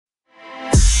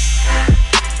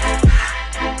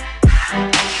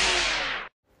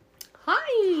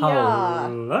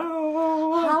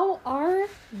Hello. How are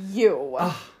you?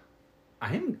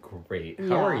 I am great.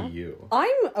 How are you?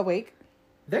 I'm awake.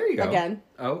 There you go. Again.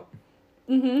 Oh.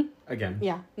 Mm-hmm. Again.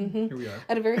 Yeah. Mm-hmm. Here we are. I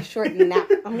had a very short nap.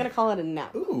 I'm going to call it a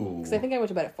nap. Ooh. Because I think I went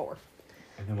to bed at 4.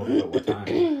 And then what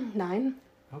time? 9.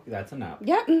 Okay, that's a nap.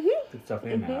 Yeah. Mm-hmm. It's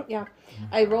definitely a nap. Yeah. Oh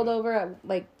I God. rolled over at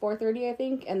like 4:30, I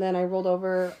think. And then I rolled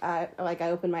over at, like,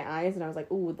 I opened my eyes and I was like,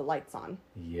 ooh, the light's on.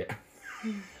 Yeah.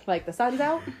 Like, the sun's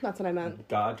out? That's what I meant.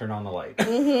 God, turn on the light.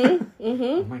 Mm-hmm. Mm-hmm.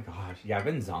 Oh my gosh. Yeah, I've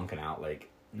been zonking out like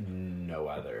no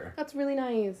other. That's really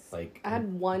nice. Like, I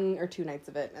had 1 or 2 nights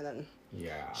of it and then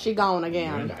yeah. she gone You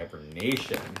again. went into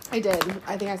hibernation. I did.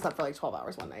 I think I slept for like 12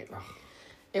 hours one night. Ugh.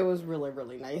 It was really,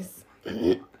 really nice. I I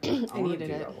want to needed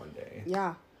do it. that one day.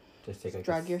 Yeah. Just take like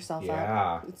Drug this- yourself Yeah.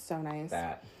 up. It's so nice.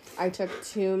 That. I took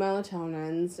 2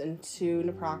 melatonins and 2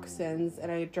 naproxens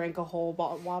and I drank a whole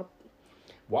bottle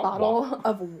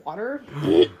of water.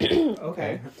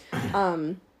 Okay.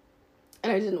 And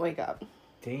I didn't wake up.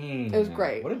 Dang. It was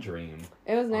great. What a dream.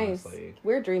 It was nice. Honestly.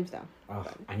 Weird dreams though. Oh,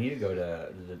 I need to go to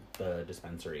the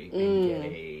dispensary and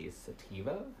get a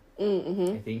sativa.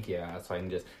 Mm-hmm. I think, yeah. So I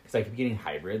can just, because I keep getting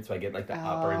hybrids, so I get like the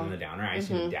upper and then the downer. I just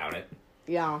need to down it.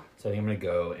 Yeah. So I think I'm going to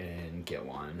go and get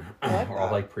one. I like or I'll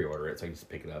that. like pre-order it so I can just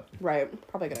pick it up. Right.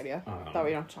 Probably a good idea. That way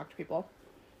you don't have to talk to people.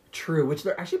 True, which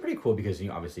they're actually pretty cool because,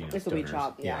 obviously, It's a weed stoners.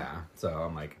 shop, yeah. So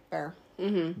I'm like, Fair.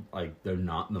 Mm-hmm. like, they're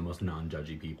not the most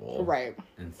non-judgy people. Right.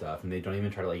 And stuff. And they don't even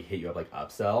try to, like, hit you up, like,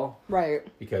 upsell. Right.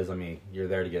 Because, I mean, you're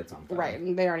there to get something. Right.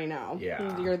 And they already know.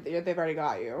 Yeah. They've already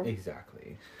got you.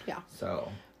 Exactly. Yeah. So,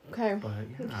 Okay. but,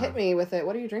 yeah. Hit me with it.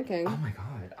 What are you drinking? Oh my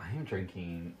god, I am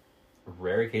drinking,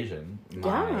 rare occasion,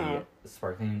 my Yeah.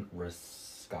 sparkling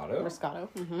Moscato. Moscato.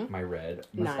 Mm-hmm. My red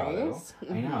Moscato. Nice.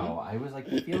 I know, I was like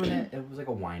feeling it. It was like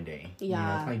a wine day.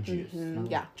 Yeah. It's my juice. Mhm. My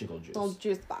Yeah. Jiggle juice. Little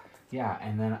juice box. Yeah,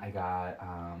 and then I got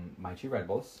my 2 Red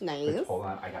Bulls. Nice. Which, hold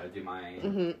on, I gotta do my...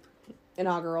 Mm-hmm.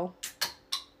 Inaugural.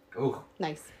 Ooh.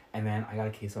 Nice. And then I got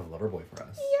a case of Loverboy for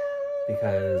us. Yeah.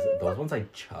 Because those ones I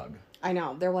chug. I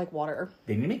know. They're like water.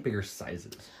 They need to make bigger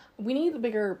sizes. We need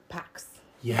bigger packs.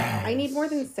 Yes. I need more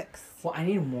than 6. Well, I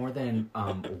need more than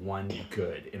one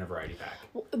good in a variety pack.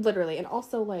 Well, literally. And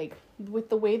also, like, with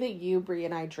the way that you, Brie,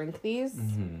 and I drink these,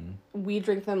 we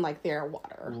drink them like they're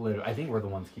water. Literally, I think we're the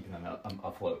ones keeping them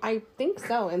afloat. I think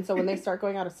so. And so when they start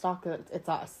going out of stock, it's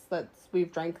us.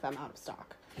 We've drank them out of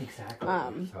stock. Exactly.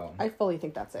 So, I fully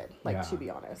think that's it. Like, Yeah. to be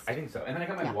honest. I think so. And then I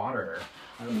got my Yeah. water.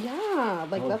 Yeah.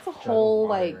 Like, Little that's a jug of whole,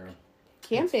 water. like,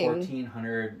 camping. It's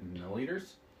 1,400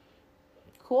 milliliters.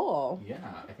 Cool. Yeah,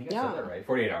 I think I Yeah. said that right.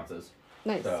 48 ounces.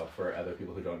 Nice. So, for other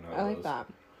people who don't know I like those. that.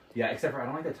 Yeah, except for I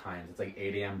don't like the times. It's like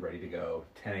 8 a.m. ready to go,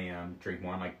 10 a.m. drink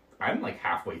more. I'm like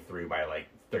halfway through by like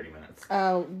 30 minutes.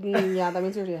 Oh, yeah, that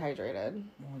means you're dehydrated.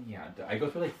 Well, yeah, I go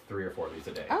through like 3 or 4 of these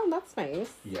a day. Oh, that's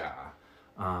nice. Yeah.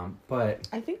 But,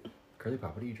 I think. Curly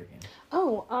Pop, what are you drinking?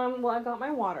 Oh, well, I got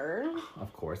my water.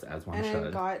 Of course, as one And should.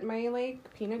 I got my,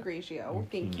 like, Pinot Grigio. Your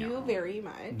Thank you Pinot. very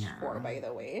much Yeah. for, by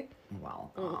the way.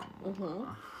 Well,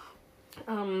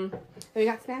 Then we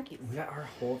got snackies. we got our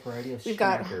whole variety of We've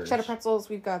got snackers. cheddar pretzels,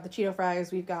 we've got the Cheeto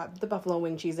fries, we've got the buffalo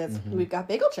wing cheeses, we've got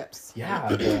bagel chips. Yeah,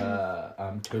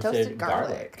 the toasted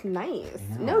garlic. Nice.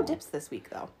 I know. No dips this week,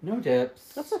 though. No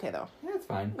dips. That's okay, though. Yeah, it's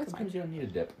fine. That's Sometimes you don't need a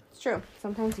dip. It's true.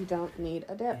 Sometimes you don't need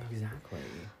a dip. Exactly.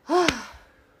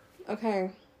 Okay.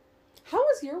 How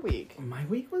was your week? My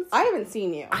week was... I haven't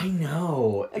seen you. I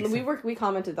know. And we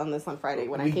commented on this on Friday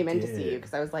when I We came in to see did. you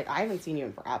because I was like, I haven't seen you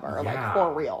in forever, Yeah. like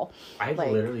for real. I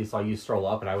like- literally saw you stroll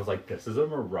up and I was like, this is a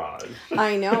mirage.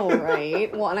 I know,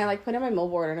 right? Well, and I like put in my mobile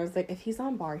board and I was like, if he's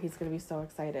on bar, he's gonna be so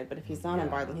excited, but if he's not on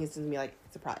bar, then he's gonna be like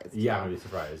surprised. Yeah, I'm going to be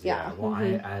surprised. Yeah. Yeah. Well,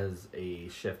 Mhm. as a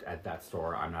shift at that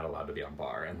store, I'm not allowed to be on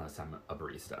bar unless I'm a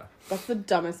barista. That's the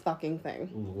dumbest fucking thing.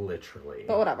 Literally.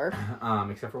 But whatever.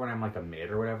 Except for when I'm like a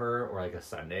mid or whatever, or like a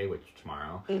Sunday, which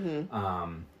tomorrow,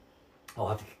 I'll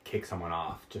have to kick someone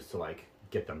off just to like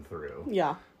get them through.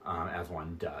 Yeah. As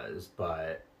one does.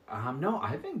 But no,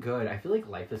 I've been good. I feel like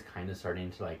life is kind of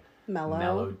starting to like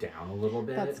mellow down a little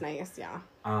bit. That's nice, yeah.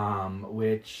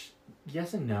 Which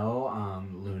yes and no.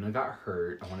 Luna got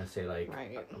hurt. I want to say like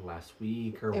last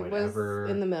week or It whatever.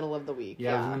 was in the middle of the week.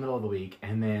 Yeah, it was in the middle of the week,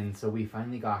 and then so we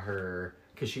finally got her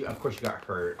because she got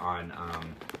hurt on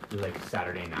it was like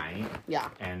Saturday night. Yeah.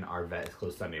 And our vet is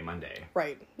closed Sunday, Monday.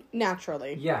 Right.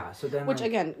 Naturally. Yeah. So then, Which like,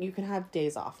 again, you can have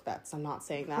days off vets. I'm not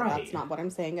saying that. Right. That's not what I'm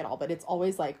saying at all. But it's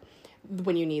always like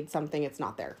when you need something, it's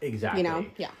not there. Exactly. You know?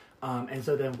 Yeah. And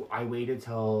so then I waited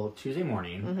till Tuesday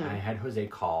morning, and I had Jose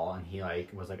call, and he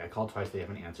was like, I called twice, they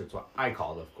haven't answered, so I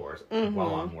called, of course,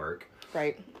 while on work.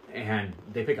 Right. And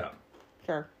they pick up.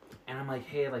 Sure. And I'm like,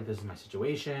 hey, like, this is my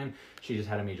situation. She just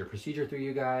had a major procedure through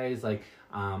you guys. Like,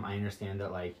 I understand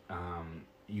that, like,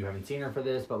 you haven't seen her for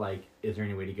this, but, like, is there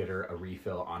any way to get her a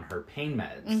refill on her pain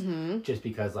meds? Mm-hmm. Just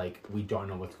because, like, we don't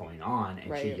know what's going on, and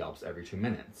she Right. yelps every 2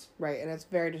 minutes. Right, and it's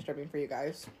very disturbing for you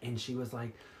guys. And she was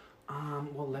like,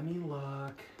 well, let me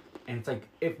look. And it's like,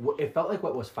 it felt like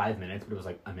what was 5 minutes, but it was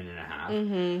like a minute and a half.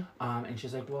 Mm-hmm. And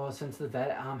she's like, well, since the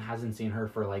vet hasn't seen her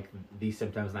for, like, these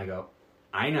symptoms, and I go,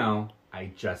 I know,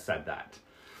 I just said that.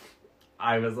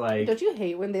 I was like... Don't you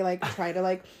hate when they, like, try to,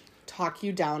 like, talk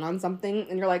you down on something,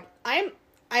 and you're like,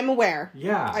 I'm aware.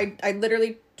 Yeah. I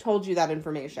literally told you that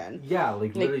information. Yeah,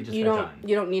 like literally just you got don't done.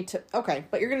 you don't need to. Okay,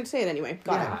 but you're gonna say it anyway.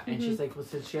 Got it. And she's like, well,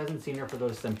 since she hasn't seen her for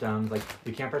those symptoms, like,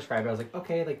 we can't prescribe it. I was like,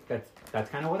 okay, like, that's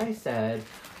kind of what I said.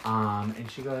 And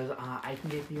she goes, I can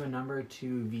give you a number to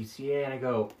VCA. And I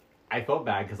go, I felt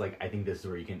bad because, like, I think this is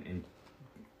where you can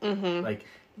like,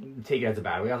 take it as a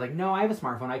bad way. I was like, no, I have a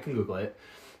smartphone, I can Google it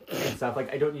and stuff.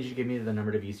 Like, I don't need you to give me the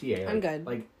number to VCA. Like, I'm good.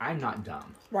 Like, I'm not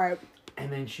dumb. Right. And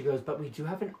then she goes, but we do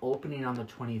have an opening on the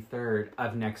 23rd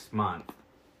of next month.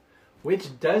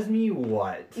 Which does me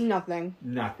what? Nothing.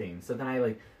 Nothing. So then I,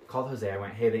 like, called Jose. I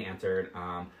went, hey, they answered.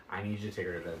 I need you to take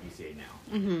her to the VCA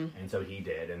now. Mm-hmm. And so he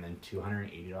did. And then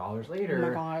 $280 later, Oh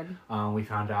my God. we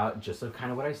found out just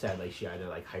kind of what I said. Like, she either,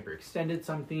 like, hyperextended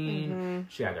something,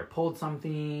 she either pulled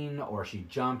something, or she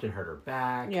jumped and hurt her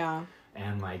back. Yeah.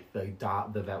 And, like, the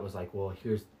vet was like, well,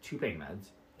 here's 2 pain meds.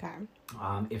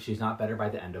 Okay. If she's not better by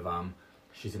the end of them,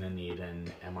 she's going to need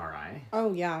an MRI.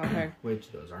 Oh, yeah, okay.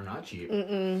 Which, those are not cheap.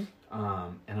 Mm-mm.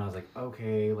 And I was like,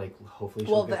 okay, like, hopefully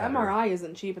she'll Well, get the better. MRI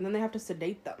isn't cheap, and then they have to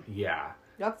sedate them. Yeah.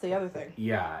 That's the other thing.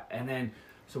 Yeah. And then,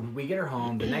 so we get her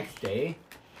home. The next day,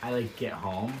 I, like, get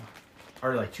home.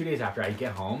 Or, like, 2 days after, I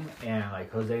get home. And,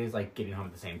 like, Jose's, like, getting home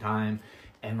at the same time.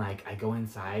 And, like, I go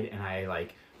inside, and I,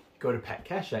 like, go to pet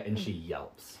Kesha, and she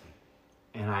yelps.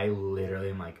 And I literally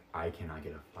am like, I cannot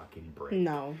get a fucking break.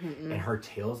 No. And her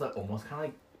tail's, like, almost kind of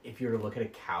like, if you were to look at a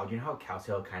cow, do you know how a cow's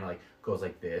tail kind of, like, goes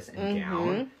like this and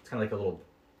down? It's kind of like a little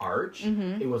arch.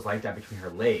 It was like that between her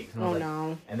legs. And I Oh, was like,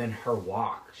 no. And then her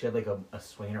walk, she had, like, a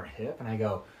sway in her hip. And I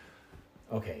go,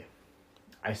 okay.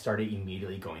 I started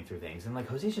immediately going through things. And, like,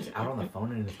 Jose's just out on the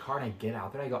phone and in his car. And I get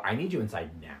out there. I go, I need you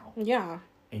inside now. Yeah.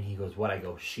 And he goes, what? I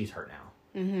go, she's hurt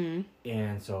now. Mm-hmm.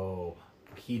 And so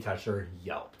he touched her,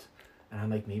 yelped. And I'm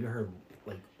like, maybe her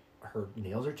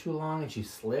nails are too long and she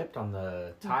slipped on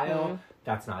the tile.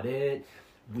 That's not it.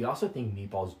 We also think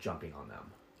Meatball's jumping on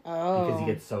them. Oh. Because he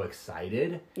gets so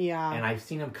excited. Yeah. And I've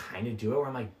seen him kind of do it where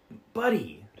I'm like,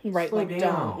 buddy, right, slow like,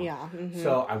 down. don't. Yeah. Mm-hmm.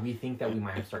 So we think that we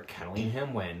might have to start kenneling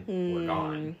him when we're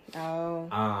gone.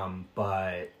 Oh.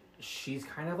 But she's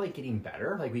kind of, like, getting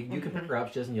better. Like, you can pick her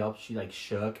up. She doesn't yelp. She, like,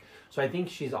 shook. So I think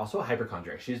she's also a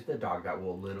hypochondriac. She's the dog that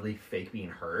will literally fake being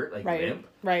hurt, like, limp,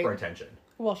 for attention.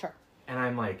 Well, sure. And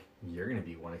I'm like, you're going to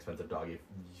be one expensive dog if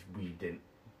we didn't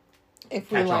If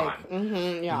catch we, like,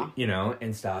 on. yeah. You know,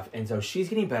 and stuff. And so she's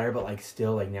getting better, but, like,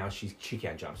 still, like, now she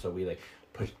can't jump. So we, like,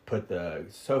 put the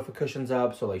sofa cushions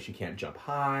up so, like, she can't jump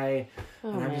high.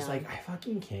 Oh, and I'm just man. like, I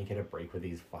fucking can't get a break with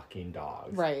these fucking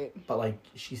dogs. Right. But, like,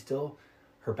 she's still...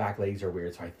 Her back legs are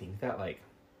weird, so I think that, like,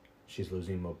 she's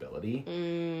losing mobility.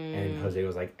 And Jose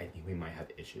was like, I think we might have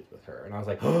issues with her. And I was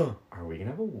like, oh, are we going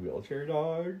to have a wheelchair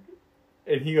dog?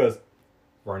 And he goes,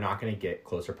 we're not going to get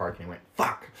closer parking. I went,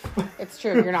 fuck. It's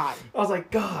true, you're not. I was like,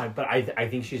 God. But I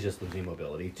think she's just losing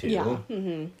mobility, too. Yeah.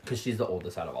 Mm-hmm. Because she's the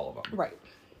oldest out of all of them. Right.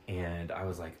 And I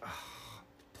was like, ugh.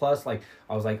 Plus, like,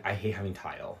 I was like, I hate having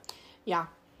tile. Yeah.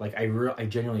 Like, I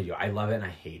genuinely do. I love it and I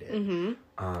hate it.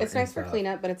 Mm-hmm. It's nice for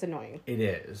cleanup, but it's annoying. It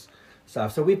is.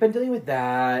 Stuff. So we've been dealing with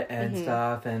that and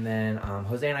stuff. And then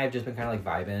Jose and I have just been kind of,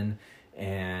 like, vibing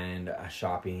and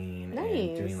shopping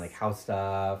and doing, like, house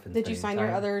stuff. And did you sign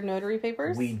your other notary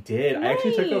papers? We did. Nice. I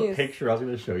actually took a picture I was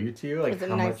going to show you, too. Like, was it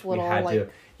how a nice much little, we had like... to...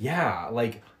 Yeah.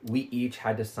 Like, we each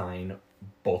had to sign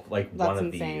both, like, That's one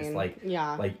of insane. these. Like,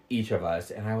 yeah. Like, each of us.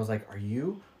 And I was like, are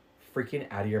you... freaking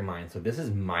out of your mind. So this is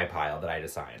my pile that I had to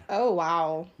sign. Oh,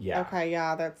 wow. Yeah. Okay,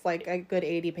 yeah, that's like a good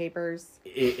 80 papers.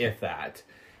 If that.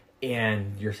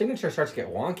 And your signature starts to get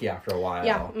wonky after a while.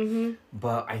 Yeah. Mm-hmm.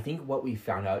 But I think what we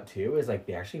found out too is, like,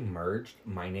 they actually merged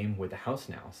my name with the house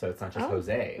now. So it's not just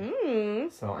Jose. Mm.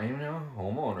 So I am now a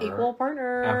homeowner. Equal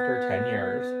partner. After 10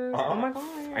 years. Oh my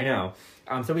God. I know.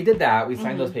 So we did that. We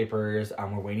signed those papers.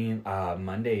 We're waiting.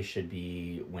 Monday should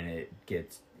be when it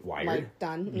gets wired. Like,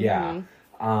 done. Mm-hmm. Yeah.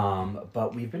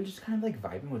 But we've been just kind of, like,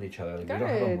 vibing with each other. Like, we don't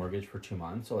have a mortgage for 2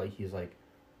 months. So, like, he's like,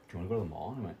 do you want to go to the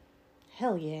mall? And I went,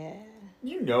 hell yeah.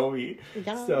 You know me.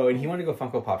 Yeah. So, and he wanted to go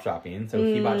Funko Pop shopping. So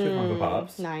he bought 2 Funko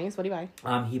Pops. Nice. What do you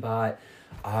buy? He bought,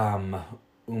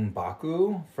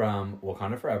 M'Baku from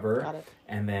Wakanda Forever. Got it.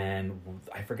 And then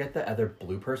I forget the other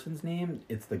blue person's name.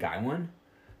 It's the guy one,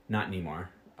 not Namor.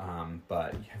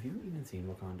 But have you even seen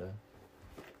Wakanda?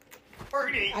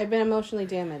 I've been emotionally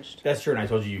damaged. That's true, and I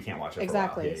told you can't watch it.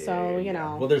 Exactly. For a while. So, you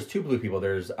know. Well, there's two blue people.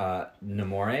 There's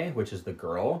Namore, which is the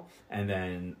girl, and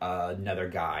then another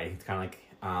guy. It's kind of like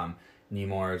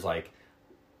Namor's like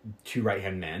two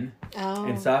right-hand men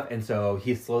and stuff. And so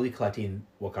he's slowly collecting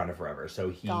Wakanda Forever. So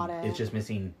he is just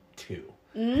missing two.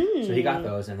 So he got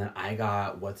those, and then I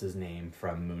got what's his name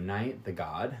from Moon Knight, the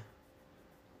god.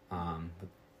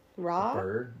 Ra?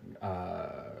 Bird,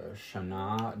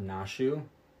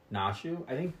 Nashu,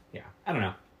 I think. Yeah, I don't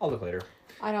know. I'll look later.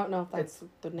 I don't know if that's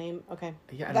the name. Okay.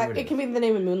 Yeah, it can be the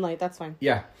name of Moonlight. That's fine.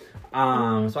 Yeah.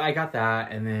 So I got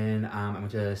that, and then I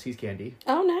went to See's Candy.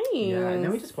 Oh, nice. Yeah, and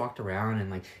then we just walked around, and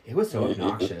like it was so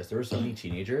obnoxious. There were so many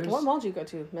teenagers. What mall did you go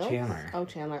to? Mills? Chandler. Oh,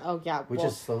 Chandler. Oh, yeah. Which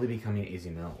is slowly becoming AZ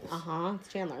Mills.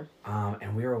 It's Chandler.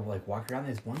 And we were like walking around.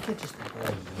 This one kid just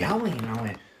like yelling, and I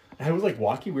went. And I was like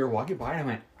walking. We were walking by, and I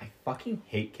went, I fucking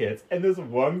hate kids. And this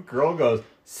one girl goes,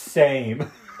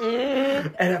 same.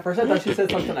 And at first I thought she said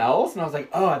something else, and I was like,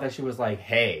 oh, I thought she was like,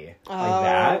 hey, like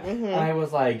that. And I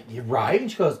was like, you're right.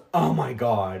 And she goes, oh my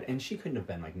god. And she couldn't have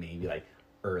been like maybe like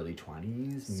early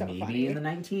 20s, so maybe funny. In the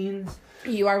 19s.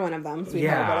 You are one of them. Sweetheart,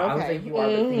 yeah, but okay. I was like, you are.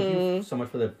 But thank you so much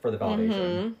for the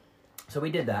validation. So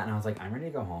we did that, and I was like, I'm ready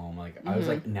to go home. Like I was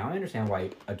like, now I understand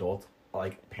why adults,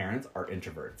 like parents, are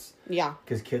introverts. Yeah,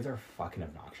 because kids are fucking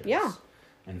obnoxious. Yeah,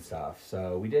 and stuff.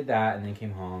 So we did that, and then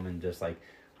came home and just like.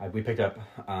 We picked up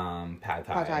pad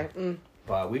thai.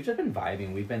 But we've just been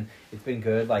vibing. It's been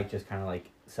good, like just kind of like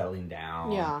settling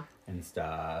down and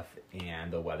stuff.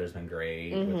 And the weather's been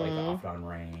great with like the off and on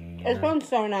rain. It's been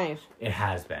so nice. It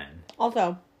has been.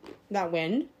 Also, that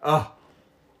wind. Oh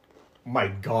my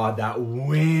god, that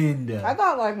wind. I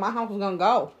thought like my house was gonna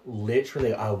go.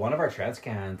 Literally, one of our trash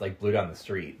cans like blew down the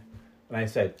street. And I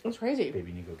said, it's crazy.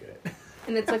 Baby, you need to go get it.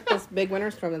 And it's like this big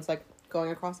winter storm that's like going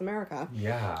across America.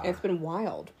 Yeah. And it's been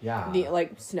wild. Yeah. The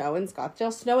like snow in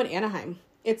Scottsdale, snow in Anaheim.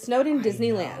 It snowed in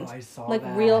Disneyland. I saw like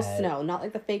that. real snow, not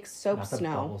like the fake soap not the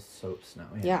snow. Bubble soap snow.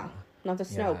 Yeah. Not the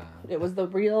snow. Yeah. It was the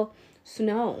real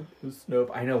snow. The snow.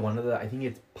 I know I think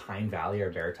it's Pine Valley or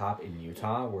Bear Top in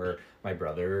Utah where my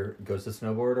brother goes to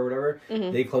snowboard or whatever.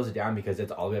 They closed it down because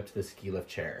it's all the way up to the ski lift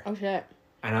chair. Oh shit.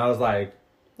 And I was like,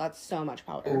 that's so much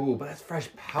powder. Ooh, but that's fresh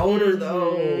powder,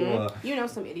 though. You know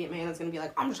some idiot man is going to be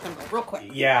like, I'm just going to go real quick.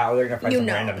 Yeah, or they're going to find some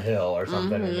random hill or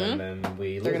something, and then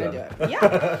we lose them. They're going to do it.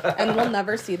 Yeah. And we'll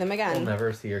never see them again. We'll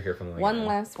never see or hear from them again. One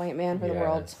less white man for the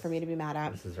world for me to be mad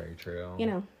at. This is very true. You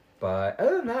know. But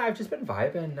other than that, I've just been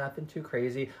vibing. Nothing too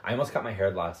crazy. I almost cut my hair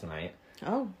last night.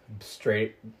 Oh.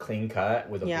 Straight, clean cut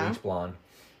with a bleach blonde.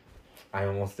 I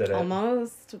almost did it.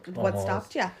 Almost. What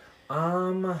stopped you?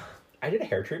 I did a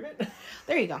hair treatment.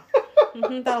 There you go.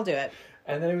 That'll do it.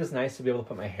 And then it was nice to be able to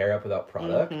put my hair up without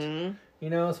product. You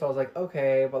know, so I was like,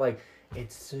 okay, but like,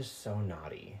 it's just so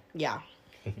naughty. Yeah.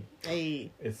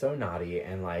 Hey. It's so naughty,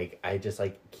 and like, I just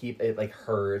like keep it like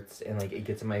hurts, and like it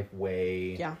gets in my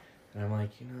way. Yeah. And I'm like,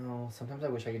 sometimes I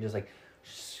wish I could just like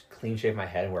clean shave my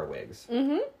head and wear wigs.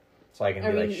 So I can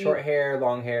be like short hair,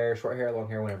 long hair,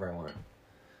 whenever I want.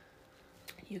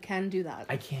 You can do that.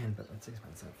 I can, but that's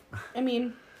expensive. I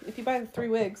mean, if you buy the 3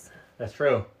 wigs. That's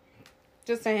true.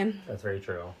 Just saying. That's very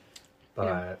true.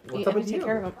 But what's up with you? Take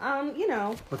care of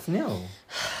them. What's new?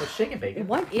 What's shaking, bacon?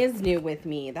 What is new with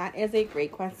me? That is a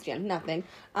great question. Nothing.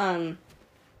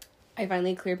 I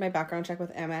finally cleared my background check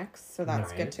with Amex, so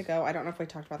that's good to go. I don't know if we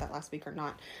talked about that last week or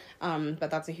not, but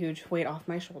that's a huge weight off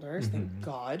my shoulders. Thank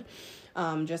God.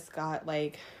 Just got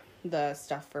like the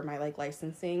stuff for my like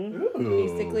licensing. Ooh.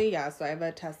 Basically, yeah. So I have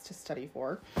a test to study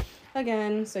for.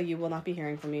 Again, so you will not be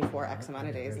hearing from me for X amount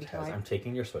of days until I'm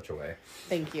taking your Switch away.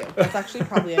 Thank you. That's actually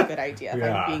probably a good idea, if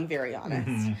I'm being very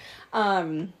honest.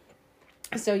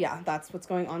 So yeah, that's what's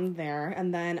going on there.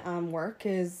 And then work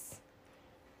is...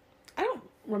 I don't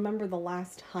remember the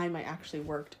last time I actually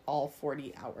worked all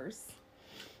 40 hours.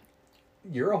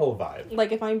 You're a whole vibe.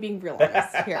 Like, if I'm being real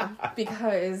honest here.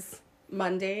 Because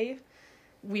Monday,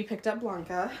 we picked up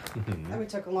Blanca, and we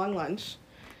took a long lunch.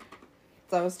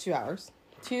 So that was 2 hours.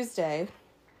 Tuesday,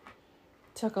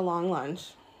 took a long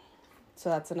lunch. So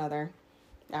that's another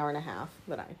hour and a half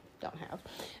that I don't have.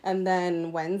 And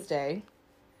then Wednesday,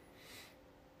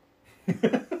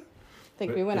 I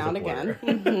think we went out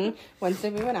again.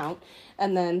 Wednesday we went out.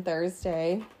 And then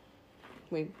Thursday,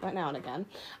 we went out again.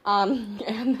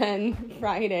 And then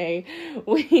Friday,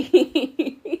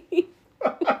 we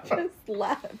just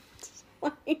left.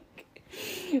 Like,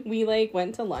 we, like,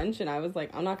 went to lunch, and I was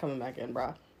like, I'm not coming back in,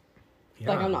 bro.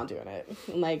 Like, I'm not doing it.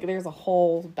 Like, there's a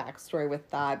whole backstory with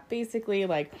that. Basically,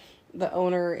 like, the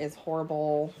owner is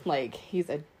horrible. Like, he's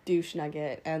a douche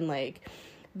nugget. And, like,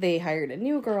 they hired a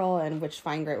new girl, and which,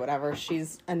 fine, great, whatever.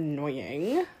 She's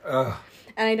annoying. Ugh.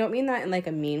 And I don't mean that in, like,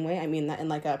 a mean way. I mean that in,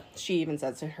 like, she even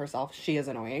says to herself, she is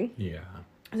annoying. Yeah.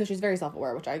 So she's very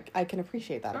self-aware, which I can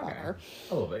appreciate that about her.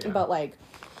 A little bit, yeah. But, like,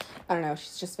 I don't know.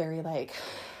 She's just very, like,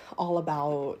 all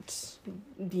about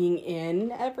being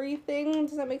in everything.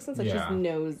 Does that make sense? Like, she's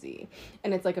nosy.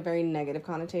 And it's, like, a very negative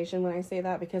connotation when I say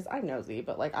that, because I'm nosy,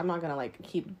 but, like, I'm not gonna, like,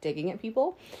 keep digging at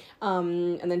people.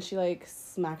 And then she, like,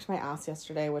 smacked my ass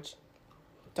yesterday, which,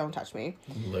 don't touch me.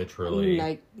 Literally.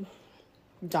 Like,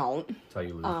 don't. That's how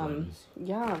you lose limbs.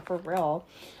 Yeah, for real.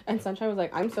 And Sunshine was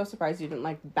like, I'm so surprised you didn't,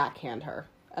 like, backhand her.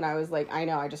 And I was like, I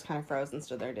know, I just kind of froze and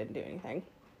stood there, didn't do anything.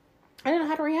 I didn't know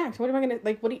how to react. What am I gonna,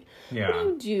 like, what do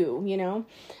you do, you know?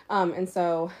 And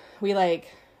so we,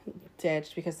 like,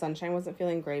 ditched because Sunshine wasn't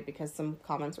feeling great because some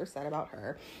comments were said about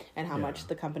her and how much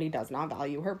the company does not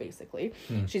value her, basically.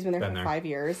 She's been there for 5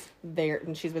 years.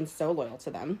 And she's been so loyal to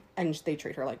them, and they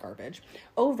treat her like garbage.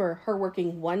 Over her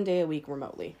working 1 day a week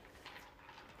remotely.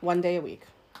 1 day a week.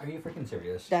 Are you freaking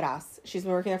serious? Deadass. She's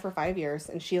been working there for 5 years,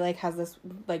 and she, like, has this,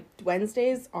 like,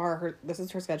 Wednesdays are this is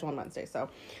her schedule on Wednesday. So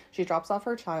she drops off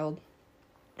her child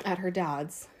at her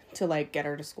dad's to, like, get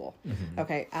her to school.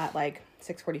 Okay, at, like,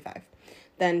 6:45.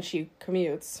 Then she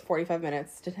commutes 45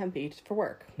 minutes to Tempe for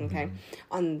work. Okay.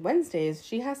 On Wednesdays,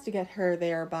 she has to get her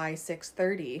there by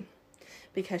 6:30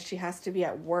 because she has to be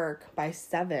at work by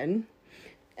 7.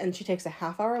 And she takes a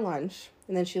half-hour lunch,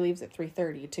 and then she leaves at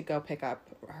 3:30 to go pick up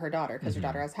her daughter, because her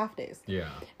daughter has half days. Yeah.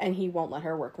 And he won't let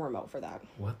her work remote for that.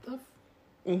 What the?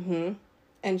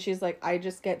 And she's like, I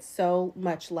just get so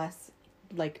much less,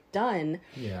 like, done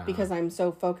because I'm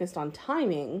so focused on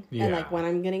timing and, like, when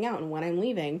I'm getting out and when I'm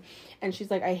leaving. And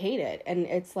she's like, I hate it. And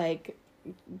it's like,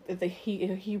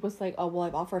 he was like, oh, well,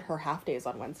 I've offered her half days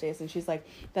on Wednesdays. And she's like,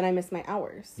 then I miss my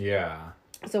hours. Yeah.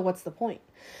 So what's the point?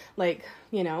 Like,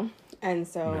 you know? And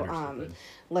so,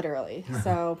 literally.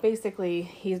 So basically,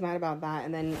 he's mad about that.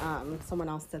 And then someone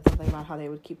else said something about how they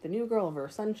would keep the new girl over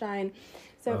Sunshine.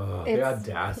 So the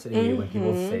audacity when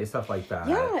people say stuff like that.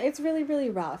 Yeah, it's really,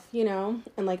 really rough, you know?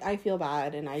 And, like, I feel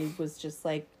bad. And I was just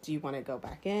like, do you want to go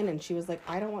back in? And she was like,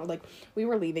 I don't want, like, we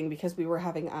were leaving because we were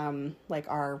having, like,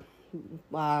 our,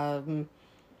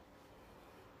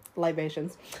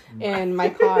 libations in my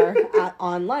car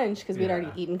on lunch because we'd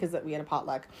already eaten because we had a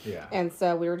potluck. Yeah. And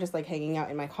so we were just, like, hanging out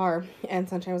in my car. And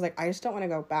Sunshine was like, I just don't want to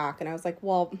go back. And I was like,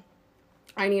 well,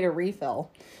 I need a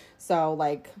refill. So,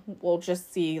 like, we'll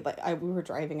just see. Like, we were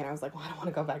driving, and I was like, well, I don't want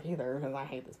to go back either because I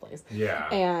hate this place. Yeah.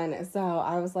 And so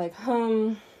I was like,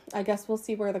 I guess we'll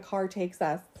see where the car takes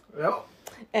us. Yep.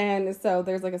 And so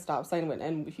there's, like, a stop sign,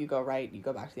 and if you go right, you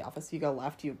go back to the office. If you go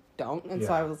left, you don't. And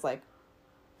so I was like,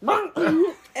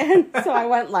 and so I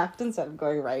went left instead of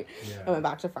going right. Yeah. I went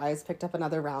back to Fry's, picked up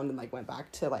another round, and, like, went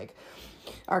back to, like,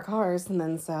 our cars. And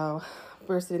then so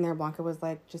we were sitting there. Blanca was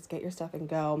like, just get your stuff and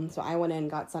go. So I went in,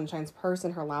 got Sunshine's purse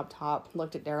and her laptop,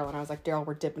 looked at Daryl, and I was like, Daryl,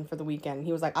 we're dipping for the weekend. And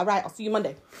he was like, all right, I'll see you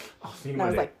Monday. I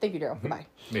was like, thank you, Daryl. Goodbye.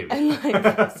 Maybe. And,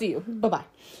 like, see you. Bye-bye.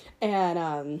 And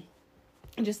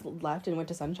I just left and went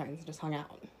to Sunshine's and just hung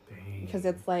out. Because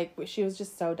it's like, she was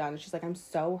just so done. She's like, I'm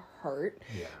so hurt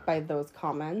by those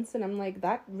comments. And I'm like,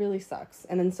 that really sucks.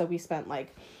 And then so we spent,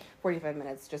 like, 45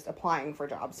 minutes just applying for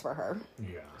jobs for her.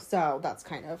 Yeah. So that's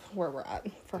kind of where we're at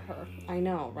for her. I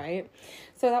know, right?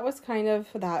 So that was kind of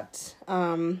that,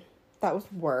 that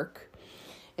was work.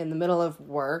 In the middle of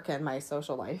work and my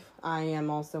social life, I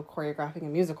am also choreographing a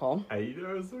musical. I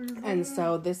know, so excited. And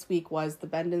so this week was the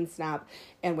Bend and Snap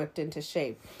and Whipped into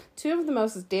Shape. 2 of the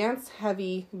most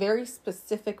dance-heavy, very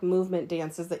specific movement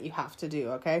dances that you have to do,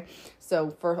 okay?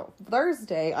 So for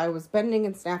Thursday, I was bending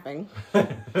and snapping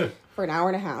for an hour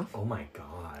and a half. Oh my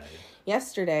God.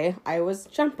 Yesterday, I was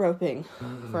jump roping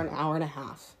for an hour and a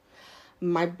half.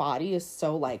 My body is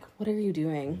so like, what are you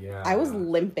doing? Yeah. I was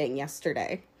limping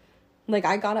yesterday. Like,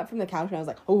 I got up from the couch and I was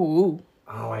like, ooh.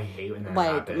 Oh, I hate when that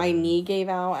happens. happens. My knee gave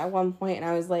out at one point and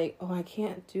I was like, oh, I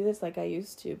can't do this like I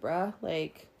used to, bruh.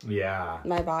 Like, yeah.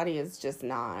 My body is just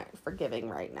not forgiving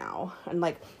right now. And,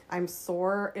 like, I'm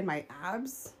sore in my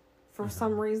abs for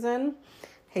some reason.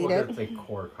 Hate it. It's like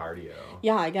core cardio.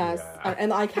 Yeah, I guess. Yeah.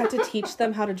 And I had to teach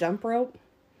them how to jump rope.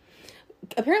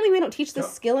 Apparently, we don't teach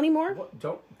this skill anymore.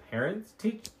 Don't parents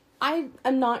teach? I'm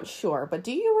not sure, but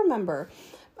do you remember...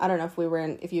 I don't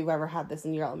know if you've ever had this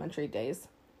in your elementary days.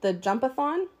 The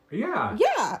jump-a-thon? Yeah.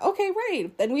 Yeah. Okay,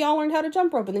 right. Then we all learned how to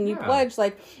jump rope. And then you pledge,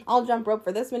 like, I'll jump rope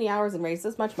for this many hours and raise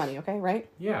this much money. Okay, right?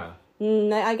 Yeah.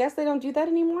 I guess they don't do that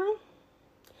anymore.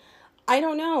 I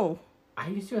don't know. I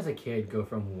used to, as a kid, go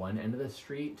from one end of the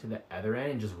street to the other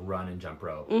end and just run and jump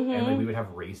rope. Mm-hmm. And, like, we would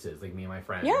have races, like, me and my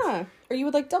friends. Yeah. Or you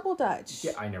would, like, double dutch.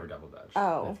 Yeah, I never double dutch.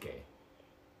 Oh. That's gay.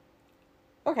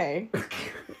 Okay.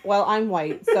 Well, I'm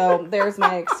white, so there's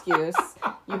my excuse.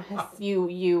 You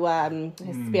Hispanic.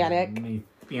 Hispanic.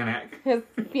 Hispanic.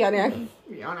 Hispanic.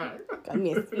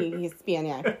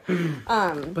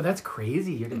 Hispanic. But that's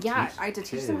crazy. You had to Yeah, teach I had to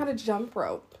teach kids. them how to jump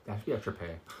rope. That should be extra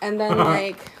pay. And then,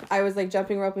 like, I was, like,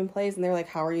 jumping rope in plays, and they were like,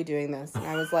 how are you doing this? And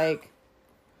I was like,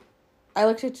 I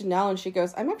looked at Janelle, and she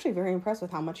goes, I'm actually very impressed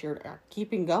with how much you're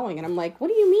keeping going. And I'm like, what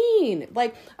do you mean?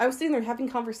 Like, I was sitting there having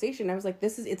conversation. I was like,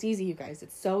 it's easy, you guys.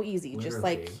 It's so easy. Literally. Just,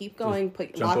 like, keep going.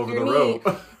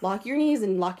 Lock your knees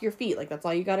and lock your feet. Like, that's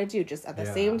all you got to do. Just at the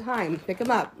same time, pick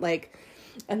them up. Like,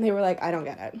 and they were like, I don't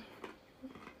get it.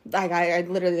 Like, I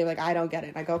literally, they were like, I don't get it.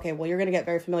 And I go, okay, well, you're going to get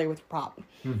very familiar with your prop.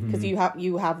 Because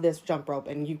you have this jump rope,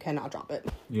 and you cannot drop it.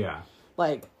 Yeah.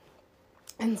 Like,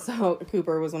 and so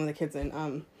Cooper was one of the kids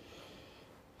in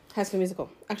High School Musical.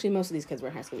 Actually, most of these kids were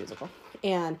in High School Musical.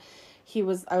 And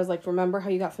I was like, remember how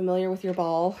you got familiar with your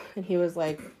ball? And he was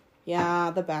like,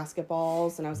 yeah, the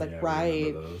basketballs. And I was like,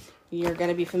 right. You're going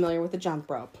to be familiar with the jump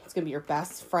rope. It's going to be your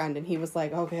best friend. And he was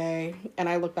like, okay. And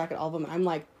I look back at all of them, and I'm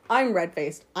like, I'm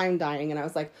red-faced. I'm dying. And I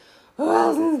was like, who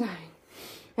else is dying?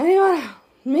 Anyone else?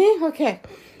 Me? Okay.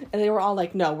 And they were all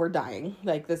like, no, we're dying.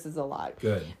 Like, this is a lot.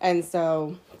 Good. And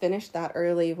so finished that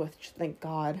early, which thank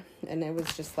God. And it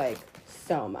was just like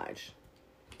so much.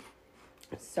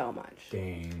 So much.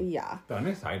 Dang. Yeah. But I'm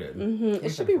excited. Mm-hmm. It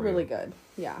should be really good.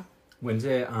 Yeah. When's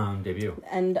it debut?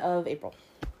 End of April.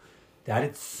 That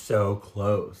is so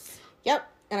close. Yep.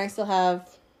 And I still have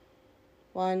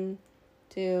 1,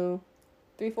 2,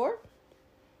 3, 4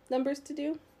 numbers to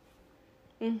do.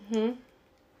 Mm-hmm.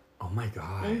 Oh my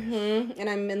gosh. Mm-hmm. And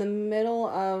I'm in the middle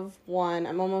of one.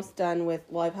 I'm almost done with,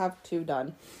 well, I have 2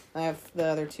 done. I have the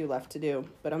other 2 left to do.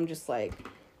 But I'm just like,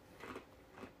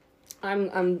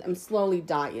 I'm slowly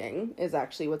dying is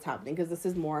actually what's happening. Because this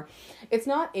is more, it's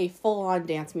not a full-on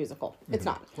dance musical. It's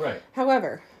not. Right.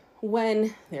 However,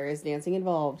 when there is dancing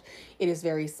involved, it is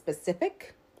very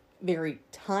specific, very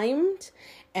timed,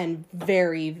 and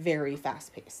very, very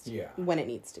fast-paced. Yeah. When it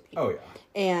needs to be. Oh, yeah.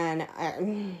 And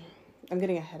I'm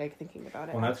getting a headache thinking about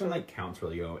it. Well, that's when, like, counts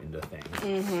really go into things.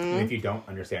 Mm-hmm. And if you don't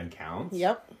understand counts,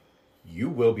 Yep. you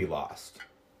will be lost.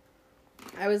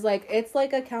 I was like, it's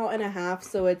like a count and a half,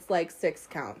 so it's like 6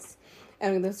 counts.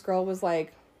 And this girl was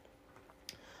like,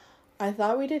 I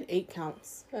thought we did 8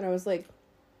 counts. And I was like,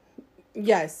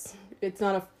 yes, it's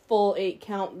not a full 8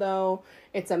 count, though.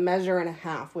 It's a measure and a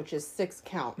half, which is 6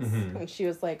 counts. Mm-hmm. And she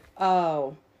was like,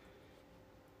 oh.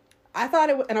 I thought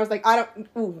it and I was like,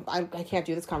 I can't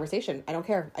do this conversation. I don't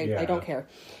care. I don't care.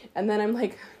 And then I'm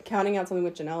like counting out something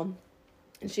with Janelle.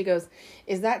 And she goes,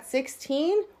 is that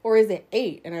 16 or is it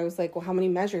 8? And I was like, well, how many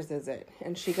measures is it?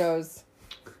 And she goes,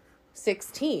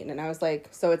 16. And I was like,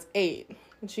 so it's 8.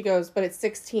 And she goes, but it's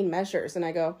 16 measures. And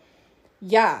I go,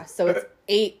 yeah, so it's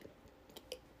 8.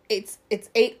 It's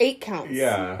 8 counts.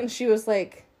 Yeah. And she was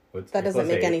like, that doesn't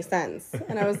make 8? any sense.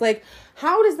 And I was like,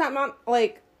 how does that not,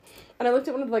 like, and I looked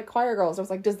at one of the, like, choir girls. I was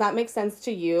like, does that make sense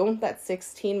to you that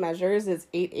 16 measures is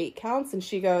 8 counts? And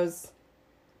she goes,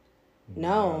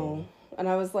 no. And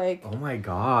I was like, oh my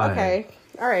God. Okay.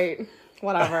 All right.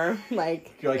 Whatever.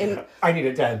 Like, you're like, I need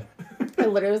a 10. I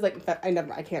literally was like,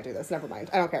 I can't do this. Never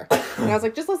mind. I don't care. And I was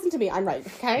like, just listen to me. I'm right.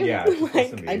 Okay. Yeah.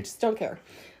 Like, I just don't care.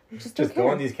 Just go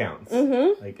on these counts.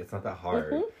 Mm-hmm. Like, it's not that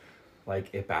hard. Mm-hmm.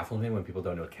 Like, it baffles me when people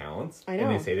don't know counts. I know.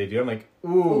 And they say they do. I'm like,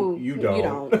 ooh, you don't. You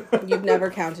don't. You've never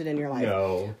counted in your life.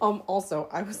 No. Also,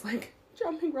 I was like,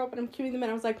 jumping rope, and I'm queuing them in.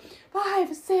 I was like,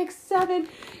 5, 6, 7.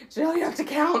 Jill, you have to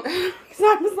count. Because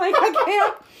I was like,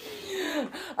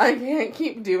 I can't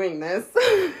keep doing this.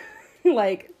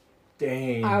 Like,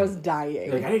 dang. I was dying.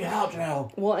 You're like, I need help,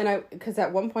 Jill. Well, because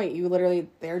at one point,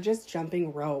 they're just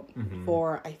jumping rope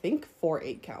for, I think, 4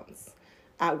 8 counts.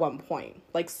 At one point.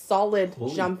 Like, solid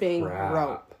Holy jumping crap.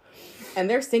 rope. And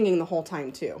they're singing the whole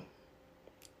time, too.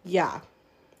 Yeah.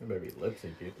 Maybe lip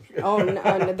syncing. Oh,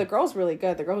 no, the girl's really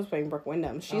good. The girl who's playing Brooke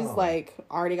Wyndham. She's, like,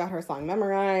 already got her song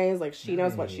memorized. Like, she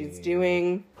knows what she's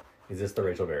doing. Is this the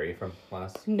Rachel Berry from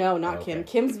last? No, not Kim.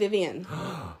 Kim's Vivian.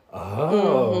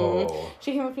 Oh. Mm-hmm.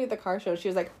 She came up to me at the car show. She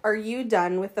was like, are you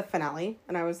done with the finale?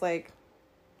 And I was like,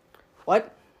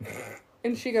 what?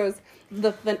 And she goes,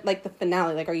 the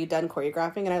finale, like, are you done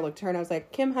choreographing? And I looked at her and I was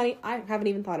like, Kim, honey, I haven't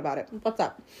even thought about it. What's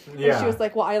up? Yeah. And she was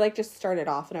like, well, I, like, just started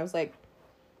off. And I was like,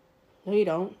 no, you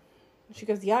don't. And she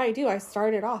goes, yeah, I do. I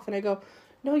started off. And I go,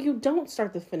 no, you don't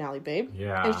start the finale, babe.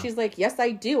 Yeah. And she's like, yes, I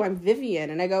do. I'm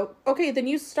Vivian. And I go, okay, then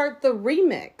you start the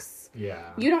remix. Yeah.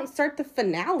 You don't start the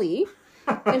finale.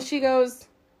 And she goes,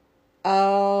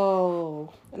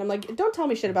 oh. And I'm like, don't tell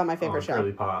me shit about my favorite show.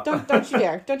 Girly pop. Don't you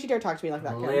dare. Don't you dare talk to me like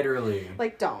that, Kim. Literally.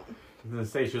 Like, don't. I was gonna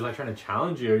say, she was like trying to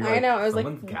challenge you. You're I know. I was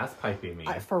someone's like, gas piping me.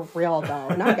 for real though,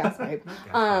 not gas pipe.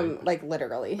 Like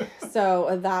literally.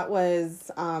 So that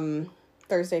was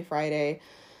Thursday, Friday.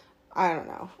 I don't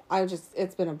know.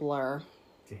 It's been a blur.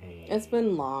 Dang. It's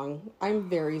been long. I'm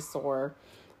very sore,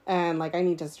 and like I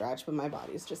need to stretch, but my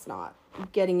body's just not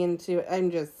getting into it.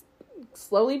 I'm just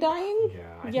slowly dying. Yeah,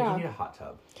 I think you need a hot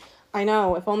tub. I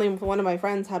know. If only one of my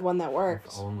friends had one that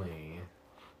worked. If only.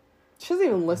 She doesn't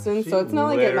even listen, so it's not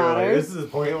like it matters. This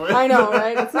is pointless. I know,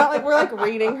 right? It's not like we're like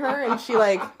reading her and she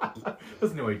like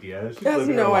has no idea. She has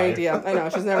no idea. I know,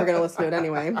 she's never gonna listen to it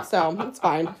anyway, so it's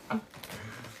fine.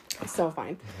 It's so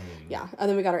fine. Yeah, and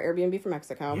then we got our Airbnb from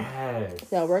Mexico. Yes.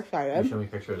 So we're excited. You show me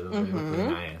pictures. It looks really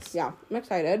nice. Yeah, I'm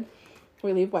excited.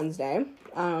 We leave Wednesday,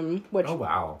 which Oh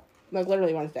wow. like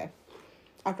literally Wednesday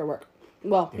after work.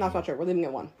 Well, that's not true. We're leaving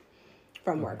at 1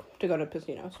 from work to go to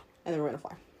Piscinos, and then we're gonna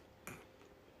fly.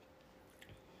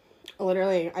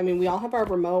 Literally, I mean, we all have our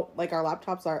remote, like our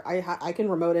laptops are, I can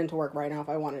remote into work right now if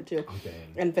I wanted to. Okay.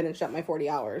 And finish up my 40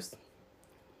 hours.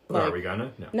 Well, are we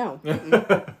gonna? No.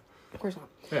 Of course not.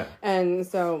 Yeah. And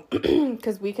so,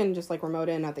 because we can just like remote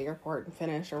in at the airport and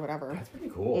finish or whatever. That's pretty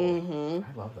cool.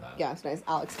 Mm-hmm. I love that. Yeah, it's nice.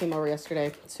 Alex came over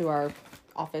yesterday to our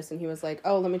office and he was like,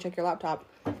 oh, let me check your laptop.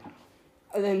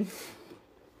 And then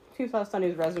he saw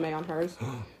Sunny's resume on hers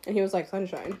and he was like,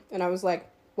 Sunshine. And I was like,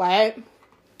 what?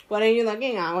 What are you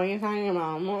looking at? What are you talking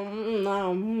about?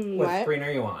 What screen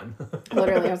are you on?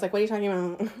 Literally, I was like, what are you talking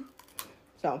about?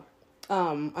 So,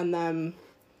 and then,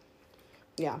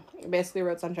 yeah, basically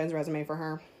wrote Sunshine's resume for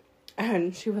her.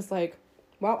 And she was like,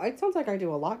 wow, it sounds like I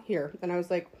do a lot here. And I was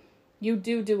like, you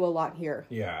do a lot here.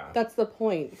 Yeah. That's the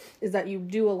point, is that you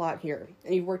do a lot here.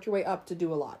 And you've worked your way up to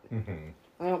do a lot. Mm-hmm.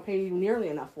 I don't pay you nearly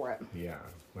enough for it. Yeah.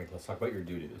 Like, let's talk about your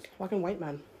doo-doos. Fucking white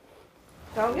men.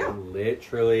 So, yeah.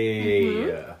 Literally.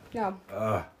 Mm-hmm. Yeah.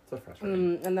 Ugh. So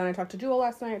frustrating. And then I talked to Jewel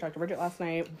last night. I talked to Bridget last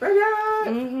night. Bridget!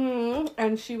 Mm-hmm.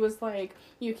 And she was like,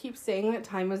 you keep saying that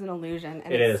time is an illusion.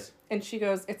 And it is. And she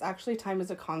goes, it's actually time is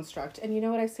a construct. And you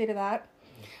know what I say to that?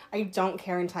 I don't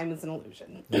care and time is an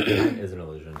illusion. Time is an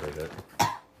illusion, Bridget.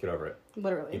 Get over it.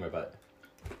 Literally. Eat my butt.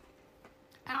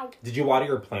 Ow. Did you water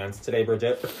your plants today,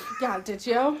 Bridget? Yeah, did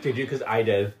you? Did you? Because I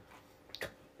did.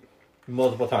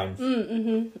 Multiple times.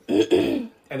 Mm-hmm.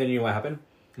 And then you know what happened?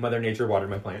 Mother Nature watered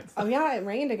my plants. Oh, yeah, it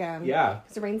rained again. Yeah.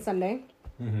 Because it rained Sunday.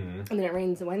 Mm-hmm. And then it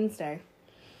rains Wednesday.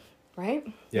 Right?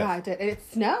 Yes. Yeah, it did. And it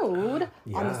snowed on the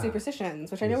Yeah. Superstitions,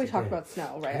 which I know Yes, we it talked did. about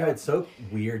snow, right? I know, it's so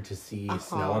weird to see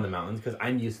snow on the mountains because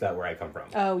I'm used to that where I come from.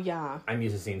 Oh, yeah. I'm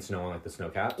used to seeing snow on like the snow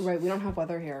caps. Right, we don't have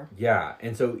weather here. Yeah,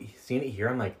 and so seeing it here,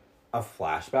 I'm like a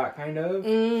flashback kind of.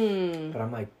 Mm. But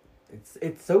I'm like,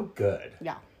 it's so good.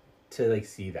 Yeah. To like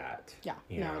see that. Yeah,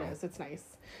 you no, know? it is. It's nice.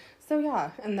 So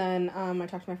yeah, and then I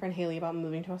talked to my friend Haley about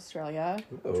moving to Australia.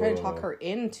 I'm trying to talk her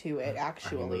into it,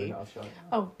 actually. Are you moving to Australia?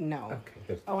 Oh no.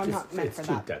 Okay. Oh, I'm not meant for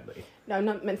that. It's too deadly. No, I'm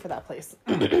not meant for that place.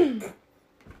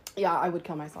 Yeah, I would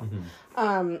kill myself.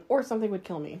 Mm-hmm. Or something would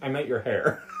kill me. I meant your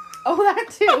hair. Oh, that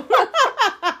too.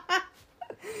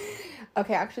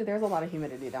 Okay, actually, there's a lot of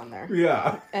humidity down there.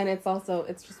 Yeah. And it's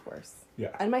just worse.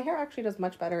 Yeah. And my hair actually does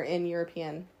much better in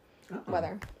European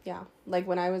weather. Yeah. Like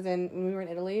when we were in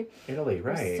Italy. Italy,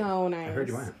 right. It was so nice. I heard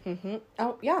you went. Mm-hmm.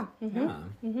 Oh, yeah. Mm-hmm. Yeah.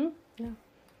 Mm-hmm. Yeah.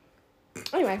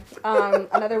 Anyway,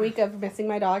 another week of missing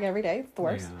my dog every day, of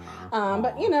course. Yeah.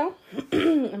 But you know,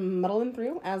 muddling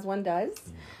through as one does.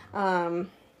 Yeah.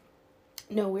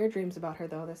 No weird dreams about her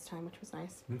though this time, which was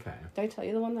nice. Okay. Did I tell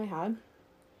you the one I had?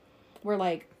 Where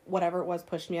like whatever it was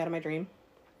pushed me out of my dream.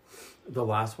 The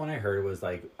last one I heard was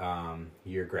like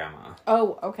your grandma.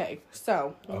 Oh, okay.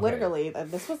 So Okay. literally,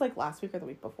 this was like last week or the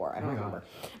week before. I don't Oh my remember.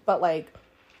 But like,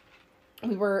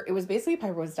 it was basically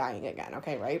Piper was dying again.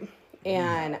 Okay, right?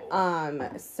 And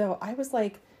so I was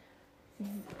like,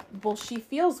 well, she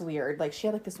feels weird. Like she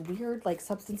had like this weird like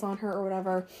substance on her or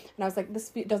whatever. And I was like, this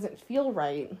doesn't feel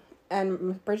right.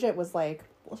 And Bridget was like,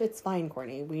 well, it's fine,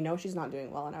 Courtney. We know she's not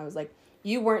doing well. And I was like,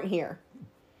 you weren't here.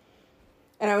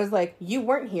 And I was like, you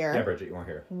weren't here. Yeah, Bridget, you weren't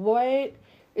here. What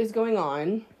is going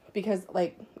on? Because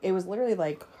like it was literally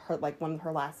like her one of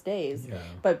her last days. Yeah.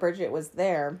 But Bridget was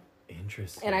there.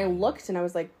 Interesting. And I looked and I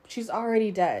was like, she's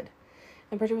already dead.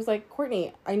 And Bridget was like,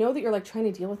 Courtney, I know that you're like trying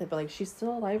to deal with it, but like she's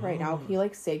still alive right now. Can you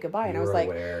like say goodbye? And I was like,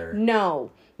 no,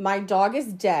 my dog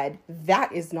is dead.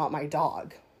 That is not my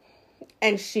dog.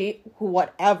 And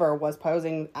whoever was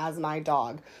posing as my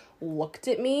dog looked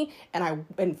at me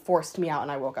and forced me out,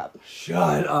 and I woke up.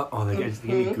 Shut up. Oh, like, I just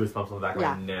gave me goosebumps on the back of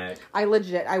my neck. I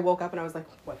woke up and I was like,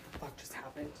 what the fuck just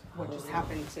happened? What just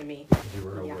happened to me? You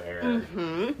were aware.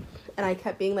 And I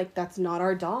kept being like, that's not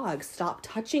our dog. Stop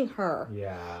touching her.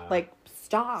 Yeah. Like,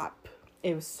 stop.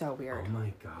 It was so weird. Oh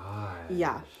my god.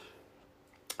 Yeah.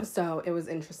 So it was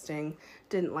interesting.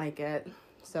 Didn't like it.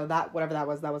 So that, whatever that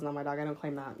was not my dog. I don't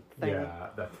claim that thing. Yeah.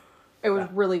 It was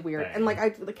really weird. thing. And like I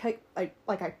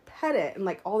pet it, and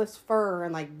like all this fur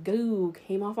and like goo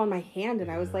came off on my hand, and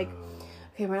I was like,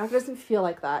 okay, my dog doesn't feel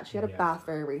like that. She had a bath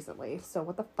very recently. So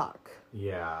what the fuck?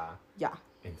 Yeah. Yeah.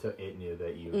 And so it knew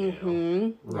that you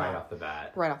knew right off the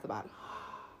bat. Right off the bat.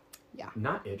 Yeah.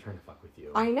 Not it trying to fuck with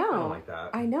you. I know. I don't like that.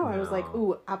 I know. No. I was like,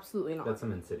 ooh, absolutely not. That's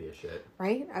some insidious shit.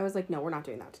 Right? I was like, no, we're not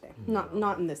doing that today. No.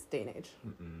 Not in this day and age.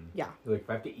 Mm-mm. Yeah. Like, if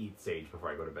I have to eat sage before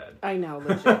I go to bed. I know,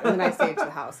 legit. And then I stayed to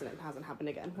the house, and it hasn't happened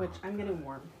again, which I'm getting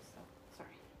warm. So,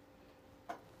 sorry.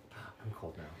 I'm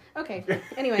cold now. Okay.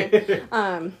 Anyway,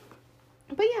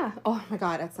 but yeah. Oh my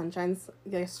god, at Sunshine's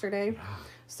yesterday. Yeah.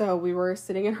 So we were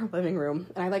sitting in her living room,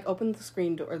 and I like opened the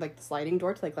screen door, or like the sliding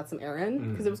door, to like let some air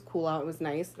in because it was cool out. It was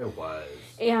nice. It was.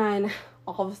 And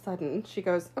all of a sudden, she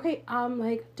goes, "Okay,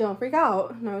 like don't freak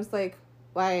out." And I was like,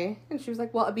 "Why?" And she was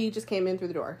like, "Well, a bee just came in through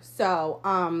the door." So,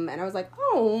 and I was like,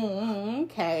 "Oh,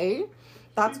 okay,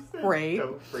 that's great."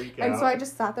 Don't freak out. And so I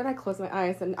just sat there and I closed my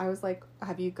eyes, and I was like,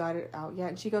 "Have you got it out yet?"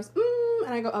 And she goes,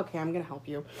 and I go, "Okay, I'm gonna help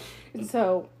you." And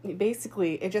so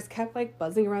basically, it just kept like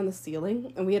buzzing around the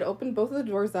ceiling, and we had opened both of the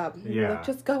doors up. And we were like,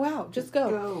 "Just go out, just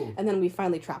go." And then we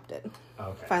finally trapped it.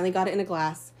 Okay. Finally got it in a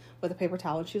glass with a paper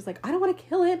towel, and she was like, "I don't want to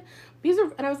kill it. Bees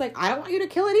are," and I was like, "I don't want you to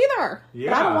kill it either. Yeah.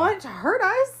 But I don't want it to hurt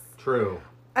us." True.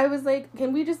 I was like,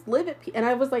 "Can we just live at peace?" And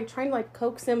I was like trying to like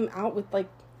coax him out with like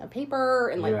a paper,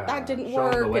 and like that didn't Show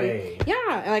him the work. way. And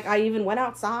yeah, and like I even went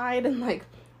outside and like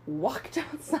walked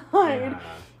outside. Yeah.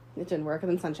 It didn't work, and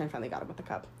then Sunshine finally got him with the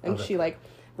cup, and that's she like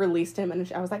released him, and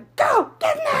I was like, "Go,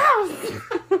 get in the house!"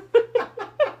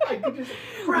 I could just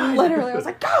run. Literally, I was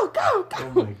like, "Go, go,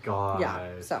 go!" Oh my god.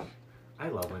 Yeah. So I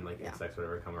love when like insects would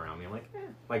ever come around me. I'm like,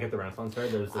 like at the Renaissance Fair,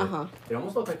 there's this, it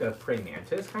almost looked like a praying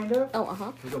mantis kind of.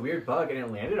 Oh, It was a weird bug, and it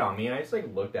landed on me, and I just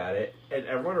like looked at it, and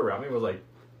everyone around me was like,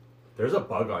 "There's a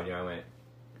bug on you." I went,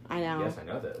 I know. "Yes, I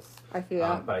know this." I feel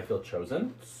that. But I feel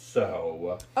chosen,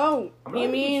 so. Oh, I'm you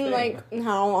not mean even like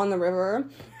how on the river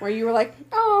where you were like,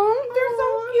 "Oh, they're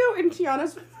so cute," and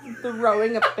Tiana's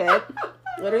throwing a fit,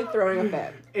 literally throwing a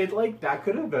fit. It like that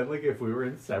could have been like if we were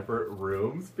in separate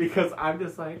rooms, because I'm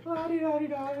just like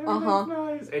la-di-da-di-da, everything's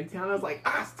nice, and Tiana's like,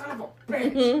 son of a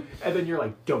bitch, and then you're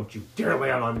like, "Don't you dare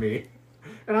land on me,"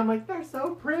 and I'm like, "They're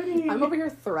so pretty." I'm over here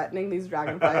threatening these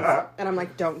dragonflies, and I'm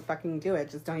like, "Don't fucking do it.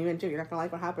 Just don't even do it. You're not gonna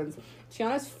like what happens."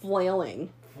 Tiana's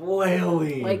flailing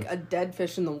like a dead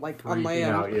fish in the like on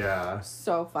land. Out, yeah.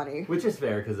 So funny. Which is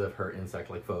fair because of her insect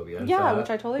like phobia. And Yeah, stuff, which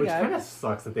I totally which get. kind of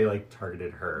sucks that they like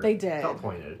targeted her. They did. Felt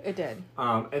pointed. It did.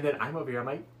 And then I'm over here. I'm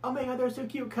like, "Oh my god, they're so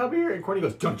cute. Come here." And Courtney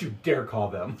goes, "Don't you dare call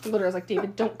them." Literally, I was like,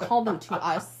 "David, don't call them to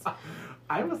us."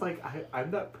 I was like,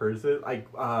 I'm that person, like,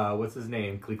 what's his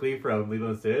name? Cleekly from Lilo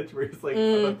and Stitch, where he's like,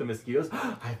 about the mosquitoes.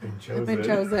 I've been chosen. I've been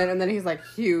chosen, and then he's like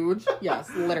huge. Yes,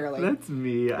 literally. That's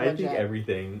me. I think Legit.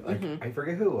 everything. Like, I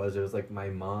forget who it was. It was like my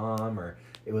mom, or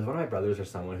it was one of my brothers or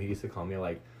someone who used to call me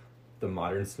like the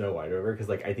modern Snow White over, because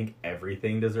like I think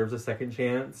everything deserves a second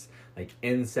chance. Like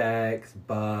insects,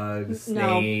 bugs,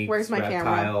 snakes, where's my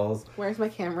reptiles. Camera? Where's my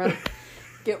camera?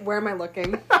 Where am I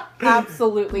looking?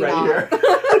 Absolutely Right not. Here.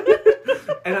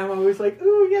 And I'm always like,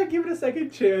 "Ooh, yeah, give it a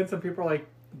second chance." And people are like,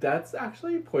 "That's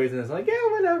actually poisonous." I'm like, "Yeah,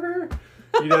 whatever."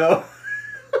 You know?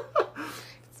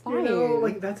 It's fine. You know,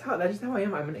 like that's just how I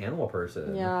am. I'm an animal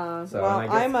person. Yeah. So, well,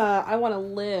 and I guess, I want to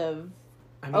live.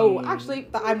 I mean, Actually,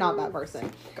 I'm not that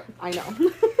person. I know.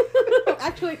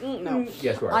 Actually, no.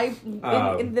 Yes, you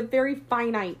are. In the very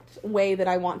finite way that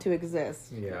I want to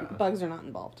exist, Yeah. bugs are not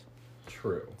involved.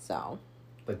 True. So.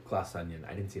 Like Glass Onion,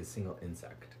 I didn't see a single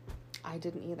insect. I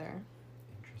didn't either.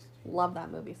 Interesting. Love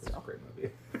that movie It's a still. great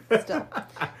movie.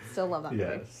 Still love that movie.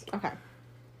 Yes. Okay.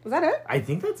 Was that it? I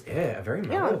think that's it. A very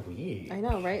mellow week. I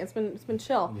know, right? It's been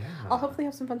chill. Yeah. I'll hopefully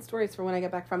have some fun stories for when I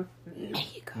get back from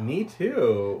Mexico. Me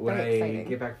too. When Very I exciting.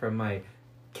 get back from my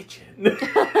kitchen. That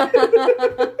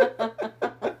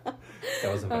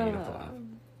wasn't funny enough to laugh.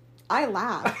 I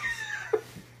laughed.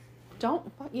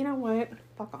 Don't. You know what?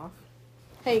 Fuck off.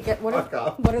 Hey, what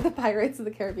are the Pirates of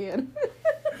the Caribbean?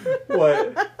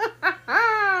 What?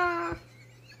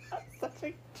 Such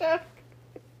a joke.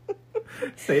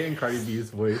 Say it in Cardi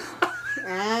B's voice.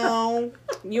 Ow.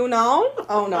 You know?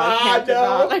 Oh no, I can't do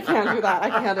no. that. I can't do that. I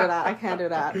can't do that. I can't do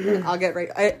that. I'll get right.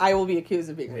 I will be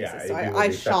accused of being racist. Yeah, so you will I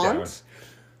be shut down. shan't.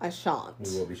 I shan't.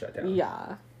 We will be shut down.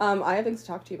 Yeah. I have things to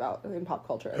talk to you about in pop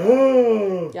culture.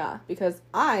 Yeah, because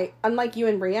I, unlike you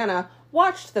and Brianna,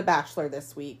 watched The Bachelor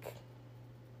this week.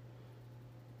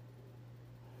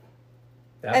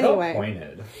 That Anyway. felt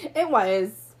pointed. It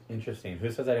was Interesting. Who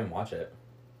says I didn't watch it?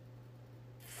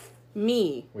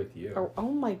 me. With you.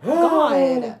 Oh my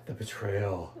god. The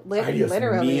betrayal. Literally.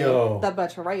 The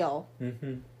betrayal.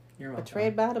 Mm-hmm. You're welcome.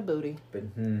 Betrayed by the booty. But,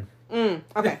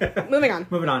 Okay, moving on.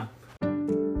 Moving on.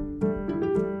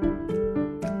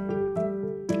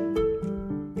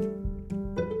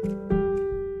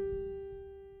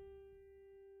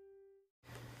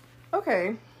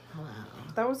 Okay.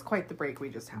 That was quite the break we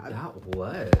just had. That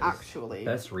was. Actually.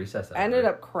 Best recess ever. I ended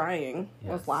up crying.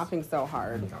 I was Yes. laughing so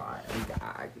hard. God, I'm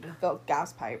gagged. Felt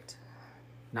gas piped.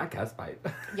 Not gas pipe.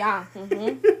 Yeah.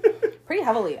 Pretty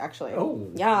heavily, actually. Oh.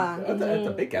 Yeah. That's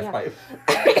a big gas yeah. pipe.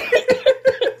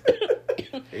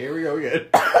 Here we go again.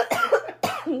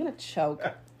 I'm gonna choke.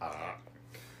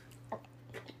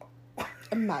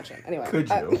 Imagine. Anyway. Could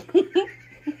you?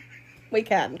 We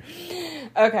can.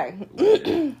 Okay.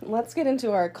 Let's get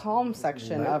into our calm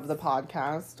section of the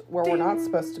podcast where we're not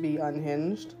supposed to be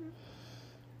unhinged.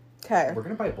 Okay. We're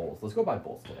gonna buy bowls. Let's go buy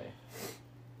bowls today.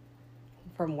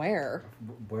 From where?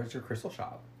 Where's your crystal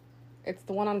shop? It's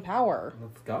the one on Power.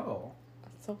 Let's go.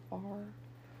 That's so far.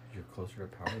 You're closer to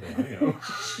Power than I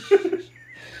am.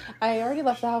 I already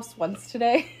left the house once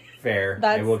today. Fair.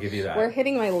 I will give you that. We're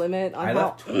hitting my limit on I how...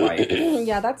 left twice.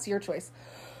 Yeah, that's your choice.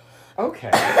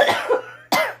 Okay.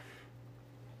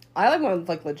 I like one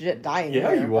like legit dying.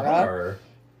 Yeah, here, you bruh. are.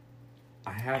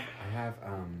 I have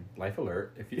life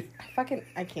alert if you I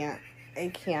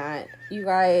can't. You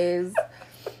guys,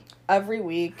 every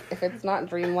week, if it's not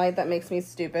Dreamlight that makes me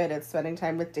stupid, it's spending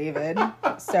time with David.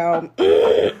 So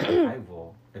I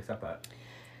will accept that.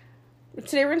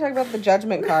 today we're gonna talk about the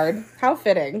Judgment card. How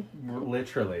fitting.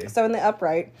 Literally. So in the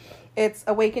upright, it's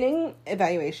awakening,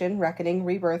 evaluation, reckoning,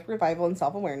 rebirth, revival, and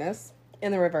self-awareness.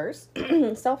 In the reverse,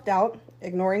 self-doubt,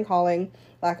 ignoring calling,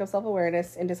 lack of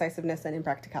self-awareness, indecisiveness, and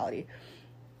impracticality.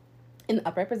 In the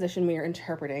upright position, we are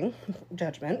interpreting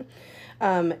judgment.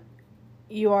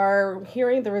 You are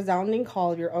hearing the resounding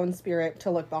call of your own spirit to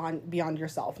look beyond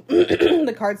yourself.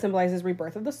 The card symbolizes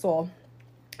rebirth of the soul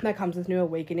that comes with new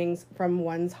awakenings from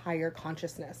one's higher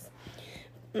consciousness.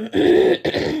 So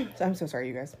I'm so sorry,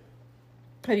 you guys.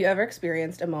 Have you ever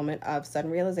experienced a moment of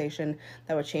sudden realization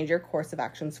that would change your course of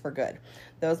actions for good?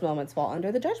 Those moments fall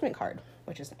under the Judgment card,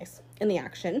 which is nice. In the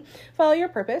action, follow your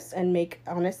purpose and make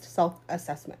honest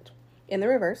self-assessment. In the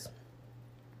reverse,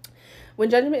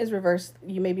 when judgment is reversed,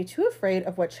 you may be too afraid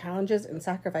of what challenges and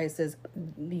sacrifices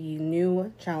the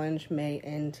new challenge may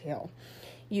entail.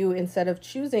 You, instead of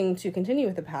choosing to continue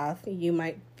with the path, you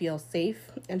might feel safe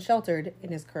and sheltered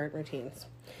in his current routines.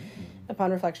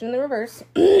 Upon reflection in the reverse,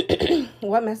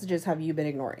 what messages have you been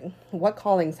ignoring? What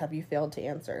callings have you failed to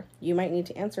answer? You might need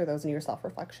to answer those in your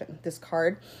self-reflection. This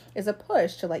card is a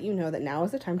push to let you know that now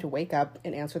is the time to wake up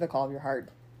and answer the call of your heart.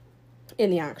 In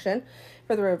the action,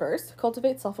 for the reverse,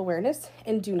 cultivate self-awareness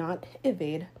and do not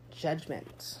evade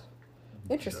judgment.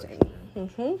 Interesting.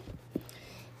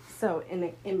 So,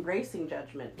 in embracing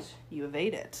judgment, you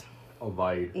evade it.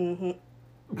 Avoid.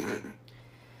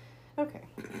 Okay.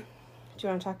 Do you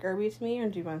want to talk Irby to me, or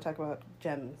do you want to talk about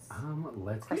gems?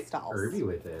 Let's Crystals. get Irby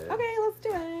with it. Okay, let's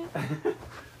do it.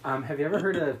 Have you ever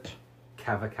heard of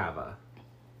Kava Kava?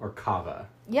 Or Kava?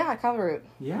 Yeah, kava root.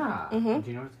 Yeah. Do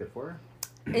you know what it's good for?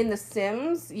 In The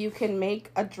Sims, you can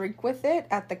make a drink with it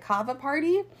at the kava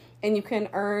party, and you can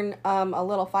earn a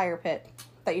little fire pit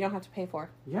that you don't have to pay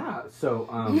for. Yeah, so,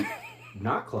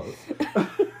 not close.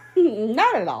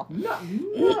 Not at all. Not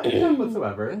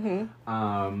whatsoever.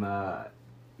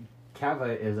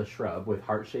 Kava is a shrub with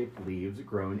heart-shaped leaves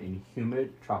grown in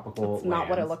humid tropical It's not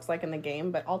what it lands. looks like in the game,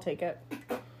 but I'll take it.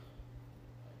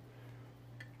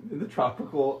 In the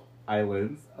tropical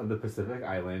islands of the Pacific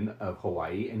island of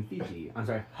Hawaii and Fiji. I'm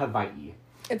sorry, Hawaii.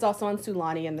 It's also on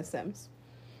Sulani in The Sims.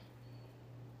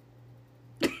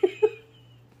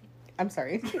 I'm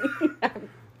sorry.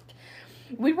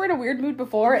 We were in a weird mood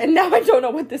before, and now I don't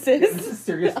know what this is. This is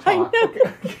serious talk. I know.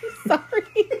 Okay. Sorry,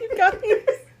 you guys.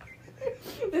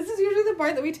 This is usually the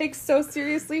part that we take so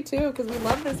seriously, too, because we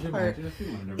love this Could you part. imagine if you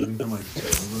learned everything from, like,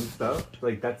 films and stuff?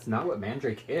 Like, that's not what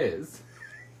Mandrake is.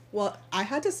 Well, I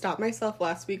had to stop myself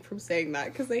last week from saying that,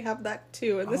 because they have that,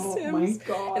 too, in The Oh Sims. my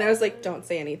God. And I was like, don't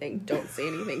say anything, don't say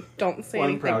anything, don't say Well,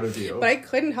 I'm anything. proud of you. But I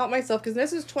couldn't help myself, because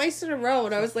this is twice in a row,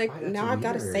 and I was like, Why, that's now I've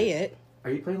got to weird. say it.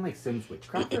 Are you playing, like, Sims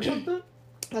Witchcraft or something?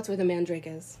 That's where the Mandrake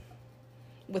is.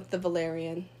 With the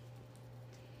Valerian.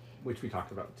 which we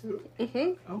talked about too.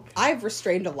 Mm-hmm. Okay. I've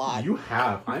restrained a lot. You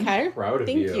have. I'm Okay. proud of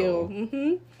Thank you. you.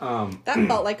 Mm-hmm. That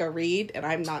felt like a read, and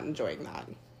I'm not enjoying that.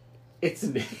 It's...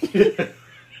 No,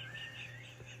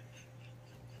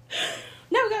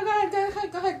 go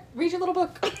ahead. Read your little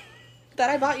book that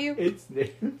I bought you. It's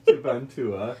named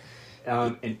Savantua,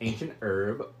 an ancient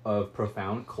herb of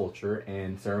profound culture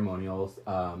and ceremonial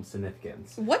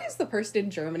significance. What is the person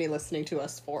in Germany listening to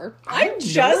us for? I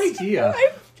have no idea.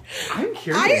 I'm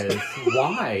curious.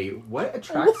 Why? What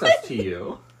attracts us to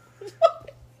you?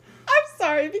 I'm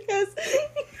sorry, because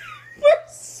we're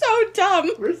so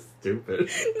dumb. We're stupid.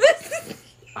 This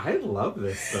I love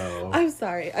this, though. I'm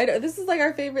sorry. I know this is like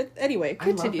our favorite. Anyway,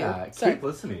 continue. I love that. Sorry. Keep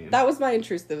listening. That was my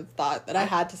intrusive thought that I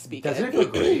had to speak. Doesn't it it feel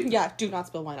great? Yeah, do not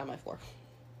spill wine on my floor.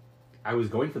 I was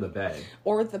going for the bed.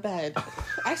 Or the bed.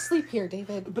 I sleep here,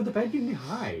 David. But the bed you can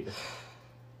hide.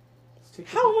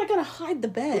 How am I going to hide the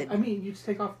bed? I mean, you just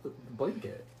take off the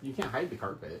blanket. You can't hide the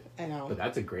carpet. I know. But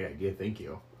that's a great idea. Thank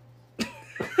you.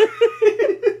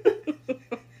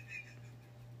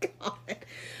 God.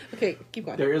 Okay, keep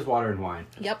going. There is water in wine.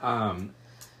 Yep.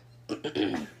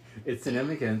 Its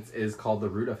significance is called the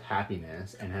root of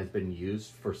happiness and has been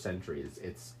used for centuries.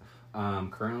 It's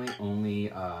currently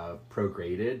only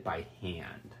prograded by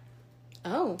hand.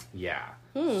 Oh. Yeah.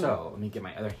 So let me get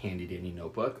my other handy dandy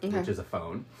notebook, which is a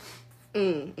phone.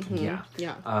 Mm-hmm. Yeah.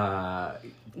 Yeah.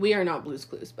 We are not Blue's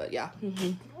Clues, but yeah.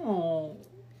 Mm-hmm. Oh,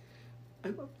 I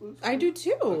love Blue's Clues. I do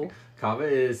too. Okay. Kava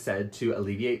is said to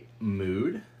alleviate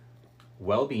mood,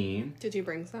 well-being. Did you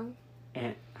bring some?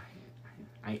 And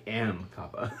I am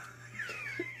Kava.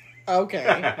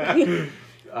 Okay.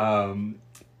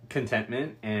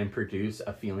 Contentment and produce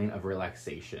a feeling of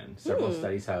relaxation. Several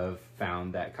studies have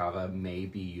found that kava may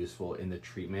be useful in the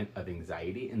treatment of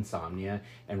anxiety, insomnia,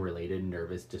 and related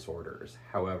nervous disorders.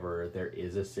 However, there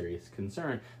is a serious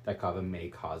concern that kava may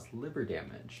cause liver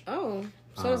damage. Oh,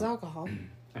 so does alcohol.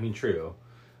 I mean, true.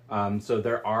 So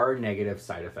there are negative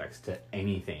side effects to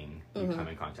anything you come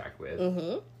in contact with.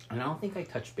 And I don't think I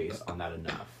touched base on that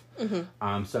enough.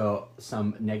 So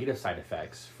some negative side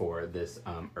effects for this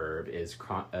herb is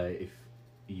if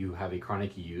you have a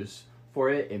chronic use for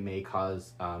it, it may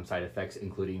cause side effects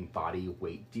including body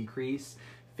weight decrease,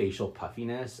 facial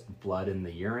puffiness, blood in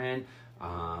the urine,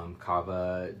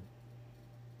 kava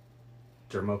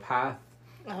dermopath.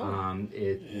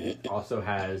 It also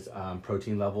has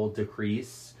protein level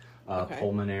decrease,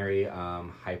 pulmonary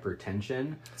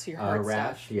hypertension, So your heart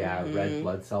rash, stuff. red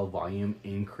blood cell volume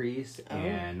increase,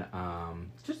 and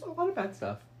just a lot of bad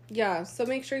stuff. Yeah, so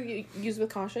make sure you use with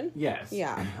caution. Yes.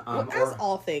 Yeah. As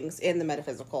all things in the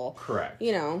metaphysical. Correct.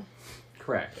 You know.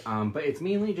 Correct. But it's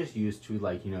mainly just used to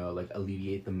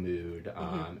alleviate the mood,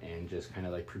 and just kind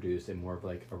of like produce a more of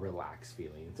like a relaxed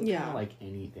feeling. So kind of like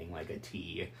anything, like a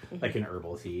tea, like an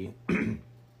herbal tea, can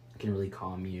really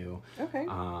calm you. Okay.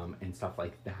 And stuff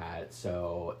like that.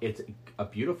 So it's a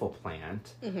beautiful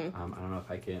plant. I don't know if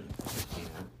I can.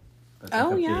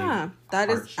 Oh yeah, that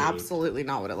is absolutely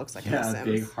not what it looks like. Yeah, in a The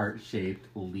big Sims. heart-shaped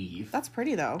leaf. That's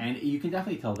pretty though. And you can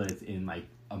definitely tell that it's in like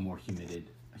a more humid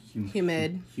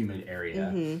area,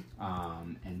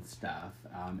 and stuff.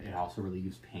 It also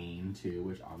relieves pain too,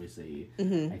 which obviously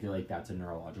I feel like that's a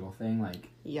neurological thing. Like,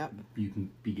 yep, you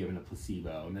can be given a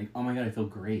placebo and be like, oh my god, I feel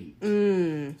great.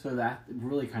 So that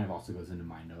really kind of also goes into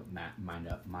mind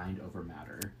over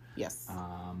matter. Yes.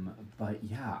 But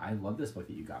yeah, I love this book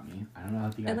that you got me. I don't know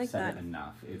if I've like said that. it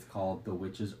enough. It's called The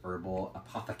Witch's Herbal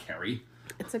Apothecary.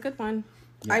 It's a good one.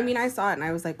 Yes. I mean, I saw it and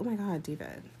I was like, oh my god,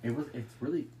 David. It's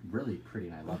really, really pretty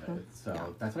and I love it.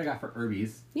 So that's what I got for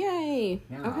Herbies. Yay.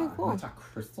 Yeah. Okay, cool. Want to talk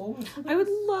crystals? I would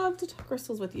love to talk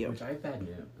crystals with you. Which I have bad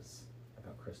news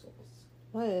about crystals.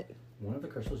 What? One of the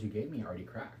crystals you gave me already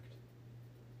cracked.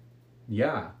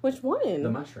 Yeah. Which one? The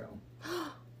mushroom.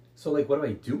 So like, what do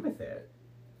I do with it?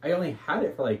 I only had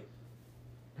it for like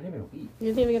not even a week. You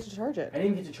didn't even get to charge it. I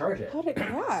didn't even get to charge it. How did it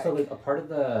crack? So like a part of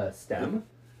the stem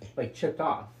like chipped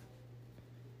off.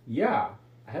 Yeah.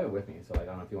 I have it with me, so like, I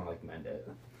don't know if you want to like mend it.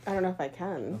 I don't know if I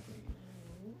can.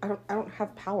 I don't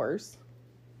have powers.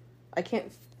 I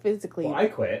can't physically. Well, I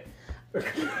quit.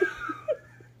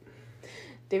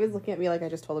 David's looking at me like I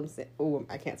just told him to say. Oh,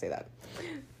 I can't say that.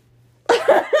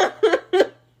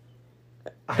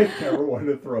 I've never wanted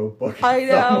to throw a book at I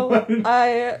know.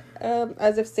 someone.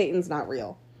 As if Satan's not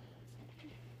real.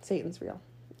 Satan's real.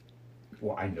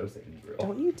 Well, I know Satan's real.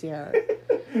 Don't you dare.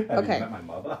 Have Okay. you met my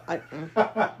mother?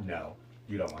 No,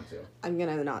 you don't want to. I'm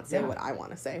gonna not say what I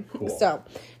want to say. Cool. So,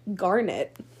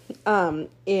 garnet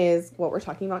is what we're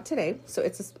talking about today. So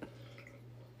it's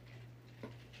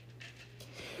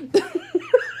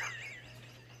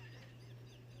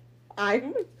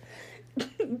I'm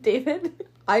David,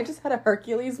 I just had a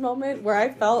Hercules moment where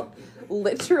I felt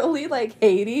literally like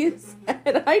Hades,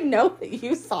 and I know that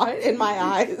you saw it in my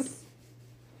eyes.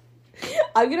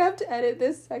 I'm gonna have to edit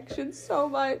this section so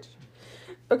much.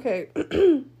 Okay.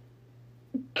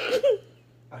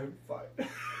 I'm fine.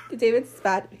 David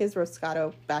spat his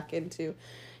Roscato back into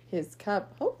his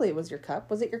cup. Hopefully it was your cup.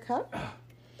 Was it your cup?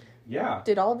 Yeah.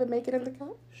 Did all of it make it in the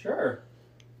cup? Sure.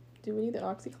 Do we need the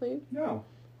OxyClean? No.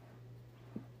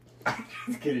 I'm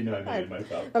just kidding. No, I made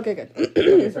myself. Okay, good.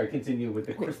 Okay, sorry. Continue with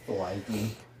the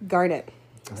crystallizing. Garnet.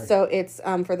 So it's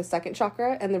for the second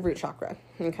chakra and the root chakra.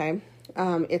 Okay.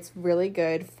 It's really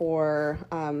good for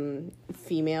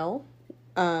female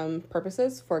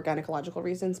purposes, for gynecological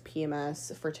reasons,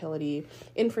 PMS, fertility,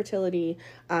 infertility.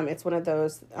 It's one of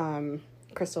those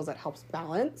crystals that helps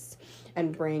balance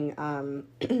and bring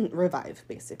revive,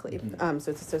 basically. Mm-hmm.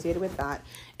 So it's associated with that.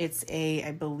 It's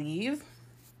I believe,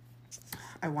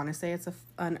 I want to say it's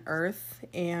an earth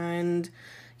and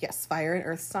yes, fire and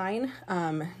earth sign.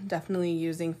 Definitely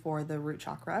using for the root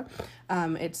chakra.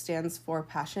 It stands for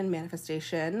passion,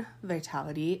 manifestation,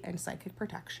 vitality, and psychic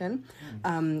protection.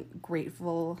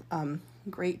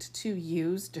 Great to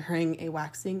use during a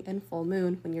waxing and full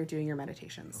moon when you're doing your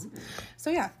meditations. Ooh.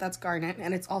 So yeah, that's garnet,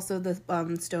 and it's also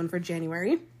the stone for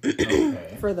January.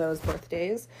 Okay. For those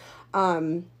birthdays.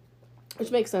 Which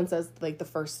makes sense, as like the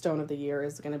first stone of the year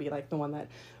is going to be like the one that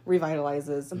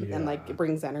revitalizes and like it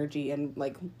brings energy and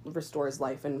like restores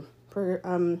life and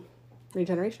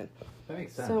regeneration. That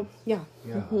makes sense. So yeah.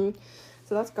 Mm-hmm.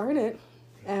 So that's garnet,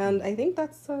 and I think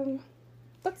that's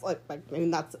like I mean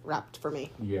that's wrapped for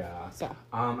me. Yeah. So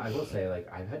I will say,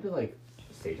 like, I've had to like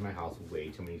stage my house way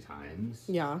too many times.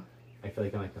 Yeah. I feel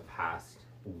like in like the past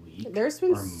week. There's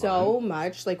been so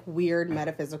much like weird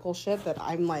metaphysical shit that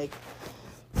I'm like.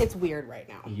 It's weird right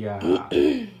now. Yeah.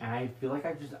 And I feel like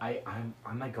I'm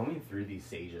like going through these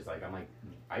stages. Like, I'm like,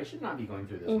 I should not be going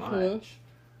through this much.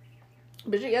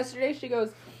 But yesterday she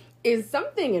goes, is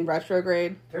something in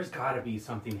retrograde? There's gotta be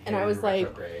something and I was like,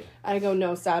 retrograde. I go,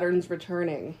 no, Saturn's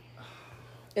returning.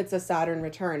 It's a Saturn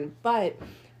return. But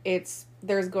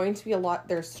there's going to be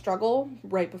there's struggle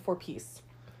right before peace.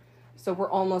 So we're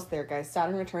almost there, guys.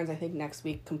 Saturn returns, I think, next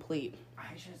week complete.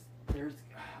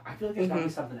 I feel like there's gotta be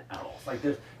something else. Like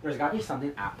there's gotta be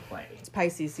something at play. It's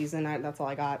Pisces season. That's all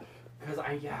I got. Because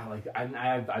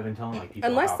I've been telling like people.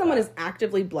 Unless someone is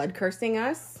actively blood cursing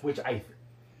us, which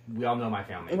we all know my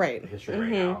family history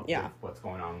right now. Yeah. With what's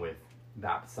going on with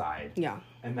that side. Yeah.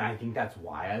 And I think that's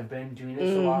why I've been doing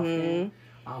it so often.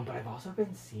 But I've also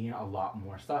been seeing a lot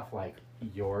more stuff like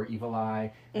your evil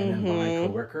eye, and then my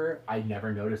coworker. I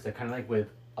never noticed it. Kind of like with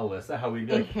Alyssa, how we'd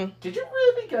be like, did you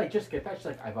really just get that? She's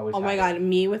like, I've always. Oh my god,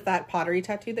 me with that pottery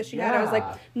tattoo that she had. I was like,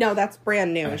 no, that's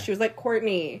brand new. And she was like,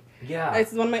 Courtney,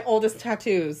 this is one of my oldest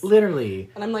tattoos. Literally.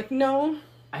 And I'm like, no.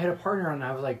 I had a partner and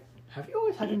I was like, have you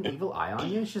always had an evil eye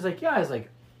on you? And she's like, yeah. I was like,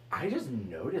 I just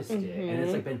noticed it, and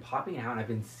it's like been popping out, and I've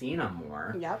been seeing them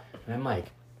more. Yep. And I'm like,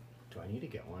 do I need to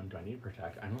get one? Do I need to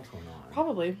protect? I don't know what's going on.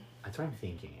 Probably. That's what I'm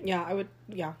thinking. Yeah, I would.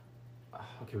 Yeah.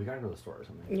 Okay, we gotta go to the store or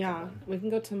something. Yeah, we can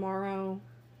go tomorrow.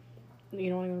 You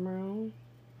don't want to go tomorrow?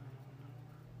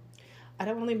 I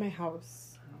don't want to leave my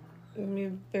house. Let me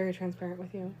be very transparent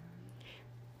with you.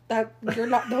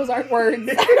 Those aren't words.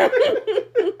 I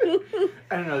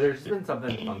don't know. There's been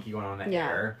something funky going on in the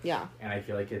air. Yeah. And I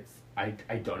feel like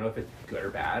I don't know if it's good or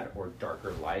bad or dark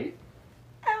or light.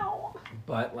 Ow.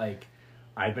 But like,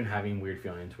 I've been having weird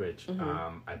feelings, which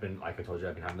I've been, like I told you,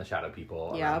 I've been having the shadow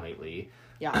people around lately.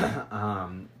 Yeah.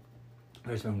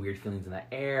 There's been weird feelings in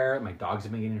the air. My dogs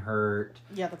have been getting hurt.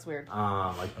 Yeah, that's weird.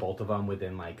 Like both of them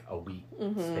within like a week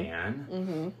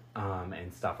span.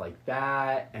 And stuff like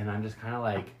that. And I'm just kind of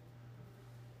like,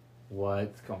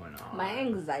 what's going on? My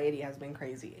anxiety has been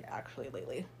crazy actually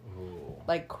lately. Ooh.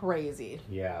 Like crazy.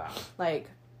 Yeah. Like,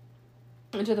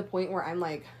 and to the point where I'm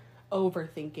like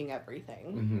overthinking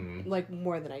everything. Like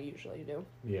more than I usually do.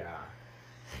 Yeah.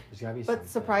 There's gotta be something. But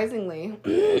surprisingly,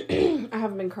 I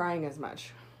haven't been crying as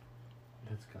much.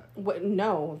 That's good. What?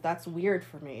 No, that's weird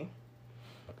for me.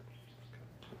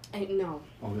 No.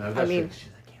 Oh, no, that's she's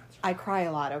a Cancer. I cry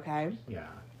a lot. Okay. Yeah.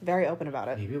 Very open about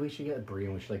it. Maybe we should get Brie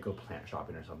and we should like go plant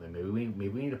shopping or something. Maybe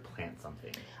we need to plant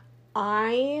something.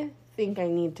 I think I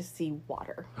need to see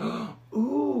water.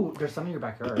 Ooh, there's some in your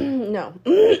backyard. No.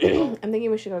 I'm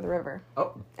thinking we should go to the river.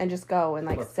 Oh. And just go and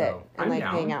like Let's sit go. and like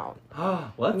hang out. Let's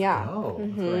go. Let's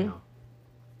go right now.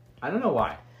 I don't know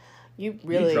why. You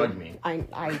really drugged me.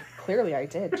 I clearly I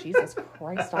did. Jesus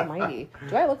Christ almighty.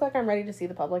 Do I look like I'm ready to see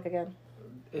the public again?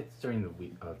 It's during the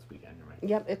week. Oh, it's weekend, right?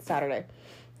 Yep, it's Saturday.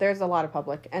 There's a lot of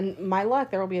public. And my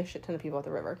luck, there will be a shit ton of people at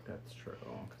the river. That's true.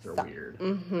 Because they're weird.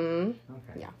 Mm-hmm.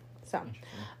 Okay. Yeah. So,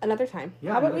 another time.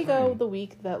 Yeah, How about we go time. the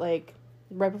week that, like,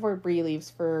 right before Bree leaves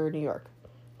for New York?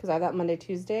 Because I have that Monday,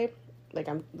 Tuesday. Like,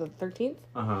 I'm the 13th.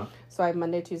 Uh-huh. So I have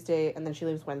Monday, Tuesday, and then she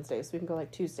leaves Wednesday. So we can go,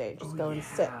 like, Tuesday. Just go and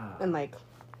sit and, like,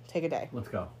 take a day. Let's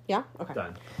go. Yeah? Okay.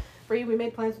 Done. Bree, we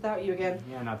made plans without you again.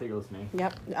 Yeah, not that you're listening.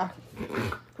 Yep.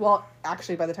 Well,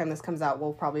 actually, by the time this comes out,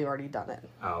 we'll probably have already done it.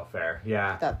 Oh, fair.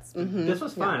 Yeah. That's... Mm-hmm. This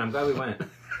was fun. Yeah. I'm glad we went.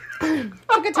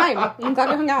 It's a good time. I'm glad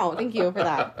we hung out. Thank you for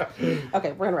that.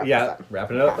 Okay, we're gonna wrap this up.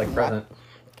 Wrapping it up like present.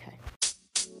 Okay.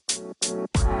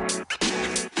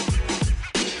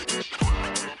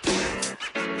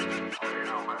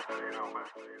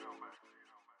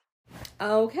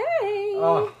 Okay.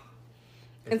 Oh.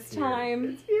 It's here. time.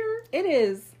 It's here. It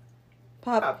is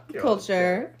pop Pop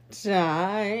culture time.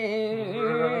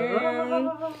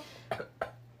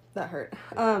 That hurt.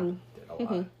 Did a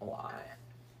lot. A lot.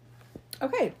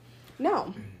 Okay.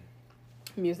 Now,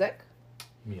 music.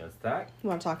 Music. You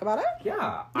want to talk about it?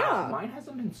 Yeah. Yeah. Mine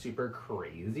hasn't been super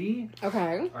crazy.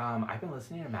 Okay. I've been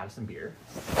listening to Madison Beer.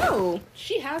 Oh,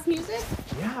 she has music?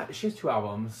 Yeah, she has 2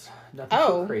 albums. Nothing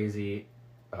Oh. too crazy.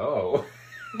 Oh.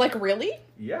 Like, really?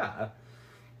 Yeah.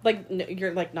 Like,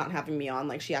 you're, like, not having me on.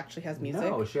 Like, she actually has music?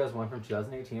 No, she has one from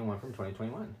 2018 and one from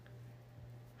 2021.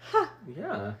 Huh.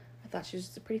 Yeah. I thought she was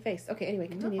just a pretty face. Okay, anyway,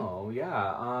 continue. Oh,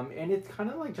 yeah. And it's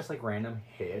kind of like just like random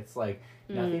hits. Like,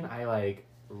 nothing I like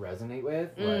resonate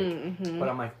with. Like, but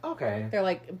I'm like, okay. They're,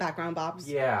 like, background bops?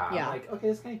 Yeah. Yeah. I'm like, okay,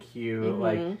 it's kind of cute.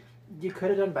 Like, you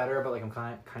could have done better, but like, I'm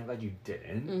kind of glad you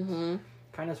didn't.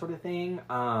 Kind of sort of thing.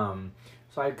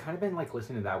 So I've kind of been like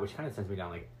listening to that, which kind of sends me down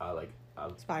like a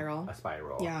Spiral. A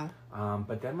spiral. Yeah.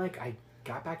 But then like I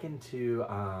got back into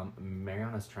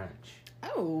Mariana's Trench.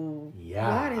 Oh.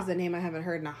 Yeah. That is a name I haven't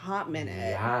heard in a hot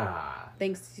minute. Yeah.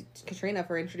 Thanks, Katrina,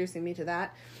 for introducing me to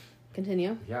that.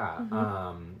 Continue. Yeah.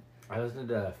 I listened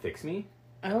to Fix Me.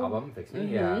 Oh. Album Fix Me.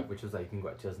 Yeah. Which was like, I think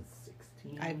what,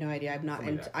 2016? I have no idea. I'm not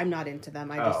Something into. like that. I'm not into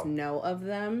them. I just know of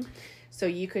them. So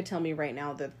you could tell me right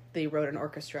now that they wrote an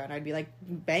orchestra, and I'd be like,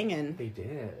 banging. They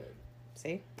did.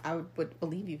 See, I would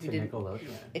believe you if you To didn't. Nickelodeon.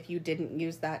 If you didn't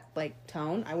use that like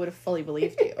tone, I would have fully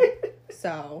believed you.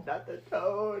 So Not the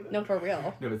tone. no, for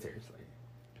real. No, but seriously.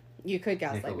 You could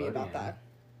gaslight me about Nickelodeon. that.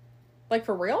 Like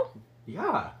for real?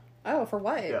 Yeah. Oh, for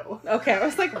what? No. Okay, I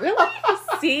was like, really?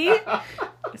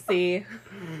 See.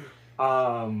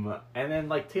 And then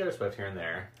like Taylor Swift here and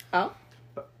there. Oh.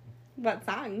 What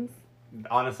songs?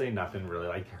 Honestly, nothing really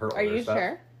like her. Are older you stuff.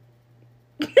 sure?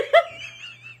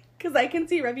 Because I can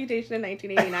see Reputation in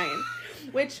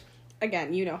 1989, which,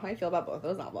 again, you know how I feel about both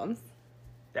those albums.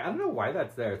 I don't know why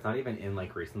that's there. It's not even in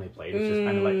like recently played. It's just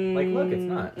kind of like look, it's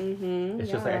not.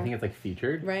 It's just like I think it's like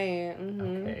featured. Right.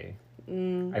 Okay.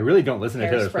 I really don't listen to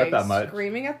Taylor Swift that much.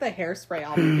 Screaming at the Hairspray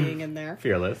album being in there.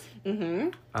 Fearless.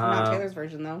 Not Taylor's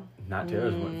version though. Not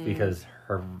Taylor's one because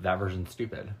that version's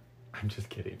stupid. I'm just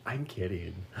kidding. I'm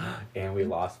kidding. And we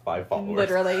lost 5 followers.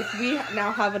 Literally, we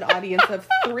now have an audience of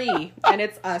 3, and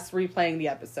it's us replaying the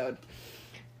episode.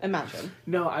 Imagine.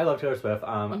 No, I love Taylor Swift.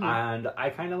 And I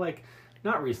kind of like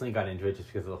not recently got into it just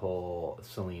because of the whole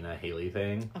Selena Haley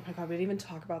thing. Oh my god, we didn't even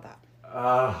talk about that.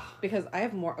 Because I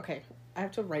have more. Okay, I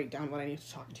have to write down what I need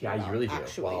to talk to you about. Yeah, you really do.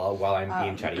 Actually. While I'm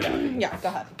being chatty. Yeah, go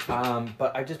ahead.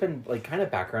 But I've just been like kind of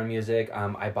background music.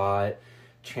 I bought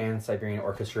Trans Siberian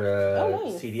Orchestra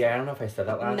nice. CD. I don't know if I said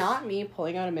that last. Not me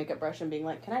pulling out a makeup brush and being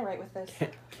like, "Can I write with this?"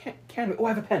 Can we? Oh, I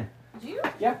have a pen. Do you?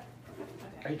 Yeah.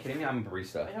 Okay. Are you kidding me? I'm a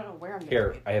barista. I don't know where I'm. Here,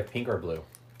 Gonna I have pink or blue.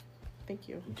 Thank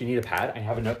you. Do you need a pad? I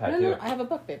have a notepad too. No, I have a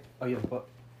book, babe. Oh, you have a book.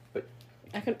 But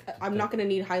I'm not gonna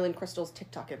need Highland Crystal's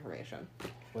TikTok information.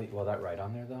 wait, will that write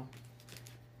on there though?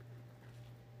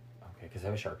 Okay, because I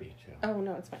have a Sharpie too. Oh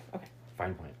no, it's fine. Okay.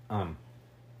 Fine point.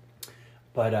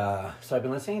 But so I've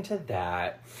been listening to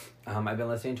that. I've been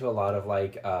listening to a lot of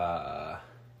like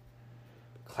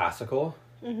classical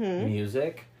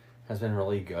music. Has been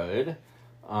really good.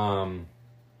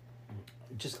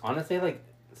 Just honestly, like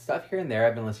stuff here and there.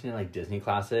 I've been listening to like Disney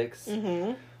classics.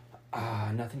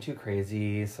 Nothing too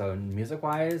crazy. So music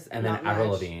wise, and Not then Avril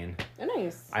much. Lavigne. Oh,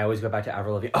 nice. I always go back to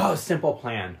Avril Lavigne. Oh, Simple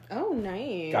Plan. Oh,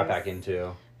 nice. Got back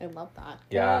into. I love that.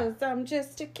 Yeah. 'Cause I'm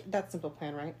just a kid. That's Simple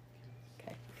Plan, right?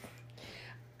 Okay.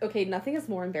 Okay, nothing is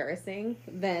more embarrassing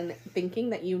than thinking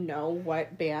that you know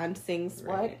what band sings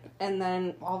what, Right. and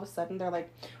then all of a sudden they're like,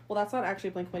 well, that's not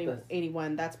actually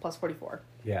Blink-182, that's Plus 44.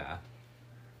 Yeah.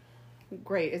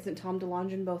 Great. Isn't Tom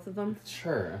DeLonge in both of them?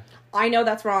 Sure. I know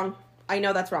that's wrong.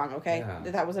 Okay? Yeah.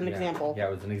 That was an example. Yeah,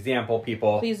 it was an example,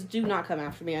 people. Please do not come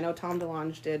after me. I know Tom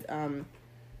DeLonge did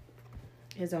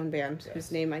his own band, Yes.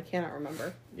 whose name I cannot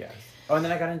remember. Yes. Oh, and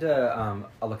then I got into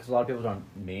because a lot of people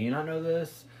may not know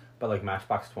this, but like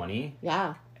Matchbox 20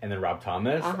 Yeah. and then Rob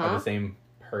Thomas are the same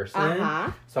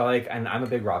person. So like, and I'm a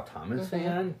big Rob Thomas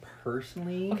fan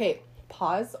personally. Okay,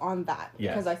 pause on that.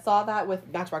 Yes. Because I saw that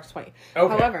with Matchbox 20.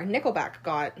 Okay. However, Nickelback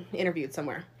got interviewed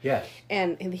somewhere. Yes.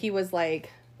 And he was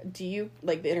like, do you,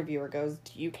 like, the interviewer goes,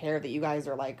 do you care that you guys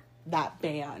are, like, that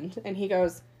band? And he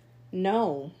goes,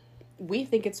 no, we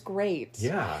think it's great.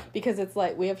 Yeah. Because it's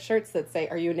like, we have shirts that say,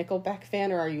 are you a Nickelback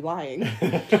fan or are you lying?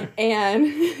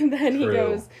 And then he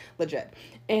goes, legit.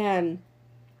 And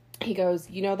he goes,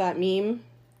 you know that meme?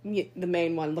 The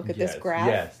main one, look at this graph.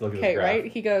 Yes, look at this graph. Okay, right?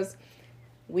 He goes,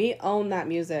 we own that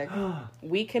music.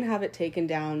 We can have it taken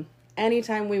down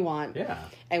anytime we want. Yeah.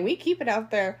 And we keep it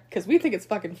out there because we think it's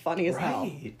fucking funny as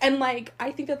hell. And, like,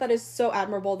 I think that is so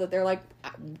admirable that they're like,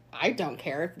 I don't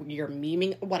care if you're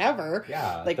memeing, whatever.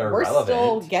 Yeah, like, they're we're relevant.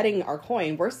 still getting our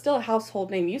coin. We're still a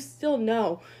household name. You still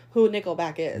know who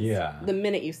Nickelback is. Yeah. The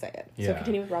minute you say it. Yeah. So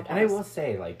continue with Rob And I Thomas. will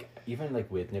say, like, even like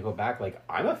with Nickelback, like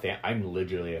I'm a fan. I'm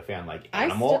literally a fan. Like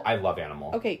Animal, I love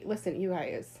Animal. Okay, listen, you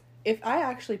guys. If I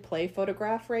actually play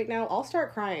Photograph right now, I'll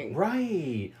start crying.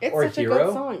 Right. It's or such Hero. a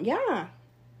good song. Yeah.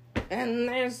 And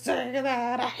they say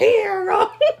that a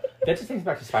hero. That just takes me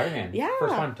back to Spider-Man. Yeah.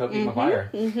 First one, Tobey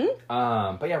Maguire.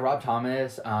 Mm-hmm. But yeah, Rob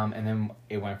Thomas. And then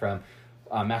it went from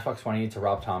Matchbox 20 to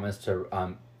Rob Thomas to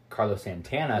Carlos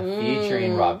Santana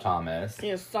featuring Rob Thomas.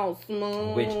 It's so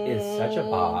smooth. Which is such a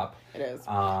bop. It is.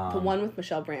 The one with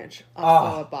Michelle Branch. Oh,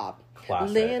 Also a bop.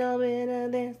 classic. Little bit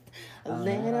of this, a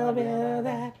little bit of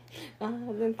that.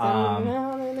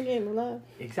 In the game of love.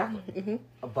 Exactly.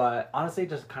 Mm-hmm. But honestly,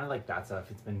 just kind of like that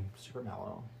stuff. It's been super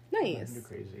mellow. Nice. Nothing too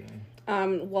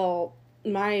crazy. Well,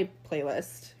 my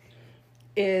playlist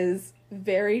is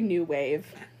very new wave,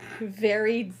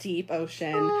 very deep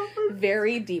ocean,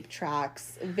 very deep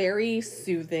tracks, very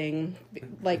soothing.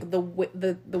 Like the way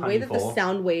that the Honeyful.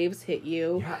 sound waves hit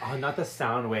you. Yeah, oh, not the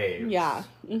sound waves. Yeah.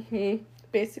 Mm-hmm.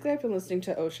 Basically, I've been listening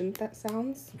to ocean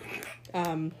sounds.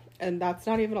 And that's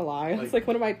not even a lie. It's like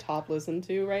one of my top listen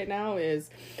to right now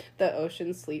is the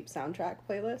Ocean Sleep soundtrack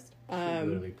playlist. She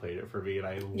literally played it for me and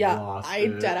I lost I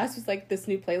it. deadass was like, this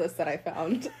new playlist that I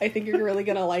found. I think you're really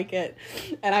gonna like it.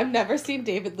 And I've never seen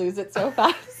David lose it so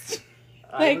fast.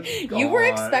 Like, you were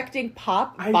expecting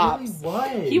pop bops. I really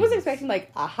was. He was expecting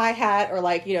like a hi-hat or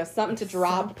like, you know, something to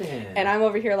drop. Something. And I'm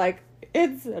over here like,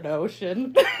 it's an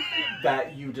ocean.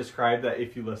 That you described that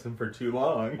if you listen for too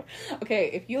long. Okay,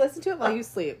 if you listen to it while you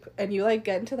sleep and you like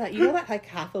get into that, you know that like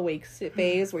half awake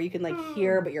phase where you can like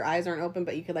hear but your eyes aren't open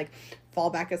but you can like fall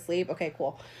back asleep. Okay,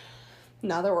 cool.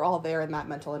 Now that we're all there in that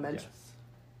mental image, Yes.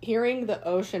 hearing the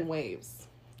ocean waves,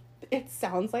 it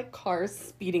sounds like cars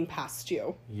speeding past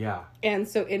you. Yeah. And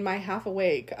so in my half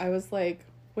awake, I was like,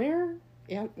 where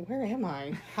am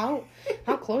I? How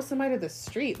close am I to the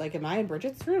street? Like, am I in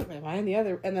Bridget's room? Am I in the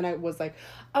other? And then I was like,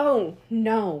 oh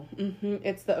no,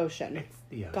 it's the ocean. It's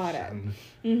the ocean. Got it.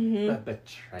 The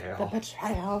betrayal. The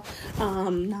betrayal.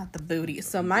 Not the booty.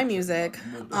 So my music,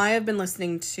 I have been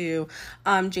listening to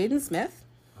Jaden Smith.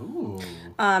 Ooh.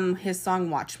 His song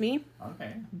Watch Me.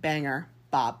 Okay. Banger.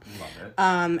 Bop. Love it.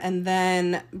 And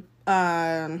then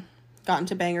got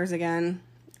into bangers again.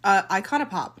 Icona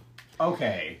Pop.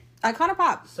 Okay. Icona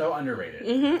Pop. So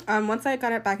underrated. Once I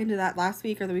got it back into that last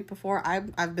week or the week before,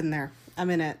 I've been there. I'm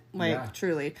in it. Like, Yeah.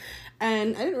 truly.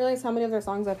 And I didn't realize how many of their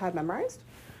songs I've had memorized.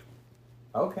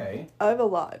 Okay. I have a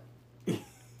lot.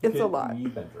 It's a lot.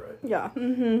 You've been through it. Yeah.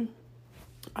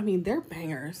 I mean, they're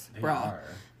bangers, They bro. are.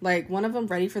 Like, one of them,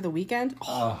 Ready for the Weekend.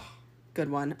 Oh, Oh. good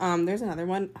one. There's another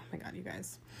one. Oh my god, you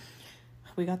guys.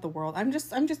 We got the world. I'm just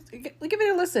give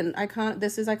it a listen.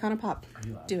 This is Icona Pop. Are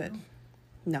you allowed Do to? it.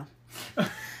 No.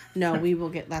 No, we will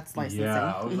get that's licensing.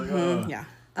 Yeah, I was like, ugh. Yeah.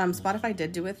 Spotify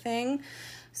did do a thing.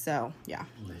 So, yeah.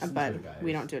 Listen But to it, guys.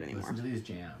 we don't do it anymore. Listen to these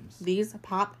jams. These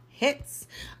pop hits.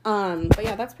 But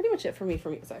yeah, that's pretty much it for me for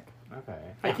music. Okay.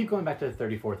 I keep going back to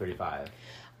 34, 35.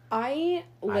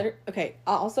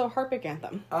 Also Heartbreak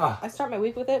Anthem. Ah. I start my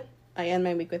week with it. I end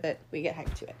my week with it. We get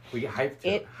hyped to it. We get hyped to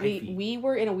it. We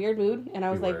were in a weird mood, and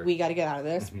I was like, were. we got to get out of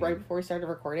this right before we started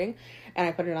recording. And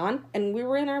I put it on, and we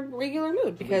were in our regular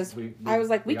mood because I was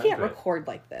like, we got can't into it. record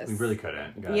like this. We really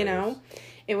couldn't, guys. You know,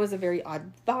 it was a very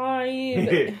odd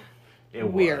vibe. It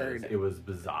Weird. It was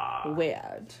bizarre.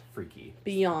 Weird. Freaky.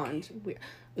 Beyond weird.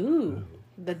 Ooh,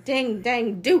 the dang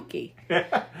dang dookie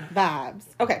vibes.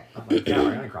 Okay. Like, yeah,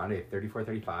 Ariana Grande, 34,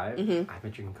 35. I've been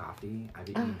drinking coffee. I've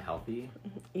been eating healthy.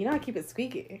 You know I keep it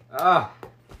squeaky.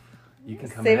 You can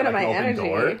come Saving in up like my an open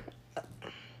energy.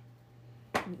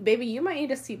 door. Baby, you might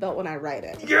need a seatbelt when I ride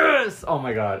it. Yes! Oh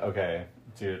my god. Okay.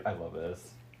 Dude, I love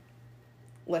this.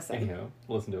 Listen. Anyhow,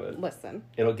 listen to it. Listen.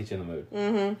 It'll get you in the mood.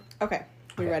 Mm-hmm. Okay.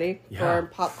 We ready for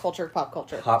pop culture? Pop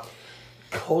culture. Pop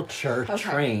culture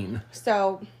train.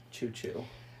 So. Choo choo.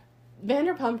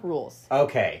 Vanderpump Rules.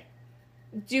 Okay.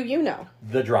 Do you know?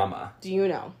 The drama. Do you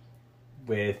know?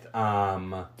 With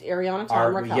Ariana,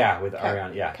 Tom, Raquel. Yeah, with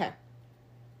Ariana. Yeah. Okay.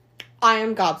 I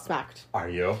am gobsmacked. Are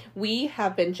you? We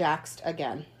have been jaxed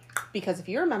again. Because if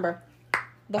you remember,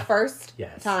 the first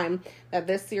time that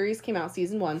this series came out,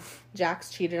 season 1, Jax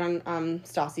cheated on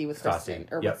Stassi with Kristen.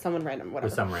 Or with someone random, whatever.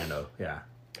 With some rando, yeah.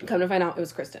 Come to find out, it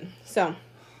was Kristen. So.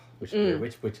 Which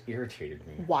irritated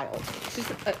me. Wild.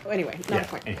 Anyway, not the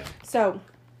point. Anyhow. So,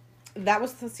 that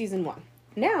was the season 1.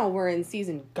 Now we're in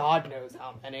season God knows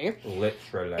how many.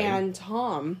 Literally. And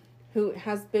Tom, who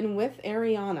has been with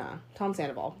Ariana, Tom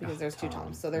Sandoval, because there's two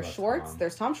Toms. So there's Schwartz.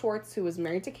 There's Tom Schwartz, who was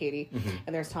married to Katie,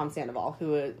 and there's Tom Sandoval,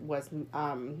 who was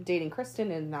dating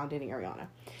Kristen and now dating Ariana.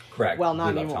 Correct. Well,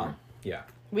 not anymore. Tom. Yeah.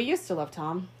 We used to love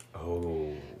Tom.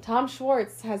 Oh. Tom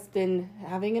Schwartz has been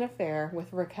having an affair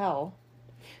with Raquel,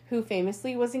 who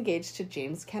famously was engaged to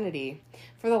James Kennedy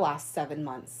for the last 7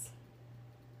 months.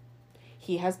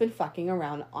 He has been fucking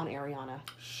around on Ariana.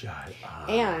 Shut up.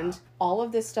 And all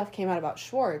of this stuff came out about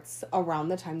Schwartz around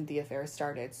the time the affair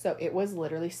started. So it was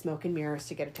literally smoke and mirrors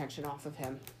to get attention off of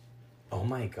him. Oh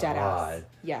my God. Deadass.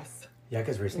 Yes. Yeah,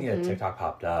 because recently a TikTok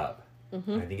popped up. I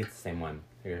think it's the same one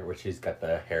where she's got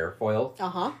the hair foil.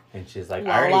 Uh-huh. And she's like,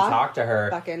 Lala, I already talked to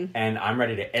her. fucking. And I'm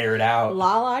ready to air it out.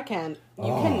 Lala you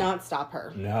cannot stop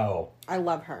her. No. I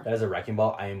love her. That is a wrecking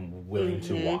ball I am willing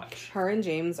to watch. Her and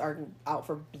James are out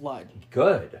for blood.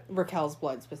 Good. Raquel's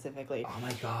blood specifically. Oh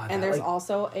my God. And there's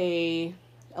also a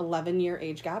 11-year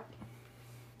age gap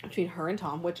between her and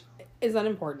Tom, which is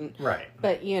unimportant. Right.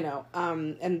 But,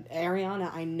 and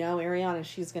Ariana, I know Ariana,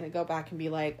 she's going to go back and be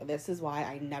like, this is why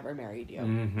I never married you.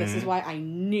 Mm-hmm. This is why I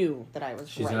knew that I was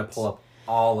She's going to pull up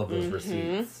all of those mm-hmm.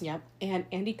 receipts. Yep. And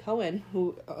Andy Cohen,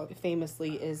 who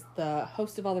famously is the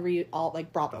host of all the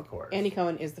Bravo. Of course. Andy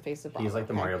Cohen is the face of Bravo. He's like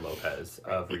the Mario Lopez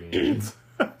of reunions.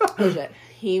 Legit.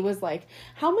 He was like,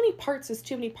 how many parts is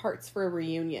too many parts for a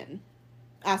reunion?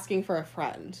 Asking for a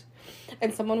friend.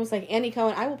 And someone was like, Andy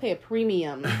Cohen, I will pay a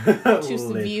premium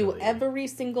to view every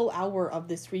single hour of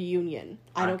this reunion.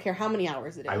 I don't care how many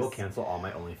hours it is. I will cancel all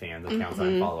my OnlyFans accounts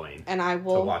I'm following. And I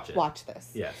will watch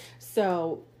this. Yes.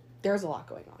 So there's a lot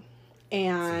going on.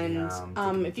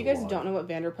 And if you guys don't know what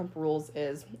Vanderpump Rules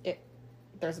is,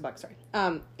 there's a bug, sorry.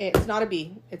 It's not a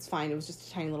bee. It's fine. It was just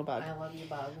a tiny little bug. I love you,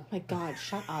 bug. My God,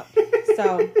 shut up.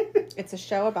 So, it's a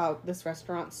show about this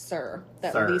restaurant, Sir,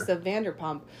 that Lisa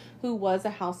Vanderpump, who was a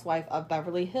housewife of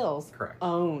Beverly Hills,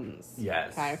 owns.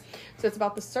 Yes. Okay. So, it's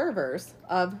about the servers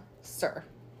of Sir,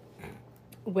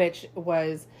 which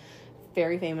was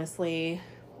very famously...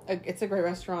 It's a great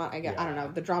restaurant. I don't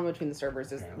know. The drama between the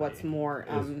servers is what's more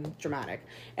dramatic.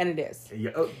 And it is. Yeah,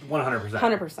 100%.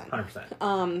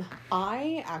 100%.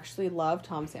 I actually love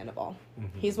Tom Sandoval.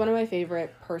 Mm-hmm. He's one of my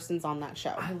favorite persons on that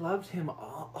show. I loved him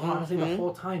honestly the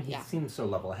whole time. He seemed so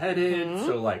level-headed.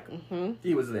 So,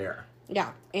 he was there.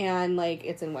 Yeah. And,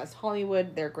 it's in West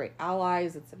Hollywood. They're great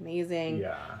allies. It's amazing.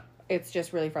 Yeah. It's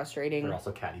just really frustrating. They're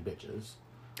also catty bitches.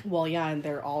 Well, yeah, and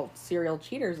they're all serial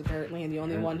cheaters, apparently, and the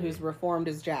only one who's reformed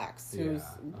is Jax, who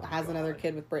has another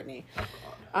kid with Brittany.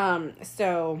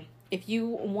 So, if you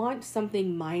want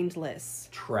something mindless...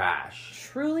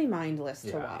 truly mindless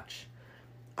to watch,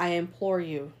 I implore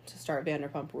you to start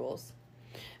Vanderpump Rules.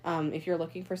 If you're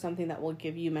looking for something that will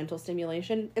give you mental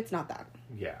stimulation, it's not that.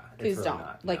 Yeah, Please really don't.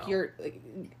 Not,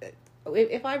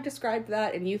 if I've described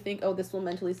that and you think, oh, this will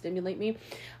mentally stimulate me,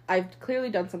 I've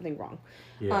clearly done something wrong.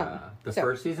 Yeah. The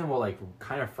first season will,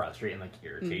 kind of frustrate and,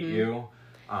 irritate you.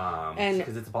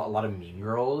 Because it's about a lot of mean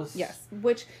girls. Yes.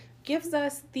 Which gives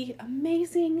us the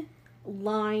amazing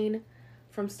line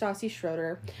from Stassi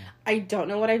Schroeder. I don't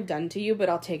know what I've done to you, but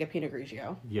I'll take a Pinot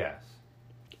Grigio. Yes.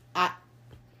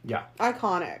 Yeah.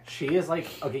 Iconic. She is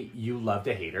okay, you love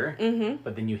to hate her,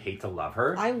 but then you hate to love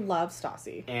her. I love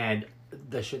Stassi. And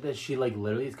the shit that she,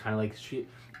 literally is kind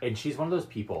of she's one of those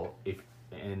people,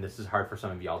 and this is hard for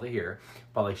some of y'all to hear,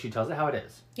 but, she tells it how it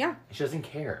is. Yeah. She doesn't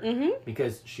care.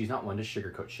 Because she's not one to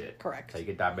sugarcoat shit. Correct. So you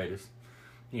get diabetes,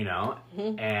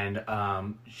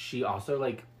 And, she also,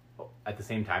 at the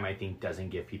same time, I think doesn't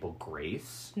give people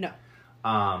grace. No.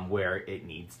 Where it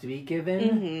needs to be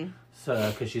given.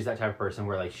 So, because she's that type of person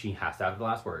where, she has to have the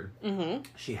last word.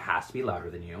 She has to be louder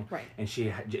than you. Right. And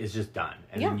she is just done.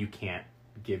 And then you can't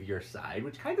give your side,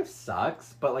 which kind of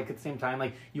sucks. But, at the same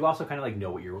time, you also kind of,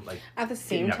 know what you're, At the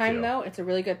same time, though, it's a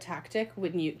really good tactic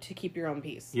to keep your own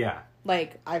peace. Yeah.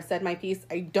 I've said my piece.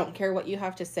 I don't care what you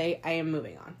have to say. I am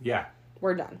moving on. Yeah.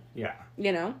 We're done. Yeah.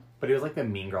 But it was like the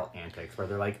Mean Girl antics where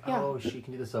they're like, oh, she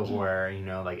can do the silverware, you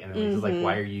know, like, and then Lisa's like,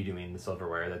 why are you doing the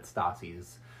silverware? That's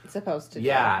Stassi's supposed to do.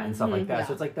 Yeah, and stuff like that.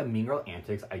 So it's like the Mean Girl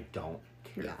antics I don't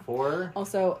care for.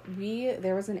 Also,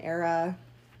 there was an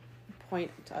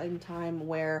point in time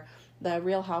where the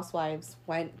Real Housewives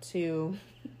went to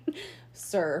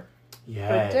SUR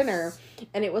for dinner,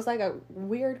 and it was like a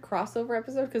weird crossover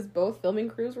episode because both filming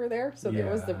crews were there. So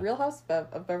there was the Real House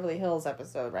of Beverly Hills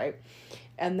episode, right?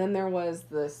 And then there was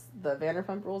the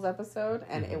Vanderpump Rules episode,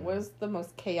 and it was the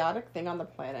most chaotic thing on the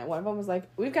planet. One of them was like,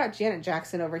 we've got Janet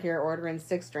Jackson over here ordering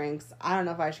 6 drinks. I don't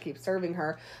know if I should keep serving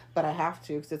her, but I have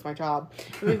to because it's my job.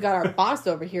 And we've got our boss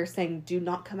over here saying, do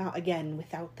not come out again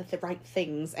without the right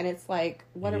things. And it's like,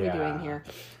 what are we doing here?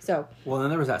 So, well, then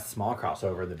there was that small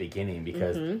crossover in the beginning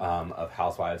because of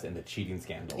Housewives and the cheating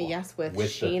scandal. Yes, with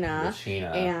Sheena.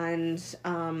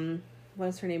 And, what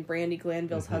is her name? Brandy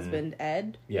Glanville's husband,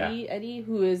 Ed. Yeah. Eddie,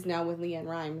 who is now with Leanne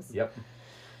Rimes. Yep.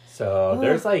 So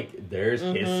there's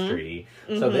history.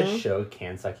 So this show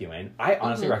can suck you in. I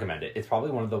honestly recommend it. It's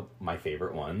probably one of my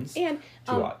favorite ones to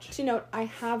watch. To note, I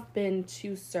have been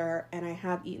to SUR and I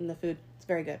have eaten the food. It's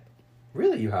very good.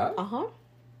 Really, you have? Uh-huh.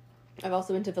 I've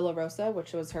also been to Villa Rosa,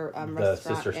 which was her the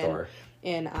restaurant sister store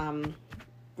in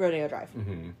Rodeo Drive.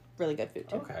 Really good food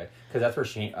too. Okay, because that's where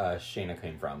Shayna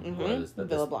came from. Was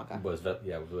Villa Blanca. Was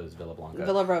Villa Blanca.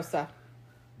 Villa Rosa.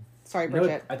 Sorry,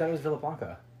 Bridget. No, I thought it was Villa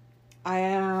Blanca.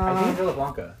 I think it's Villa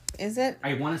Blanca. Is it?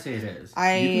 I want to say it is. You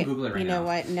can Google it right now. You know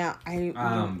what? Now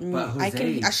but Jose, I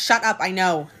can. Shut up! I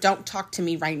know. Don't talk to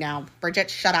me right now, Bridget.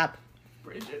 Shut up.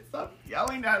 Bridget, stop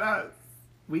yelling at us.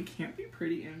 We can't be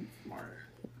pretty and smart.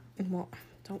 Well,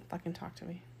 don't fucking talk to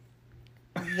me.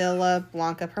 Villa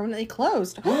Blanca permanently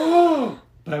closed.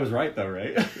 But I was right, though,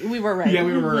 right? We were right. Yeah,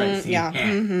 we were right. See, yeah.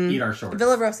 Eat our shorts.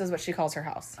 Villa Rosa is what she calls her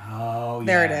house. Oh,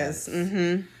 there it is.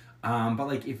 But,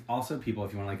 like, if you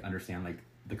want to, like, understand, like,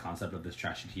 the concept of this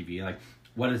trashy TV, like,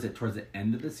 what is it towards the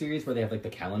end of the series where they have, like, the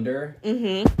calendar?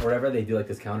 Or whatever. They do, like,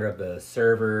 this calendar of the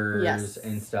servers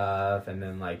and stuff. And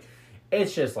then, like,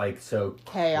 it's just, like, so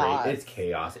chaos. It's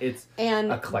chaos. It's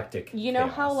eclectic You know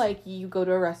chaos. how, like, you go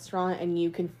to a restaurant and you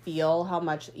can feel how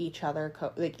much each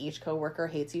coworker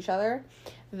hates each other?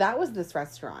 That was this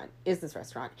restaurant.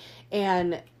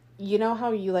 And you know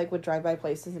how you, like, would drive by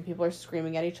places and people are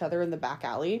screaming at each other in the back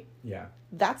alley? Yeah.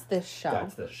 That's this show.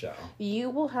 You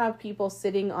will have people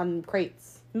sitting on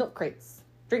milk crates,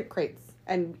 drink crates,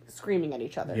 and screaming at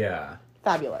each other. Yeah.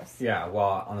 Fabulous. Yeah,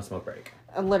 while on a smoke break.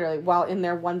 Literally, while in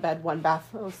their 1 bed, 1 bath,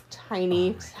 those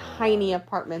tiny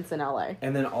apartments in LA.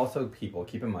 And then also, people,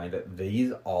 keep in mind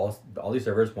that all these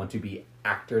servers want to be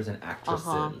actors and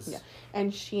actresses. Yeah.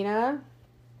 And Sheena,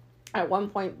 at one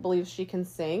point, believes she can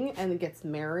sing and gets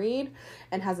married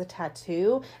and has a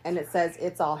tattoo and it says,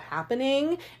 it's all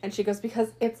happening. And she goes, because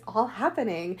it's all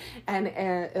happening. And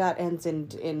that ends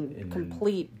in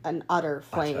complete and utter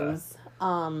flames.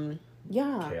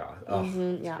 Yeah. Chaos. Oh,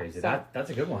 it's crazy. So,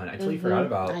 that's a good one. I totally forgot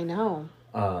about. I know.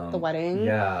 The wedding.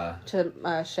 Yeah.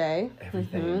 To Shay.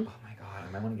 Everything. Oh my god.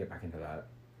 I might want to get back into that.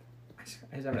 I just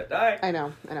I'm gonna die. I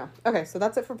know. Okay, so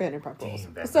that's it for Vanderpump Rules.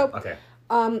 So, okay.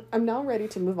 I'm now ready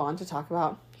to move on to talk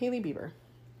about Hailey Bieber.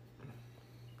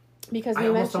 Because we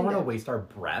almost don't want to waste our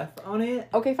breath on it.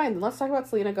 Okay, fine. Let's talk about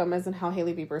Selena Gomez and how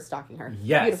Hailey Bieber is stalking her.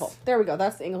 Yes. Beautiful. There we go.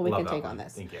 That's the angle we can take on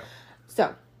this. Thank you.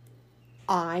 So,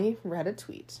 I read a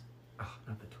tweet. Oh,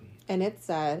 not the tweet. And it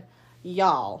said,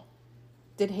 y'all,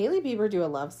 did Hailey Bieber do a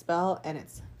love spell and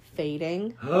it's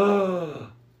fading?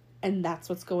 And that's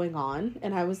what's going on.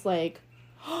 And I was like,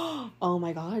 oh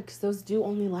my god, because those do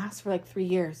only last for like 3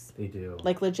 years. They do.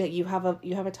 Like legit, you have a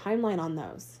timeline on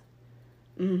those.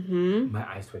 Mm-hmm. My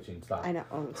eye's twitching. Stop. I know.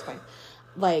 Oh, it's fine.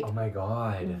 Like. Oh my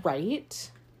god.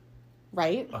 Right.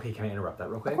 Okay, can I interrupt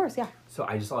that real quick? Of course, yeah. So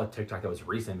I just saw a TikTok that was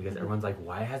recent because everyone's like,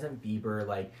 why hasn't Bieber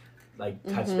like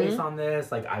touch base on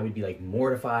this? Like, I would be like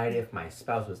mortified if my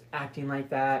spouse was acting like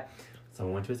that.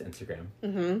 Someone went to his Instagram. I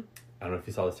don't know if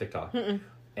you saw this TikTok.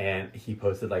 And he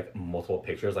posted like multiple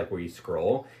pictures, like where you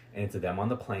scroll and it's them on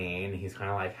the plane. He's kind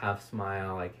of like half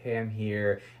smile, like, hey, I'm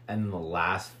here. And then the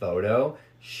last photo,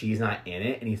 she's not in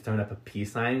it. And he's throwing up a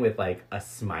peace sign with like a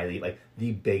smiley, like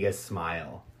the biggest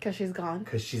smile. Because she's gone?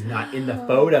 Because she's not in the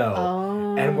photo.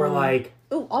 Oh. And we're like...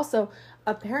 Oh, also,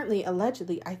 apparently,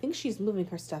 allegedly, I think she's moving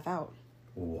her stuff out.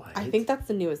 What? I think that's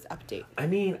the newest update. I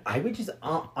mean, I would just...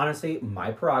 honestly, my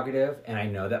prerogative, and I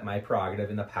know that my prerogative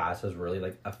in the past has really,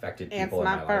 like, affected people in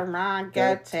my life. It's my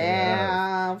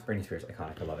prerogative. Britney Spears,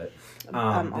 iconic. I love it.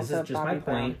 This is just Bobby my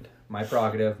point, my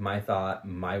prerogative, my thought,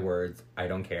 my words. I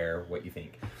don't care what you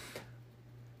think.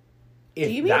 If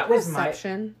do you mean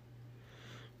perception?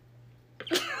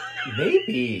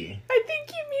 Maybe. I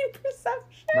think you mean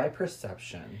perception. My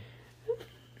perception.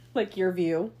 Like your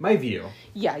view. My view.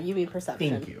 Yeah, you mean perception.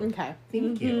 Thank you. Okay.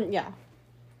 Thank you. Yeah.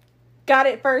 Got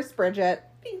it first, Bridget.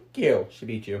 Thank you. She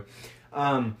beat you.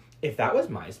 If that was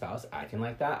my spouse acting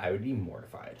like that, I would be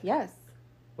mortified. Yes.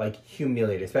 Like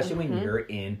humiliated, especially when you're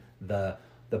in the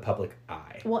public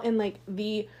eye. Well, and like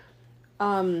the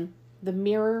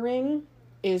mirroring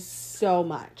is so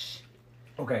much.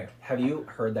 Okay, have you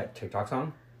heard that TikTok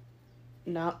song?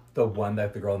 No. The one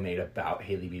that the girl made about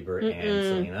Hailey Bieber and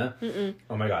Selena?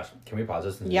 Oh my gosh, can we pause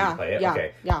this and play it? Yeah,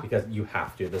 Okay, yeah. because you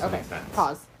have to. This makes sense.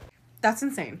 Pause. That's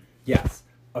insane. Yes.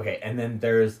 Okay, and then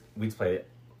we just played it.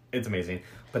 It's amazing.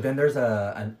 But then there's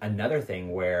another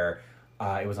thing where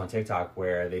it was on TikTok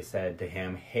where they said to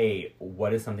him, hey,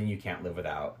 what is something you can't live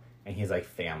without? And he's like,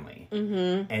 family.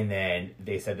 Mm-hmm. And then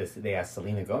they said this. They asked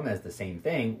Selena Gomez the same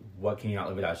thing. What can you not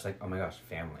live without? She's like, oh my gosh,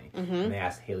 family. Mm-hmm. And they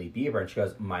asked Hailey Bieber, and she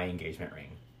goes, my engagement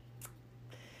ring.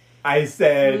 I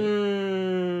said,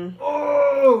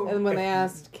 oh. And when they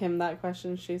asked Kim that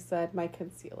question, she said, my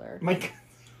concealer.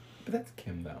 But that's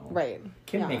Kim, though. Right.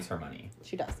 Kim makes her money.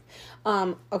 She does.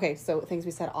 Okay, so things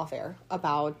we said off air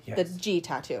about the G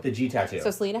tattoo. The G tattoo.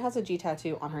 So Selena has a G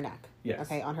tattoo on her neck. Yes.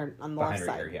 Okay, on the behind left her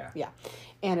side. ear, Yeah.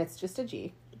 And it's just a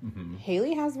G. Mm-hmm.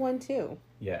 Hailey has one too.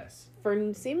 Yes.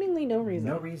 For seemingly no reason.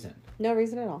 No reason. No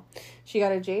reason at all. She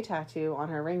got a J tattoo on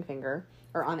her ring finger.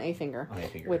 Or on a finger. On a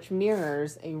finger. Which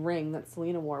mirrors a ring that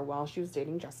Selena wore while she was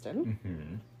dating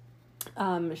Justin.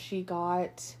 Mm-hmm. She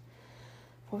got...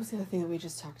 What was the other thing that we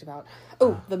just talked about?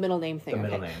 Oh, the middle name thing. The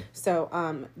middle name.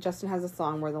 So, Justin has a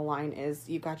song where the line is,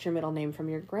 you got your middle name from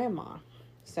your grandma.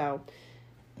 So,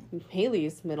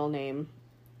 Hailey's middle name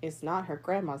is not her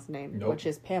grandma's name, which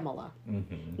is Pamela.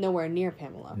 Mm-hmm. Nowhere near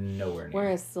Pamela. Nowhere near.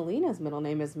 Whereas Selena's middle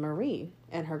name is Marie,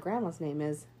 and her grandma's name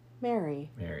is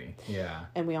Mary. Mary, yeah.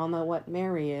 And we all know what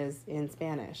Mary is in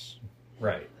Spanish.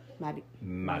 Right.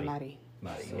 Mari.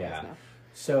 So yeah.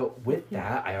 So with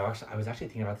that, I was actually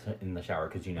thinking about this in the shower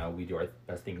because we do our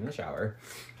best thing in the shower.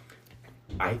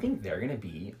 I think they're gonna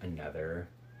be another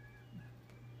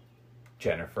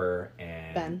Jennifer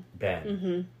and Ben.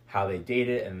 Mm-hmm. How they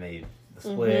dated and they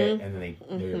split and then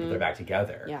they're back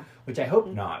together. Yeah. Which I hope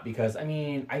not because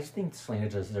I just think Selena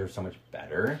deserves so much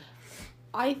better.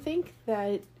 I think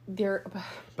that they're.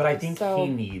 But I think he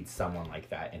needs someone like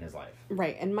that in his life.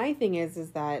 Right, and my thing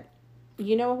is that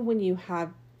when you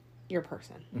have your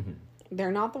person. Mm-hmm.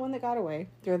 They're not the one that got away.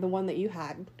 They're the one that you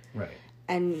had. Right.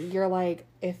 And you're like,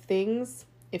 if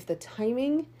the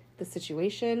timing, the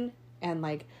situation, and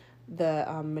like the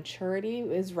maturity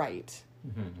is right,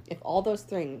 if all those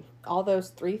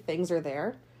three things are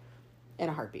there, in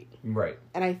a heartbeat. Right.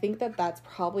 And I think that that's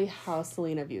probably how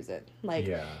Selena views it.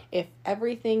 Like, if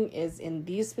everything is in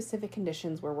these specific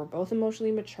conditions where we're both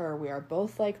emotionally mature, we are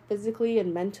both like physically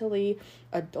and mentally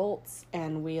adults,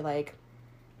 and we like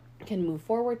can move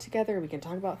forward together, we can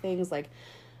talk about things, like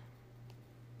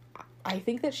I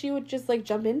think that she would just like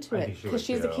jump into it because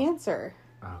she's a Cancer.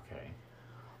 Okay.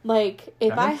 Like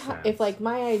if like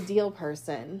my ideal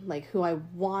person, like who I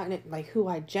want, like who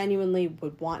I genuinely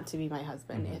would want to be my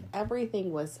husband, if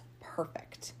everything was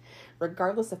perfect,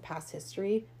 regardless of past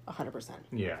history, 100%.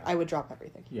 Yeah. I would drop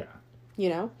everything. Yeah.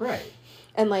 Right.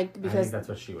 And like because I think that's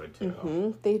what she would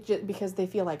too. Because they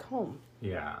feel like home.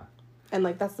 Yeah. And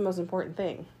like that's the most important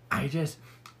thing. I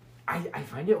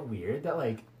find it weird that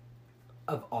like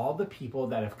of all the people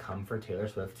that have come for Taylor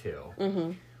Swift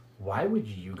too, why would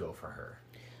you go for her?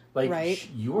 Like, right?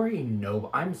 You're a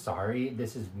nobody. I'm sorry,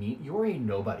 this is me. You're a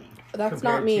nobody. That's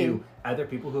not mean. To other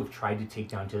people who have tried to take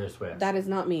down Taylor Swift. That is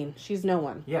not mean. She's no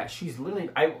one. Yeah, she's literally.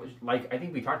 I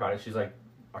think we talked about it. She's like,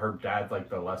 her dad's like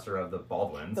the lesser of the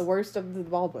Baldwins. The worst of the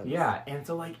Baldwins. Yeah, and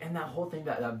so like, and that whole thing,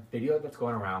 that video that's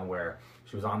going around where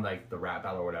she was on like the rap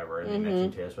battle or whatever, and they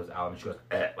mentioned Taylor Swift's album, and she goes,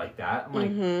 like that. I'm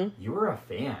like, you were a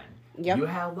fan. Yep. You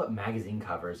held up magazine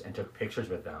covers and took pictures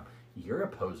with them. You're a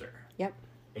poser. Yep.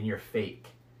 And you're fake.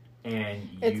 And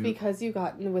it's because you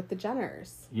got with the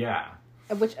Jenners. Yeah.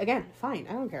 Which, again, fine.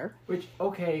 I don't care. Which,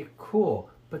 okay, cool.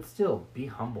 But still, be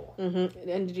humble. Mm-hmm.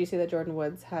 And did you see that Jordan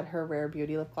Woods had her Rare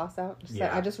Beauty lip gloss out?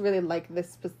 Yeah. I just really like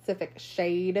this specific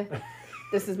shade.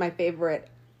 This is my favorite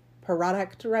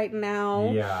product right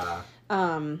now. Yeah.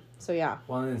 So, yeah.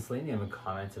 Well, and then Selena even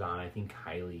commented on, I think,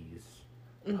 Kylie's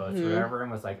post or whatever,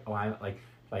 and was like, oh, I'm like,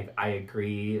 I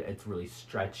agree, it's really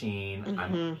stretching.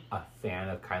 I'm a fan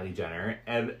of Kylie Jenner.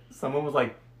 And someone was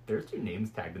like, there's 2 names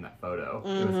tagged in that photo.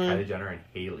 It was Kylie Jenner and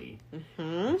Hailey.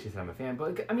 And she said, I'm a fan.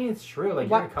 But, I mean, it's true. Like,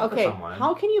 you're going to come for someone.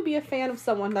 How can you be a fan of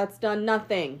someone that's done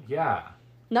nothing? Yeah.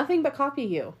 Nothing but copy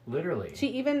you. Literally.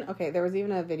 There was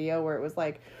even a video where it was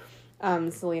like,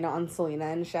 Selena on Selena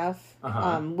and Chef.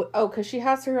 Uh-huh. Because she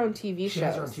has her own TV shows. She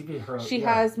has her own TV. She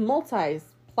has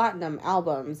multi-platinum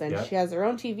albums, and Yep. she has her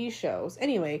own TV shows.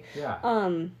 Anyway, Yeah.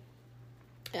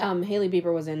 Hailey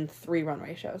Bieber was in 3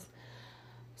 runway shows.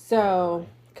 So,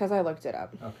 because I looked it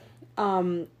up.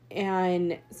 Okay.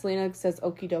 And Selena says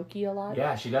okie dokie a lot.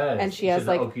 Yeah, she does. And she has, an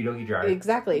like, okie dokie drive.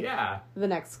 Exactly. Yeah. The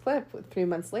next clip, 3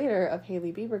 months later, of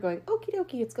Hailey Bieber going, okie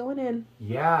dokie, it's going in.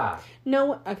 Yeah.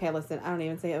 No, okay, listen, I don't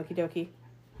even say okie dokie.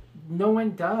 No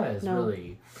one does, No.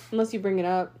 really. Unless you bring it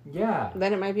up. Yeah.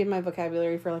 Then it might be in my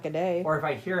vocabulary for like a day. Or if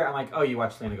I hear it, I'm like, oh, you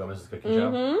watch Selena Gomez's cooking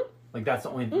show? Mm-hmm. Like, that's the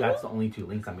only 2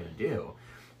 links I'm going to do.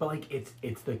 But, like,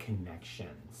 it's the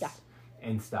connections. Yeah.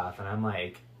 And stuff. And I'm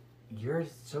like, you're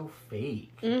so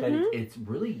fake that Mm-hmm. it's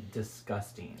really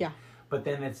disgusting. Yeah. But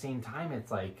then at the same time,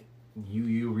 it's like,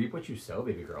 you reap what you sow,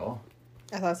 baby girl.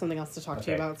 I thought of something else to talk to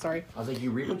you Okay. about, sorry. I was like,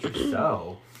 you reap what you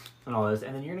sow and all this.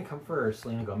 And then you're going to come for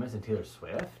Selena Gomez and Taylor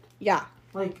Swift? Yeah.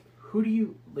 Like, who do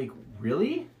you, like,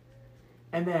 really?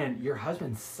 And then your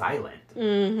husband's silent for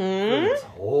Mm-hmm. this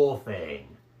whole thing.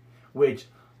 Which,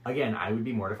 again, I would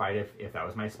be mortified if that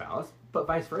was my spouse. But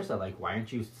vice versa. Like, why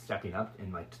aren't you stepping up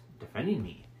and, like, defending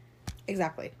me?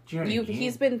 Exactly. Do you know what I mean?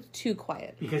 He's been too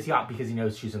quiet. Because he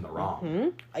knows she's in the wrong.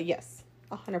 Mm-hmm. Yes.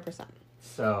 100%.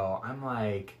 So, I'm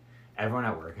like, everyone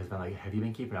at work has been like, have you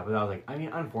been keeping up with it? I was like, I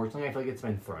mean, unfortunately, I feel like it's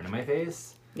been thrown in my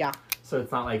face. Yeah. So,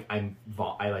 it's not like I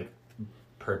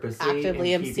purposely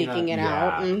Actively am seeking it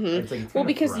out. Mm-hmm. It's like, it's Well,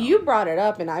 kinda because thrown. you brought it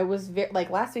up, and I was like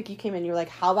last week you came in, you were like,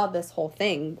 "How about this whole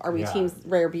thing? Are we Yeah. team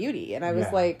Rare Beauty?" And I was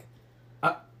Yeah. like,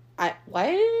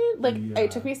 what? Like, Yeah.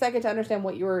 it took me a second to understand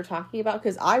what you were talking about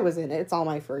because I was in it. It's on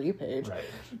my For You page, Right.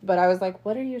 but I was like,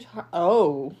 "What are you talking?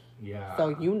 Oh, Yeah. so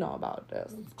you know about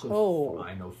this? Just Oh, so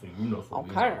I know, so you know, so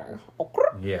we okay. know. Okay.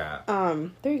 Yeah.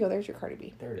 There you go. There's your Cardi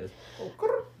B. There it is.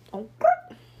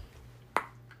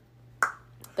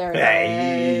 There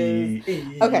it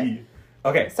is. Okay.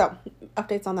 Okay. So,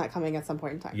 updates on that coming at some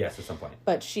point in time. Yes, at some point.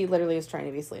 But she literally is trying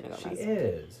to be Selena Gomez. She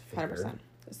is. 100%.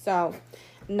 So,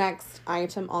 next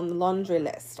item on the laundry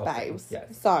list, Okay, babes.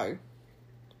 yes. So,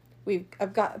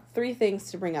 I've got 3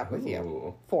 things to bring up with you.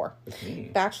 Ooh, 4. it's me.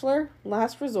 Bachelor,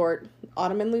 Last Resort,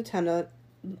 Ottoman Lieutenant,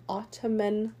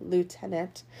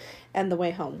 and The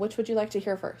Way Home. Which would you like to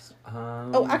hear first?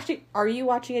 Oh, actually, are you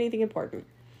watching anything important?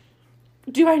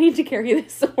 Do I need to carry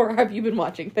this, or have you been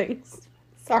watching things?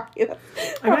 Sorry.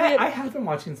 I mean, I have been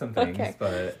watching some things, Okay.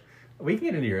 but we can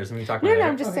get into yours when we talk No, about it.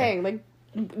 I'm just Okay. saying, like,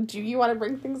 do you want to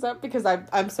bring things up? Because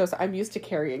I'm so sorry. I'm used to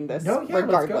carrying this No, yeah,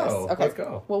 regardless. let's go. Okay. Let's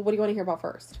go. Well, what do you want to hear about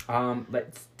first?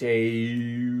 Let's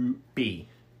do B.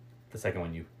 The second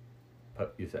one you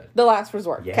said. The Last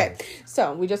Resort. Yes. Okay.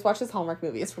 So, we just watched this Hallmark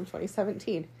movie. It's from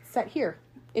 2017. Set here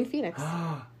in Phoenix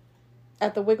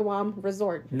at the Wigwam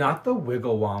Resort. Not the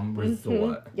Wigglewam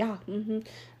Resort. Yeah.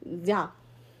 Yeah.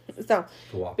 So,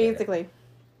 Guape. basically,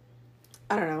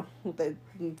 I don't know, the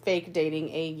fake dating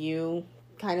AU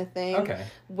kind of thing. Okay.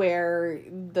 Where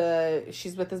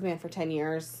she's with this man for 10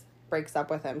 years, breaks up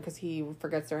with him because he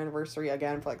forgets their anniversary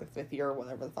again for like the 5th year or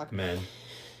whatever the fuck. Man.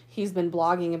 He's been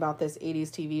blogging about this 80s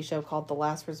TV show called The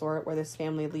Last Resort, where this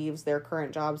family leaves their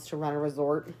current jobs to run a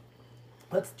resort.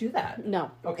 Let's do that.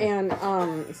 No. Okay.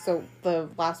 And so the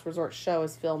Last Resort show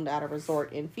is filmed at a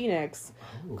resort in Phoenix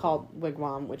Ooh. called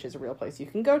Wigwam, which is a real place you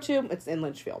can go to. It's in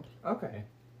Lynchfield. Okay.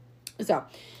 So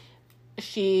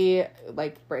she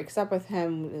like breaks up with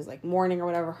him, is like mourning or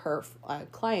whatever. Her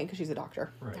client, because she's a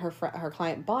doctor, Right. her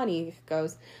client Bonnie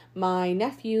goes, "My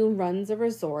nephew runs a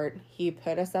resort. He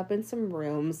put us up in some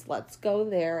rooms. Let's go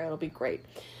there. It'll be great."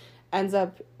 She ends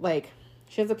up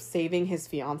saving his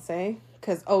fiance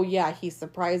because he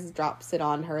surprise drops it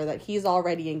on her that he's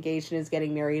already engaged and is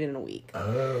getting married in a week.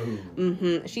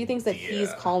 Oh. She thinks that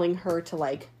he's calling her to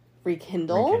like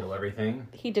rekindle everything.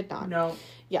 He did not. No.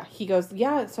 Yeah, he goes,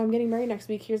 "Yeah, so I'm getting married next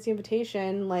week. Here's the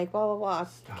invitation." Like, blah, blah, blah.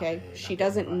 Stop Okay. it, She not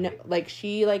doesn't the know, invite. like,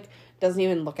 she, like, doesn't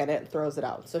even look at it and throws it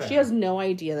out. So she Fair. has no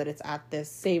idea that it's at this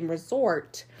same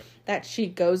resort that she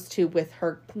goes to with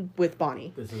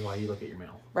Bonnie, This is why you look at your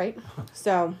mail. right?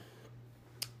 So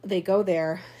they go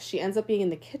there. She ends up being in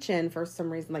the kitchen for some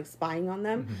reason, like, spying on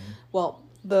them. Mm-hmm. Well,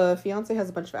 the fiance has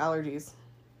a bunch of allergies.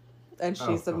 And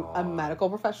she's a God. medical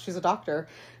professional. She's a doctor.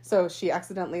 So she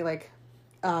accidentally, like,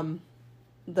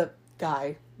 the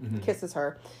guy kisses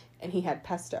her, and he had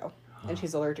pesto. And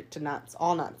she's allergic to nuts,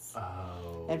 all nuts.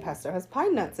 Oh. And pesto has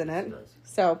pine nuts in it. Yes, it does.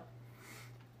 So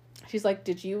she's like,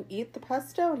 did you eat the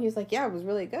pesto? And he's like, yeah, it was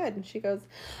really good. And she goes,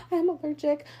 I'm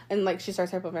allergic. And like, she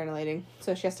starts hyperventilating.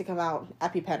 So she has to come out,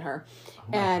 EpiPen her.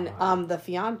 And the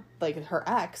fiance, like her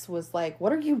ex was like,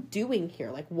 what are you doing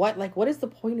here? Like, what is the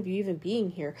point of you even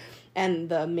being here? And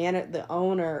the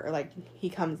owner, like, he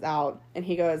comes out and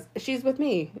he goes, she's with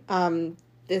me.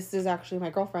 This is actually my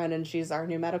girlfriend and she's our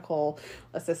new medical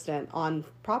assistant on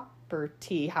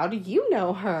property. How do you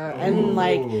know her? And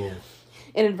like,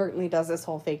 inadvertently does this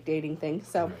whole fake dating thing.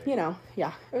 So, you know,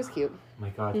 yeah, it was cute. Oh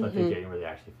my God, I thought they dating where they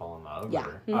actually fall in love. Yeah.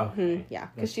 Okay. Yeah.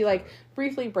 Because she like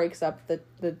briefly breaks up the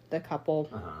couple.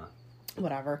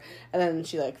 Whatever, and then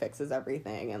she like fixes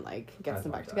everything and like gets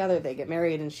them back together. They get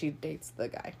married and she dates the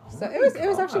guy. So it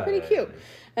was actually pretty cute.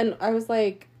 And I was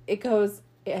like, it goes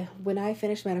when I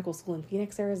finished medical school in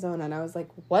Phoenix, Arizona, and I was like,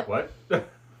 what about that?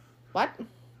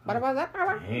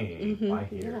 Hey, why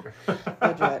here? Yeah.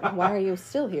 Legit. Why are you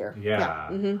still here?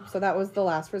 Yeah. So that was The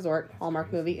Last Resort,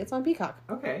 Hallmark movie. It's on Peacock.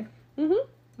 Okay.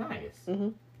 Nice.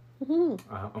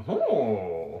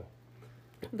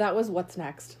 That was What's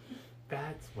Next.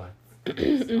 That's what's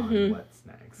on What's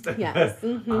Next. Yes.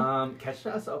 Catch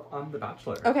us up on The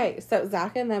Bachelor. Okay, so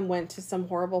Zach and them went to some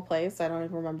horrible place. I don't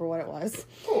even remember what it was.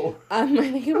 Oh. I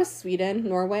think it was Sweden,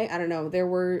 Norway. I don't know. There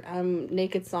were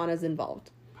naked saunas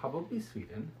involved. Probably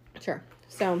Sweden. Sure.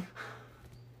 So,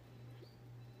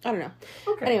 I don't know.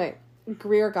 Okay. Anyway,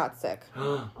 Greer got sick.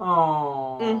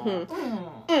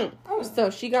 So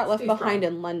she got left behind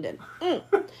in London.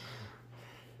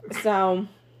 So,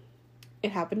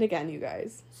 it happened again, you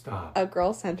guys. Stop. A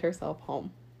girl sent herself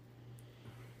home.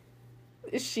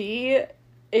 She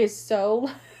is so...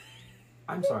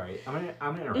 I'm sorry. I'm gonna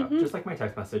interrupt. Just like my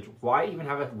text message, why even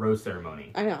have a rose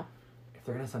ceremony? I know. If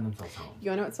they're gonna send themselves home.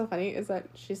 You wanna know what's so funny? Is that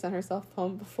she sent herself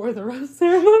home before the rose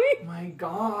ceremony. My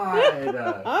God.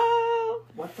 Oh.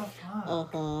 What the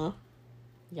fuck?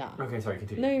 Yeah. Okay, sorry,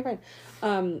 continue. No, you're fine.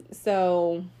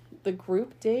 So the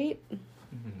group date.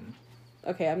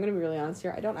 Okay, I'm gonna be really honest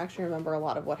here. I don't actually remember a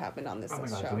lot of what happened on this Oh my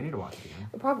God, show. so we need to watch it again.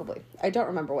 Probably. I don't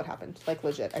remember what happened. Like,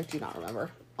 legit, I do not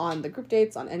remember. On the group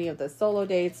dates, on any of the solo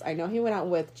dates. I know he went out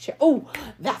with...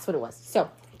 that's what it was. So,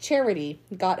 Charity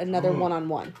got another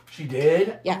one-on-one. She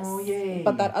did? Yes. Oh, yay.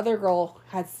 But that other girl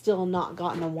had still not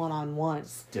gotten a one-on-one.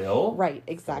 Still? Right,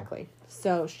 exactly.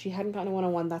 So, she hadn't gotten a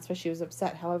one-on-one. That's why she was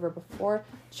upset. However, before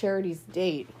Charity's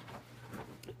date,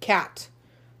 Kat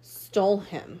stole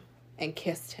him and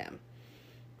kissed him.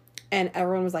 And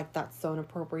everyone was like, that's so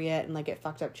inappropriate. And, like, it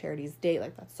fucked up Charity's date.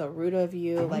 Like, that's so rude of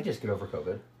you. Can like, we just get over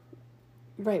COVID?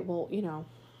 Right, well, you know.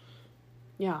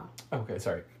 Yeah. Okay,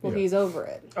 sorry. Well, he's over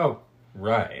it. Oh,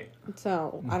 right.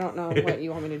 So, I don't know what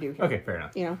you want me to do here. Okay, fair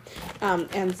enough. You know?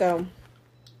 And so,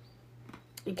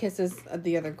 he kisses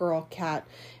the other girl, Kat,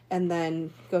 and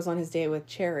then goes on his date with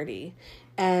Charity.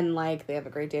 And, like, they have a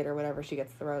great date or whatever. She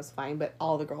gets the rose, fine. But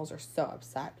all the girls are so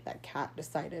upset that Kat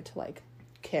decided to, like,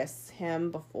 kiss him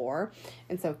before.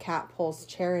 And so Kat pulls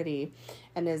Charity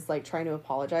and is like trying to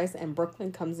apologize, and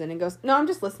Brooklyn comes in and goes, no, I'm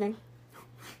just listening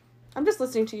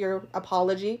to your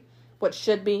apology, what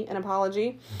should be an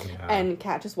apology. And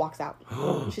Kat just walks out.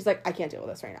 She's like, I can't deal with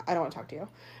this right now, I don't want to talk to you,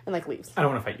 and like leaves. I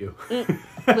don't want to fight you.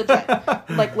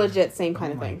 legit same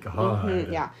kind of thing.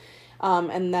 God. Yeah.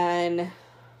 And then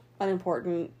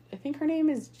unimportant, I think her name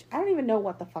is, I don't even know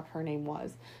what the fuck her name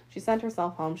was. She sent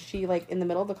herself home. She, like, in the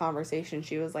middle of the conversation,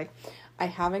 she was like, I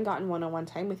haven't gotten one-on-one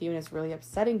time with you, and it's really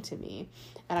upsetting to me.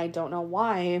 And I don't know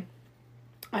why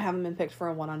I haven't been picked for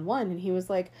a one-on-one. And he was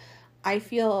like, I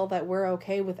feel that we're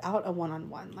okay without a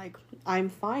one-on-one. Like, I'm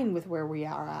fine with where we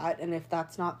are at. And if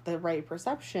that's not the right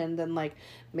perception, then, like,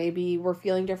 maybe we're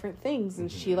feeling different things. And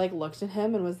she, like, looked at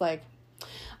him and was like,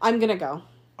 I'm gonna go.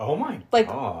 Oh my like,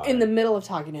 God. in the middle of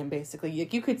talking to him, basically.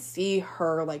 Like, you could see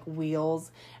her, like,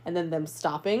 wheels, and then them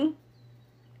stopping,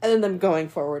 and then them going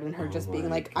forward, and her just being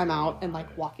like, I'm out, and,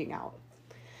 like, walking out.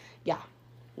 Yeah.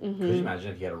 Could you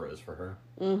imagine if he had a rose for her?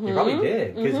 He probably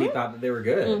did, because he thought that they were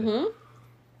good.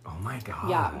 Oh my God.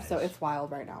 Yeah, so it's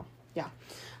wild right now. Yeah.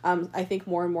 I think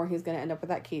more and more he's going to end up with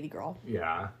that Katie girl.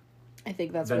 Yeah. I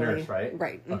think that's the really... nurse, right?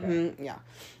 Right. Okay. Yeah.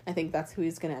 I think that's who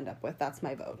he's going to end up with. That's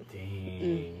my vote.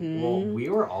 Dang. Well, we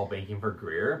were all banking for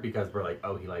Greer because we're like,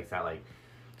 oh, he likes that, like,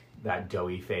 that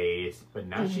doughy face. But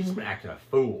now she's been acting a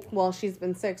fool. Well, she's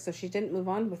been sick, so she didn't move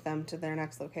on with them to their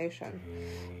next location.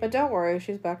 Dang. But don't worry,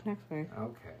 she's back next week.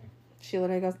 Okay. She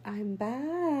literally goes, I'm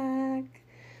back.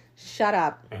 Shut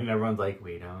up. And everyone's like,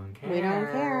 we don't care. We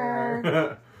don't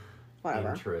care.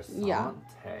 Whatever. Interessante. Yeah.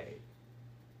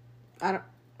 I don't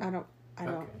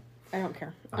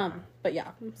care. Okay. But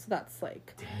yeah, so that's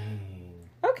like, Dang.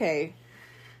 okay.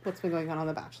 what's been going on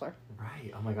The Bachelor.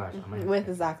 Right. Oh my gosh.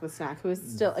 With Zach the Snack, who is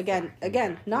still, again,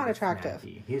 not attractive.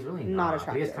 Snacky. He's really not attractive.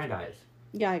 But he has attractive. kind eyes.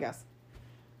 Yeah, I guess.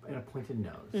 And a pointed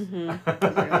nose.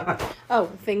 Mm-hmm. Oh,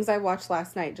 things I watched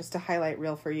last night, just to highlight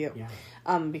real for you.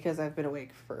 Yeah. Because I've been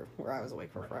awake for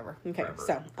forever. Okay,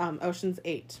 Forever. so, Ocean's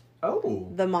 8. Oh.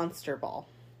 The Monster Ball.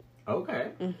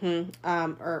 Okay.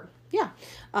 The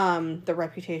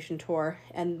Reputation Tour.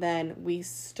 And then we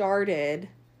started,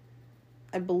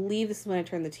 I believe this is when I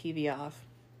turned the TV off.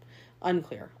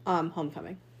 Unclear.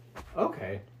 Homecoming.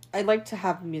 Okay. I like to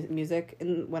have music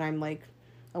when I'm like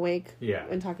awake. Yeah.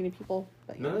 And talking to people.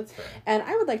 But, No, that's fair. And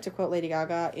I would like to quote Lady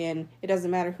Gaga in "It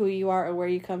doesn't matter who you are or where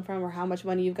you come from or how much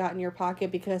money you've got in your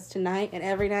pocket, because tonight and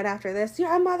every night after this,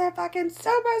 you're a motherfucking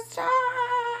superstar."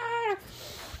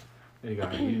 There you go.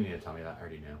 You didn't need to tell me that. I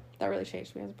already knew. That really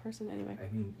changed me as a person, anyway. I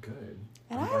mean, good.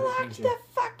 And I'm I glad it locked changed the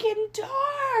fucking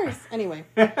doors. Anyway,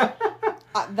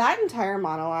 that entire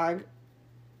monologue,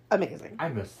 amazing. I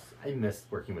miss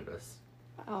working with this.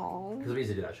 Oh, Because we used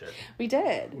to do that shit. we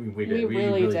did. We did. We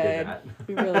really did. that.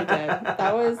 We really did.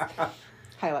 That was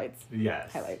highlights.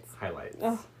 Yes. Highlights.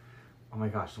 Oh my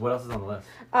gosh. What else is on the list?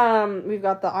 We've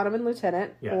got the Ottoman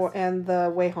Lieutenant and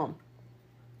the Way Home.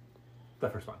 The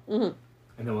first one. Mm-hmm.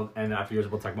 And after yours,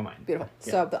 we'll talk about mine. Beautiful.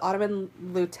 Yeah. So, The Ottoman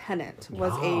Lieutenant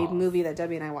was a movie that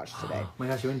Debbie and I watched today. Oh my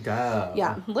gosh, you and Deb.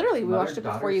 Yeah, literally, we Mother, watched it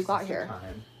daughter, before you got sister here.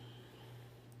 time.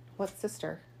 What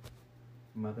sister?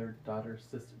 Mother, daughter,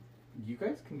 sister. You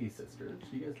guys can be sisters.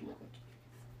 You guys look like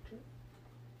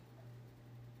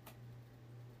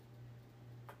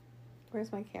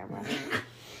Where's my camera?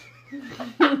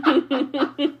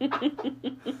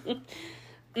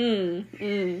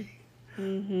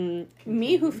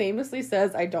 Me, who famously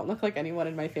says I don't look like anyone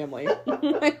in my family.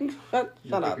 Like, shut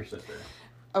like up. your sister.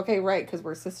 Okay, right, because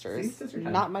we're sisters. See, sister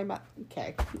time. Not my mom.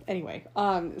 Okay. Anyway,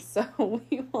 so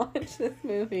we watched this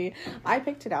movie. I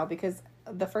picked it out because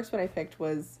the first one I picked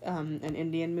was an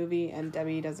Indian movie, and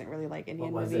Debbie doesn't really like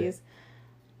Indian What was movies.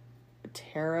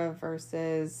 Terra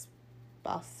versus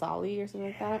Basali or something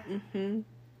like that. Mm-hmm.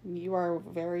 You are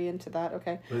very into that.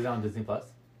 Okay. Was it on Disney Plus?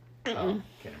 Oh,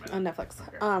 can't remember. On Netflix.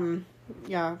 Okay.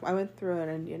 Yeah, I went through an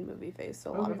Indian movie phase,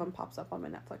 so a lot of them pops up on my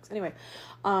Netflix. Anyway,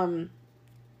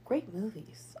 great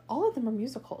movies. All of them are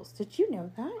musicals. Did you know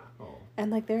that? Oh.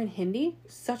 And like they're in Hindi.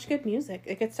 Such good music.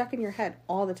 It gets stuck in your head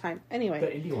all the time. Anyway. The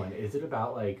indie one, is it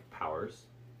about like powers?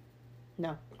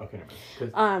 No. Okay, never mind. 'Cause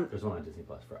there's one on Disney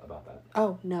Plus about that.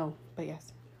 Oh no, but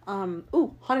yes.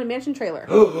 Ooh, Haunted Mansion trailer.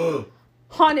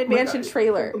 Haunted Mansion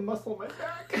trailer. The muscle in my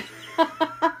back.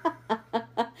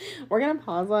 We're gonna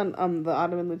pause on the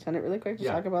Ottoman Lieutenant really quick to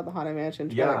talk about the Haunted Mansion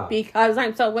trailer. Yeah. Because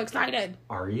I'm so excited.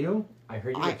 Are you? I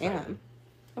heard you. I am.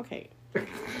 Okay.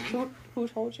 Who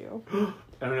told you? I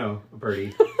don't know, a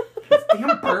birdie. This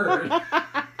damn bird.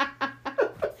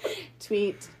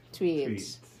 Tweet.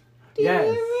 Yes.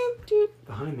 The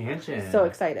Haunted Mansion. So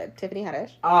excited. Tiffany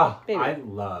Haddish. Oh, Baby. I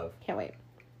love. Can't wait.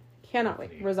 Cannot wait.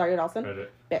 Tiffany. Rosario Dawson.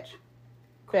 Credit. Bitch.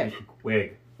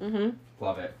 Wig. Mm-hmm.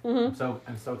 Love it. Mm-hmm.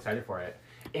 I'm so excited for it.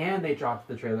 And they dropped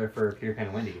the trailer for Peter Pan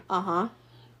and Wendy. Uh-huh.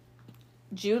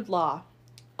 Jude Law.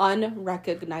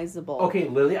 Unrecognizable. Okay,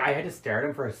 Lily, I had to stare at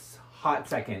him for a hot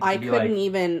second. I couldn't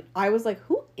even. I was like,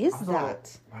 who is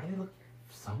that? Why do they look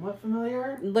somewhat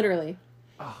familiar? Literally.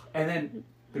 Oh, and then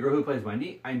the girl who plays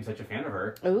Wendy, I'm such a fan of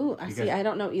her. Ooh, I see. I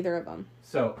don't know either of them.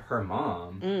 So her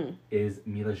mom is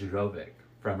Mila Jovovich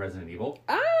from Resident Evil.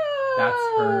 Oh! That's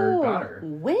her daughter.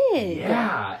 Wig.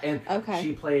 Yeah, and Okay.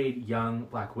 she played young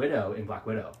Black Widow in Black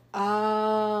Widow.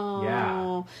 Oh.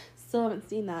 Yeah. Still haven't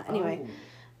seen that. Anyway,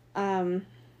 Oh.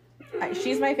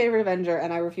 she's my favorite Avenger,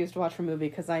 and I refuse to watch her movie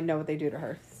because I know what they do to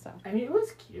her. So I mean, it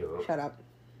was cute. shut up.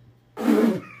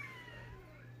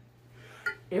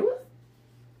 It was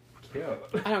cute.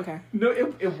 I don't care. No,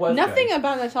 it was Nothing good.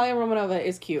 about Natalia Romanova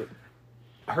is cute.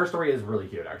 Her story is really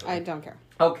cute, actually. I don't care.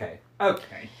 Okay. But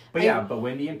but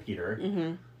Wendy and Peter,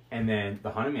 Mm-hmm. and then the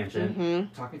Haunted Mansion.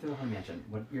 Mm-hmm. Talk me through the Haunted Mansion.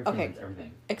 What your Okay. feelings,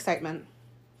 everything. Excitement.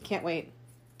 Can't wait.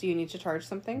 Do you need to charge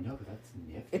something? No, but that's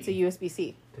nifty. It's a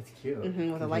USB-C. That's cute.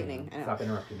 Mm-hmm, with a lightning. I know. Stop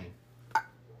interrupting me.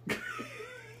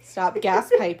 Stop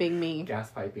gas piping me.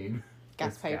 Gas piping.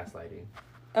 Gas It's pipe. Gaslighting.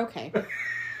 Okay.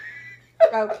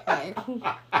 Okay.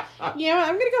 You know what?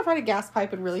 I'm gonna go find a gas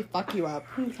pipe and really fuck you up.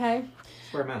 Okay.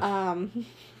 Wear a mask.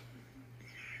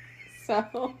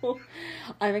 So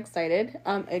I'm excited.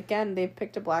 Again, they've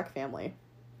picked a black family,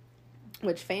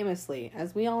 which famously,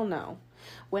 as we all know,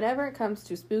 whenever it comes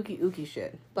to spooky ooky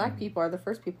shit, black people are the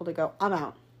first people to go, I'm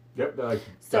out. Yep. They're like,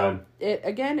 So done. it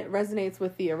resonates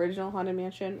with the original Haunted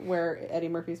Mansion, where Eddie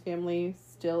Murphy's family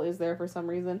still is there for some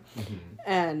reason. Mm-hmm.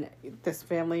 And this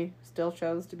family still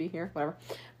chose to be here, whatever.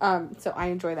 So I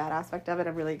enjoy that aspect of it.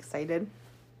 I'm really excited.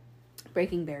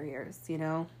 Breaking barriers, you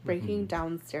know, breaking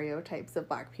down stereotypes of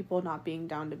Black people not being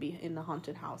down to be in the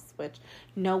haunted house, which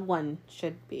no one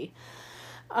should be.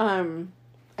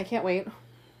 I can't wait.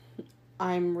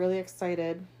 I'm really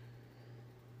excited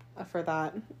for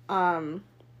that.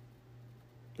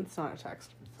 It's not a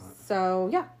text. So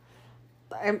yeah,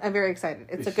 I'm very excited.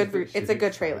 It's a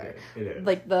good trailer. It is.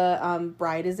 Like the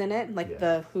bride is in it. Like Yeah.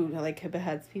 the who like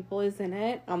beheads people is in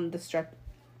it.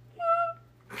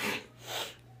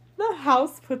 The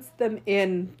house puts them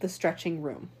in the stretching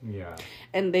room. Yeah.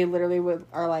 And they literally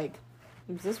are like,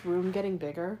 is this room getting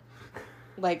bigger?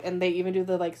 Like, and they even do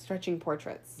the like stretching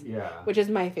portraits. Yeah. Which is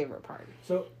my favorite part.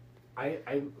 So,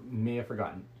 I may have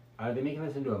forgotten. Are they making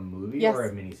this into a movie Yes. or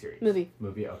a miniseries? Movie.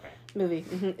 Movie, okay. Movie.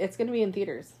 Mm-hmm. It's going to be in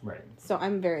theaters. Right. So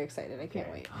I'm very excited. I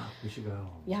can't wait. We should go.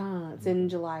 Yeah, it's in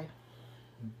July.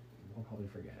 We'll probably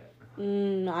forget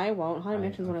it. I won't. Haunted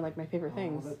Mansion's one of like my favorite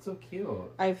things. Oh, that's so cute.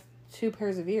 I have 2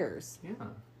 pairs of ears.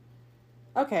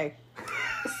 Yeah. Okay.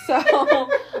 So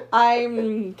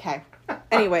I'm okay.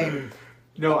 Anyway.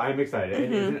 No, I'm excited.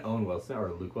 And isn't it Owen Wilson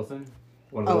or Luke Wilson?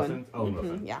 One of the Wilsons? Owen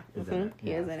Wilson. Yeah. Is in it.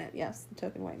 He is in it. Yes, the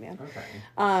token white man.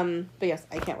 Okay. But yes,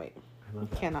 I can't wait. I love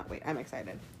that. Cannot wait. I'm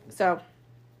excited. So,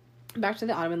 back to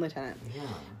the Ottoman Lieutenant.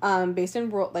 Yeah. Based in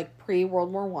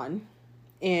pre-World War One,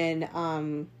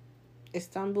 in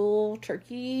Istanbul,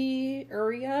 Turkey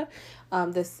area,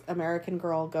 this American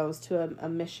girl goes to a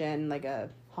mission, like a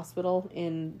hospital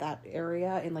in that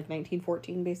area in like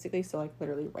 1914, basically. So like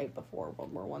literally right before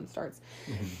World War One starts,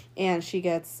 and she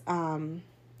gets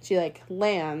she like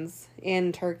lands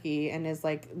in Turkey and is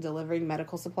like delivering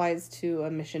medical supplies to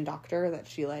a mission doctor that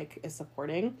she like is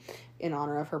supporting in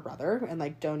honor of her brother, and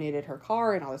like donated her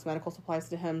car and all this medical supplies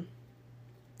to him,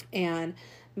 and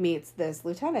meets this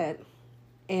lieutenant,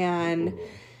 and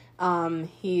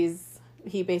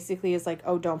he basically is like,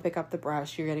 oh, don't pick up the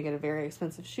brush, you're gonna get a very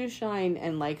expensive shoe shine,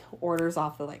 and like orders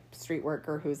off the like street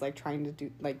worker who's like trying to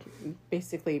do like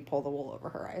basically pull the wool over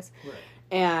her eyes. Right.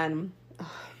 And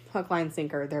hook, line,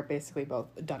 sinker, they're basically both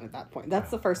done at that point. That's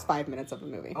the first 5 minutes of the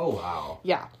movie. Oh, wow.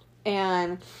 Yeah.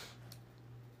 And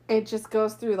it just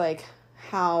goes through like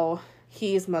how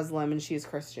he's Muslim and she's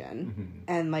Christian,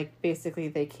 and like basically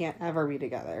they can't ever be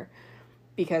together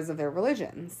because of their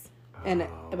religions. And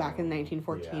back in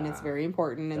 1914, it's very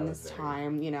important in this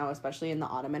time, you know, especially in the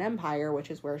Ottoman Empire, which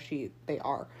is where they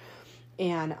are.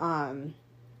 And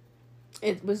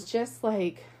it was just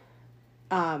like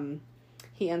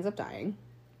he ends up dying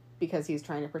because he's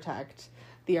trying to protect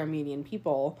the Armenian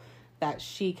people that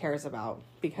she cares about,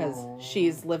 because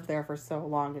she's lived there for so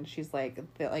long, and she's like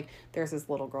there's this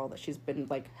little girl that she's been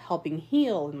like helping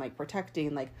heal and like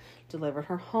protecting, like delivered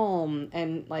her home,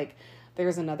 and like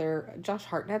there's another Josh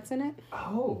Hartnett's in it.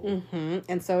 Oh.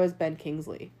 And so is Ben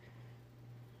Kingsley.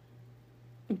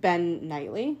 Ben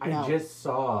Knightley? No. I just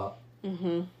saw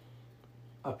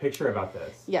a picture about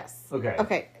this. Yes.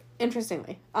 Okay.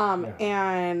 Interestingly.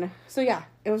 And so yeah,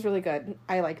 it was really good.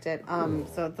 I liked it.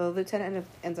 So the lieutenant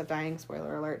ends up dying,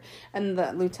 spoiler alert. And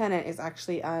the lieutenant is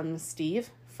actually Steve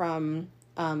from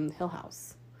Hill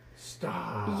House.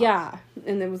 Stop. Yeah.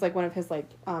 And it was like one of his like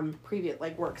previous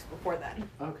like works before then.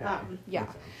 Okay.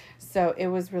 Yeah. So it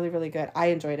was really, really good. I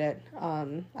enjoyed it.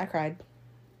 I cried.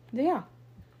 Yeah.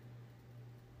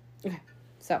 Okay.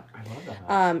 So I love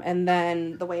that. and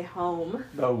then The Way Home.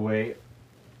 Oh, wait.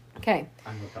 Okay.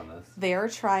 I'm hooked on this. They're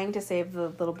trying to save the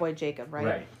little boy Jacob, right?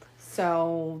 Right.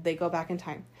 So they go back in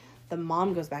time. The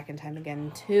mom goes back in time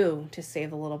again, too, to save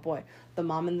the little boy. The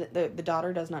mom and the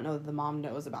daughter does not know that the mom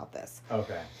knows about this.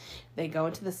 Okay. They go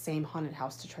into the same haunted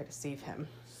house to try to save him.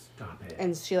 Stop it.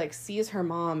 And she, like, sees her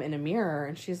mom in a mirror,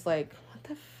 and she's like, what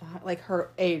the fuck? Like,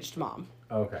 her aged mom.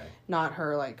 Okay. Not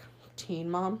her, like, teen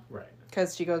mom. Right.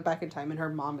 Because she goes back in time, and her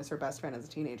mom is her best friend as a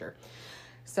teenager.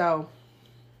 So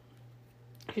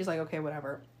she's like, okay,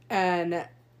 whatever. And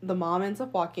the mom ends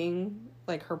up walking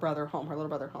like her brother home, her little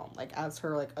brother home, like as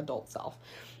her like adult self.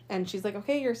 And she's like,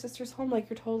 okay, your sister's home, like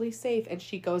you're totally safe. And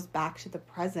she goes back to the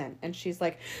present, and she's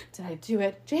like, did I do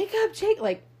it? Jacob,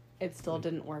 like it still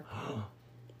didn't work.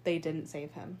 They didn't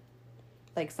save him.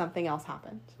 Like something else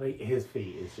happened. Like his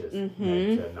fate is just meant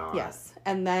to not. Yes.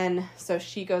 And then so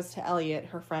she goes to Elliot,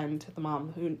 her friend, the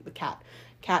mom, who the cat.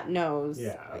 Cat knows.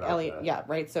 Yeah. Elliot. That. Yeah.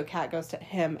 Right. So Cat goes to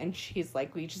him, and she's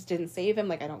like, we just didn't save him.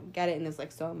 Like, I don't get it. And is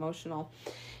like so emotional.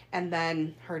 And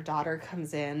then her daughter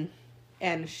comes in,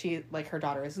 and she, like, her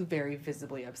daughter is very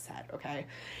visibly upset. Okay.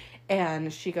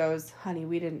 And she goes, honey,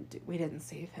 we didn't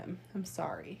save him. I'm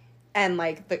sorry. And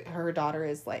like her daughter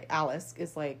is like, Alice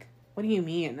is like, what do you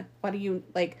mean? What do you,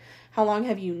 like, how long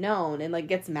have you known? And, like,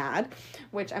 gets mad,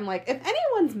 which I'm like, if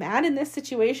anyone's mad in this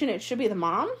situation, it should be the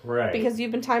mom. Right. Because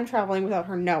you've been time traveling without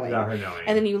her knowing.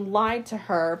 And then you lied to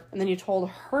her, and then you told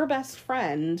her best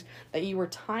friend that you were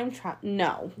time traveling.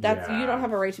 No. You don't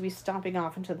have a right to be stomping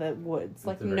off into the woods.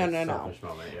 Like, no. Moment,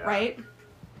 yeah. Right?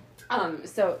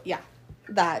 So, yeah.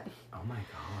 That. Oh, my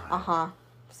God. Uh-huh.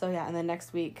 So, yeah, and then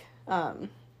next week,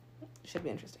 should be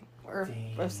interesting. Or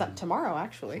tomorrow,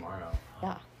 actually. Tomorrow.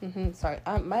 Yeah. Mm-hmm. Sorry.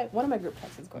 One of my group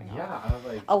texts is going on. Yeah, I was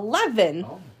like... 11.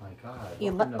 Oh, my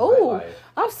God.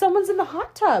 Oh, someone's in the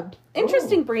hot tub.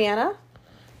 Interesting, Brianna.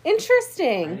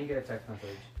 Interesting. I didn't get a text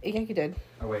message. Yeah, you did.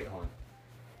 Oh, wait, hold on.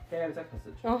 Hey, I have a text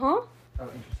message. Uh-huh. Oh,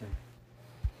 interesting.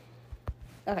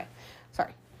 Okay.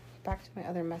 Sorry. Back to my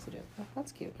other messages. Oh,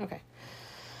 that's cute. Okay.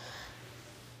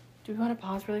 Do we want to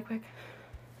pause really quick?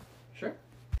 Sure.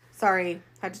 Sorry,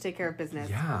 had to take care of business.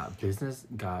 Yeah, business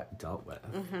got dealt with.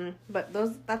 Mm-hmm. But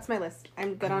that's my list.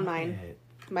 I'm good on mine.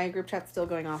 My group chat's still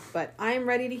going off, but I'm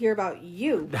ready to hear about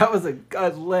you. That was a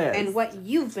good list. And what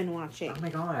you've been watching. Oh my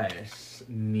gosh.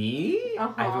 Me?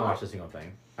 Uh-huh. I haven't watched a single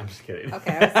thing. I'm just kidding.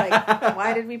 Okay, I was like,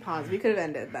 why did we pause? We could have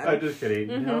ended then. I'm just kidding.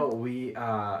 Mm-hmm. No,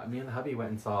 me and the hubby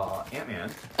went and saw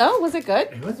Ant-Man. Oh, was it good?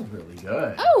 It was really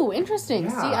good. Oh, interesting.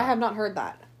 Yeah. See, I have not heard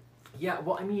that. Yeah,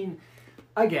 well, I mean,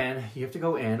 again, you have to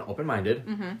go in open-minded.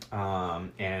 Mm-hmm.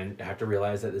 And have to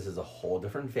realize that this is a whole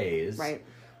different phase. Right.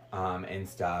 And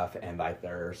stuff, and like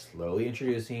they're slowly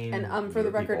introducing. And for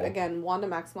the record, people. again, Wanda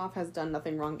Maximoff has done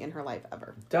nothing wrong in her life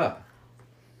ever. Duh.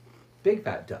 Big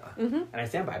fat duh. Mm-hmm. And I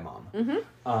stand by Mom.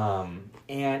 Mm-hmm.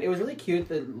 And it was really cute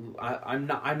that I'm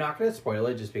not going to spoil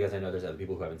it just because I know there's other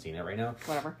people who haven't seen it right now.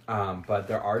 Whatever. But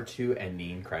there are 2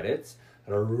 ending credits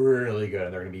that are really good,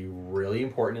 and they're going to be really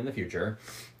important in the future.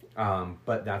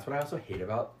 But that's what I also hate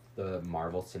about the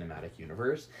Marvel Cinematic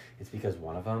Universe. It's because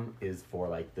one of them is for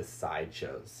like the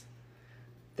sideshows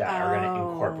that are going to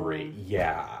incorporate.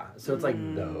 Yeah. So it's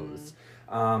like those.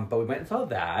 But we went and saw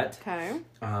that. Okay.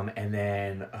 And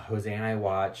then Jose and I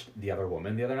watched The Other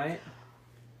Woman the other night.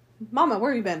 Mama,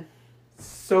 where have you been?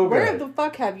 So good. Where the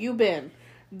fuck have you been?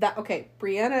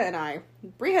 Brianna and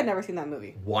Bri had never seen that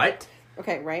movie. What?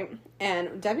 Okay, right?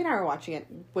 And Debbie and I were watching it,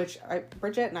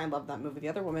 Bridget and I love that movie. The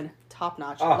Other Woman, top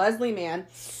notch. Oh, Leslie Mann,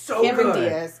 so Cameron good.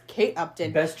 Diaz, Kate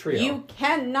Upton. Best trio. You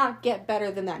cannot get better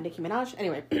than that. Nicki Minaj.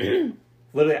 Anyway.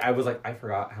 Literally, I was like, I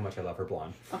forgot how much I love her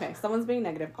blonde. Okay, someone's being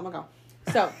negative. I'm gonna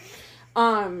go. So,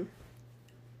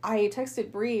 I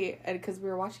texted Bri because we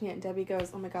were watching it, and Debbie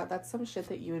goes, "Oh my god, that's some shit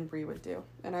that you and Bri would do."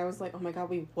 And I was like, "Oh my god,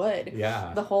 we would."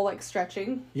 Yeah. The whole like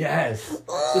stretching. Yes.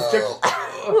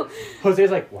 Jose's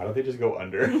like, why don't they just go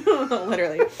under?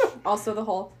 Literally. Also, the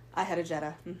whole I had a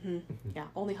Jetta. Mm-hmm. Yeah,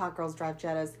 only hot girls drive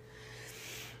Jettas.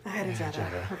 I had a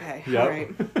Jetta. Okay. Yep. All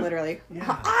right. Literally.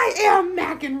 Yeah. I am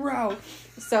McEnroe.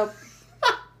 So.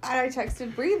 I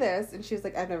texted Bri this, and she was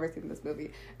like, I've never seen this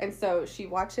movie. And so she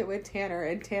watched it with Tanner,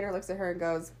 and Tanner looks at her and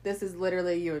goes, this is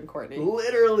literally you and Courtney.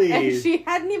 Literally. And she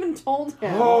hadn't even told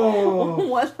him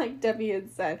what, like, Debbie had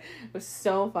said. It was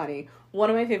so funny. One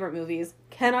of my favorite movies.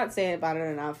 Cannot say about it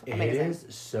enough. Amazing. It is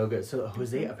so good. So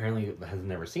Jose apparently has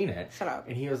never seen it. Shut up.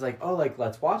 And he was like, oh, like,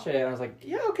 let's watch it. And I was like,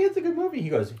 yeah, okay, it's a good movie. He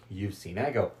goes, you've seen it? I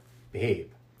go,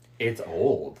 babe. It's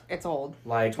old. It's old.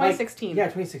 Like 2016. Yeah,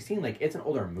 2016. Like, it's an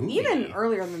older movie. Even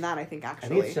earlier than that, I think, actually. I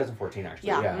think it's 2014, actually.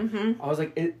 Yeah. Yeah. Mm-hmm. I was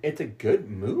like, it's a good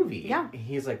movie. Yeah.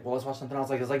 He's like, well, let's watch something else.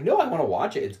 I was like, no, I want to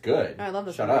watch it. It's good. I love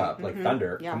this Shut movie. up. Like, Mm-hmm.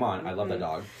 Thunder. Yeah. Come on. Mm-hmm. I love that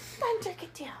dog. Thunder,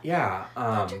 get down. Yeah.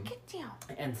 Thunder, get down.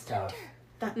 And stuff.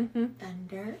 Mm-hmm.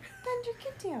 Thunder. Thunder,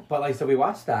 get down. But, like, so we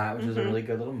watched that, which was a really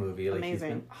good little movie. Like,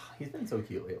 Amazing. He's been so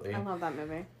cute lately. I love that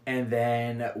movie. And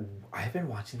then I've been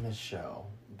watching this show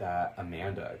that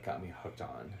Amanda got me hooked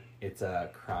on. It's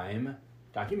a crime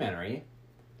documentary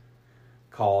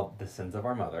called The Sins of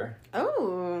Our Mother.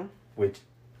 Oh. Which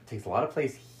takes a lot of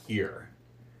place here.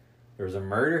 There was a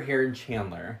murder here in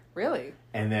Chandler. Really?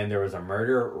 And then there was a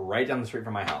murder right down the street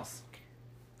from my house.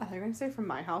 I thought you were going to say from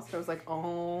my house, but I was like,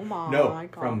 oh my No, god.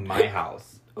 from my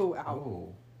house. Oh,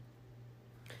 ow.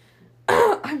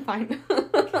 Oh. I'm fine. Get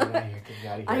out of here,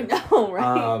 get out of here. I know,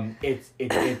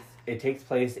 right? It takes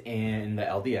place in the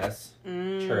LDS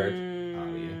church.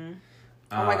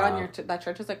 Oh my god, that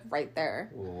church is like right there.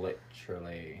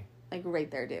 Literally. Like right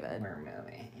there, David. We're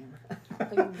moving.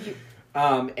 Like,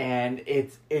 And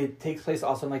it takes place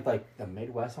also in like the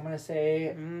Midwest, I'm gonna say,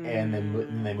 and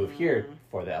then they move here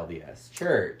for the LDS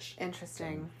church.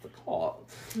 Interesting. The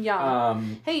cult. Yeah.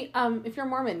 Hey, if you're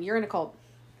Mormon, you're in a cult.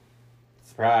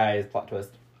 Surprise, plot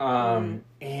twist.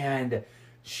 And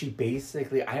she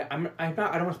basically, I don't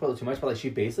want to spoil it too much, but like she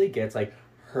basically gets like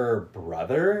her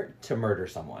brother to murder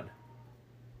someone.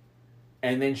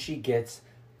 And then she gets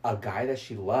a guy that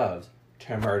she loves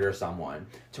to murder someone,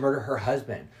 to murder her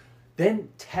husband. Then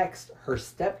text her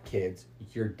stepkids,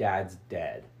 your dad's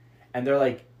dead. And they're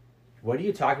like, what are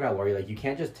you talking about, Lori? Like, you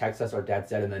can't just text us our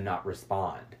dad's dead and then not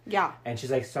respond. Yeah. And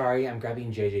she's like, sorry, I'm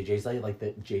grabbing JJ. JJ's like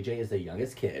JJ is the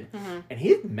youngest kid. And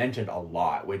he's mentioned a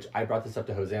lot, which I brought this up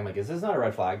to Jose. I'm like, is this not a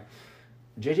red flag?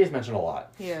 JJ's mentioned a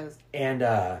lot. He is.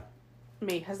 And,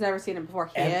 Me has never seen him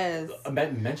before. He is.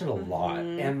 Mentioned a lot.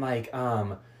 And, like,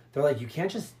 they're like, you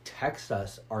can't just text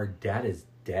us our dad is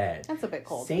dead. That's a bit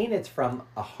cold. Saying it's from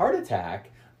a heart attack,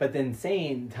 but then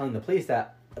telling the police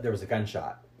that there was a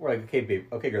gunshot. We're like, okay, babe,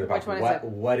 okay, girl, Which one is it?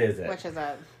 What is it? Which is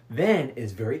it? Then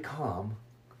is very calm,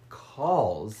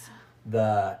 calls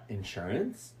the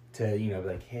insurance to, you know, be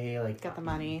like, hey, like, Get the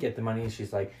money. Get the money.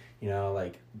 She's like, you know,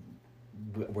 like,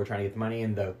 we're trying to get the money.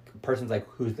 And the person's like,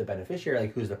 who's the beneficiary?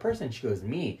 Like, who's the person? She goes,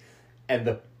 me. And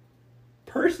the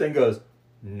person goes,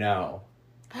 no,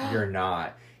 you're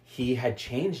not. He had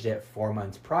changed it 4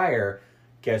 months prior.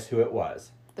 Guess who it was?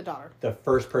 The daughter. The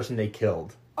first person they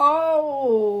killed.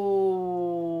 Oh.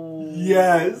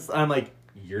 Yes. I'm like,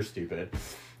 you're stupid.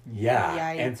 Yeah.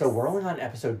 Yikes. And so we're only on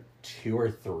episode 2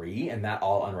 or 3, and that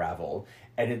all unraveled.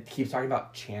 And it keeps talking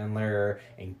about Chandler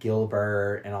and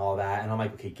Gilbert and all that. And I'm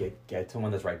like, okay, get to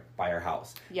one that's right by our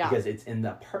house. Yeah. Because it's in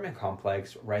the apartment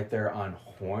complex right there on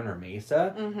Horn or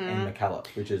Mesa and McKellar,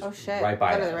 which is right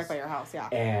by us. Right by your house, yeah.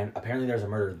 And apparently there's a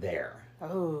murder there.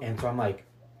 Oh. And so I'm like,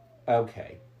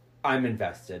 okay, I'm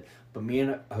invested. But me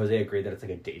and Jose agreed that it's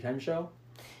like a daytime show.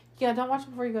 Yeah, don't watch it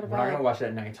before you go to bed. We're not going to watch it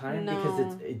at nighttime No.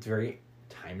 because it's very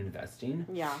time investing.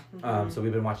 Yeah. So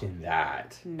we've been watching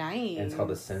that. Nice. And it's called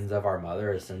The Sins of Our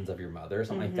Mother or Sins of Your Mother,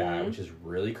 something like that, which is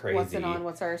really crazy. What's it on?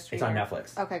 What's our stream? It's on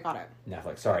Netflix. Okay, got it.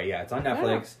 Netflix. Sorry, yeah, it's on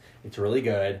Netflix. It's really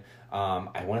good.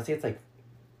 I want to say it's like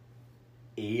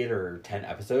 8 or 10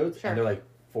 episodes, Sure. and they're like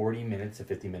 40 minutes to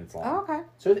 50 minutes long. Oh, okay.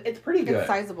 So it's pretty good. It's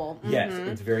sizable. Yes,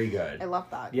 it's very good. I love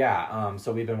that. Yeah,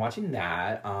 so we've been watching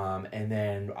that, and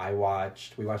then we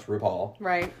watched RuPaul.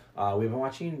 Right. We've been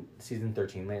watching season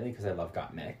 13 lately because I love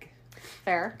Gottmik.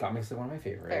 Fair. Gottmik's like one of my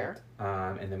favorite. Fair.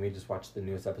 And then we just watched the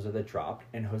newest episode that dropped,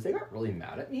 and Jose got really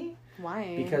mad at me.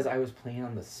 Why? Because I was playing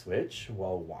on the Switch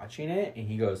while watching it, and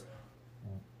he goes,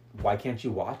 why can't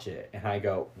you watch it? And I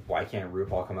go, why can't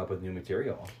RuPaul come up with new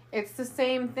material? It's the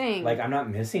same thing. Like, I'm not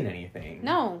missing anything.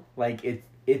 No. Like,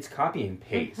 it's copy and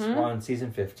paste. We're on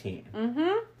season 15.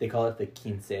 They call it the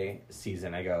Quince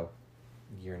season. I go,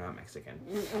 you're not Mexican.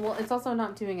 Well, it's also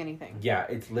not doing anything. Yeah,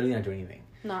 it's literally not doing anything.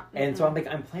 Not. And so I'm like,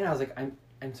 I'm playing. I was like, I'm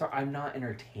sorry, I'm not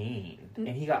entertained. And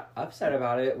he got upset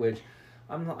about it, which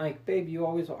I'm like, babe, you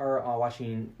always are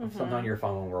watching something on your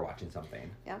phone when we're watching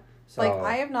something. Yeah. So, Like,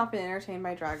 I have not been entertained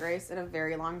by Drag Race in a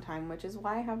very long time, which is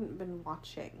why I haven't been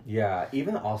watching. Yeah,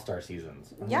 even the All-Star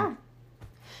seasons. Yeah.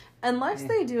 Unless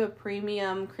they do a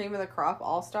premium cream of the crop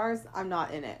All-Stars, I'm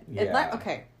not in it. Yeah.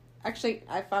 Okay. Actually,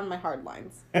 I found my hard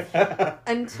lines.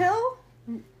 Until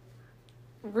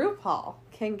RuPaul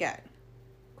can get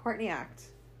Courtney Act,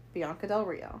 Bianca Del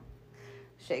Rio,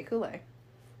 Shea Coulee,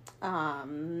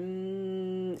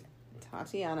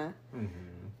 Tatiana,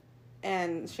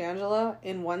 and Shangela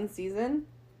in one season,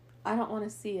 I don't want to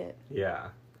see it. Yeah.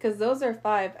 Because those are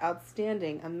 5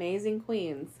 outstanding, amazing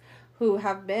queens who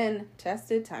have been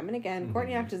tested time and again.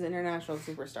 Courtney Act is an international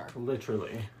superstar.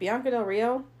 Literally. Bianca Del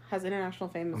Rio has international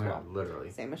fame as well. God, literally.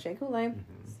 Same with Shea Coulee,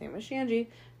 same with Shanji,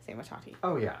 same with Tati.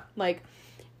 Oh, yeah. Like,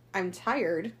 I'm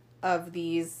tired of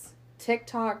these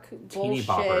TikTok Teeny bullshit.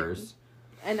 boppers.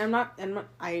 And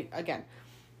again,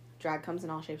 drag comes in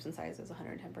all shapes and sizes,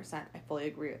 110%. I fully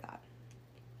agree with that.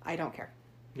 I don't care.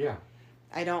 Yeah.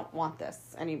 I don't want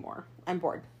this anymore. I'm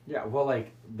bored. Yeah, well,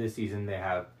 like, this season they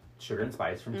have Sugar and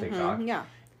Spice from TikTok. Yeah.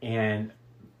 And,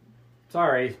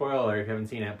 sorry, spoiler alert, if you haven't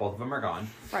seen it, both of them are gone.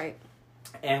 Right.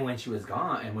 And when she was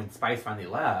gone, and when Spice finally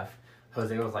left,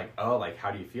 Jose was like, oh, like,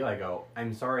 how do you feel? I go,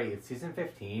 I'm sorry, it's season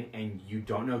 15, and you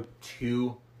don't know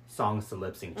 2 songs to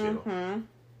lip sync to.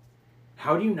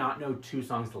 How do you not know 2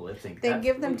 songs to lip sync? They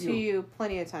give them to you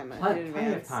plenty of time in advance.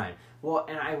 Plenty of time. Well,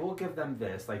 and I will give them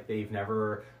this, like, they've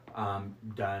never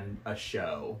done a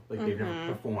show. Like, they've never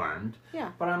performed.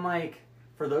 Yeah. But I'm like,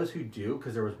 for those who do,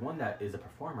 because there was one that is a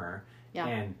performer,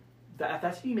 and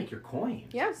that's how you make your coin.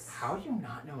 Yes. How do you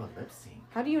not know a lip sync?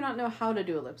 How do you not know how to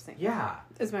do a lip sync? Yeah.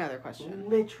 Is my other question.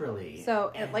 Literally.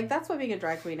 So, like, that's what being a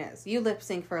drag queen is. You lip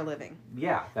sync for a living.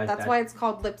 Yeah. That's why it's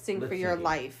called lip sync for your syncing.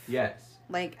 life. Yes.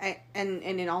 Like, and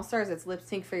in All Stars, it's lip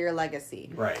sync for your legacy.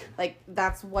 Right. Like,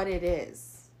 that's what it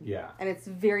is. Yeah. And it's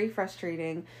very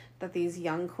frustrating that these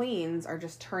young queens are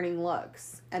just turning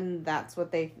looks. And that's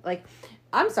what they, like,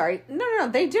 I'm sorry. No.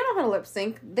 They do know how to lip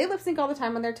sync. They lip sync all the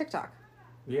time on their TikTok.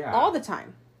 Yeah. all the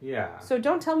time. Yeah. So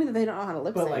don't tell me that they don't know how to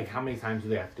lip sync. But, like, how many times do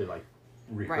they have to, like,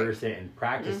 rehearse it and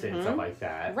practice it and stuff like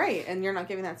that? Right, and you're not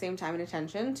giving that same time and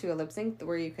attention to a lip sync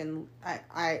where you can,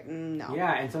 no.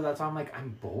 Yeah, and so that's why I'm like, I'm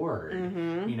bored,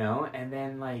 Mm-hmm. you know? And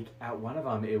then, like, at one of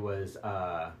them, it was,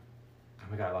 oh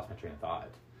my god, I lost my train of thought.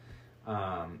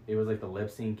 It was, like, the lip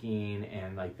syncing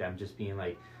and, like, them just being,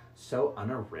 like, so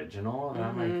unoriginal that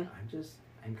I'm like,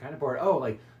 I'm kind of bored. Oh,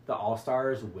 like, the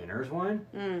All-Stars winners one,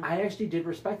 I actually did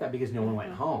respect that because no one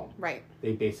went home. Right.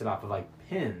 They based it off of, like,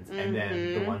 pins, and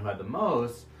then the one who had the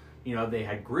most, you know, they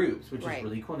had groups, which is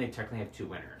really cool, and they technically have 2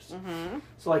 winners.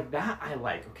 So, like, that I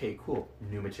like. Okay, cool.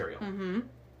 New material.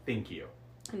 Thank you.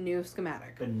 A new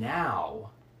schematic. But now,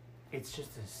 it's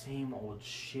just the same old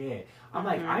shit. I'm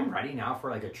like, I'm ready now for,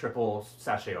 like, a triple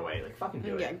sachet away. Like, fucking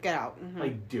do it. Yeah, get out.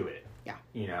 Like, do it. Yeah.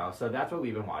 You know, so that's what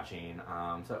we've been watching.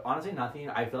 So, honestly, nothing.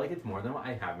 I feel like it's more than what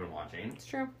I have been watching. It's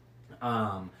true.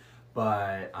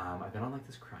 But I've been on, like,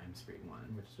 this crime spree one,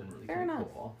 which has been really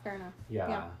cool. Fair enough.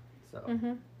 Yeah. So.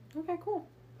 Okay, cool.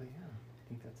 But yeah, I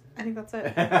think that's it. I think that's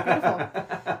it.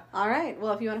 Beautiful. All right.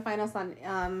 Well, if you want to find us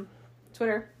on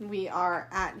Twitter, we are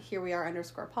at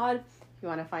 @HereWeAre_pod. If you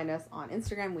want to find us on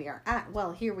Instagram, we are at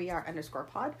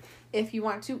 @HereWeAre_pod. If you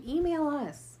want to email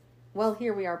us,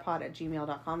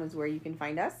 herewearepod@gmail.com is where you can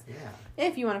find us. Yeah.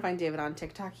 If you want to find David on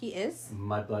TikTok, he is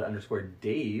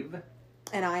Mudblood_Dave.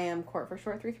 And I am Court for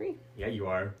Short 33. Yeah, you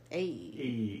are. Hey.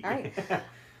 Hey. All right.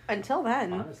 Until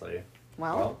then. Honestly.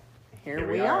 Well,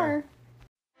 here we are.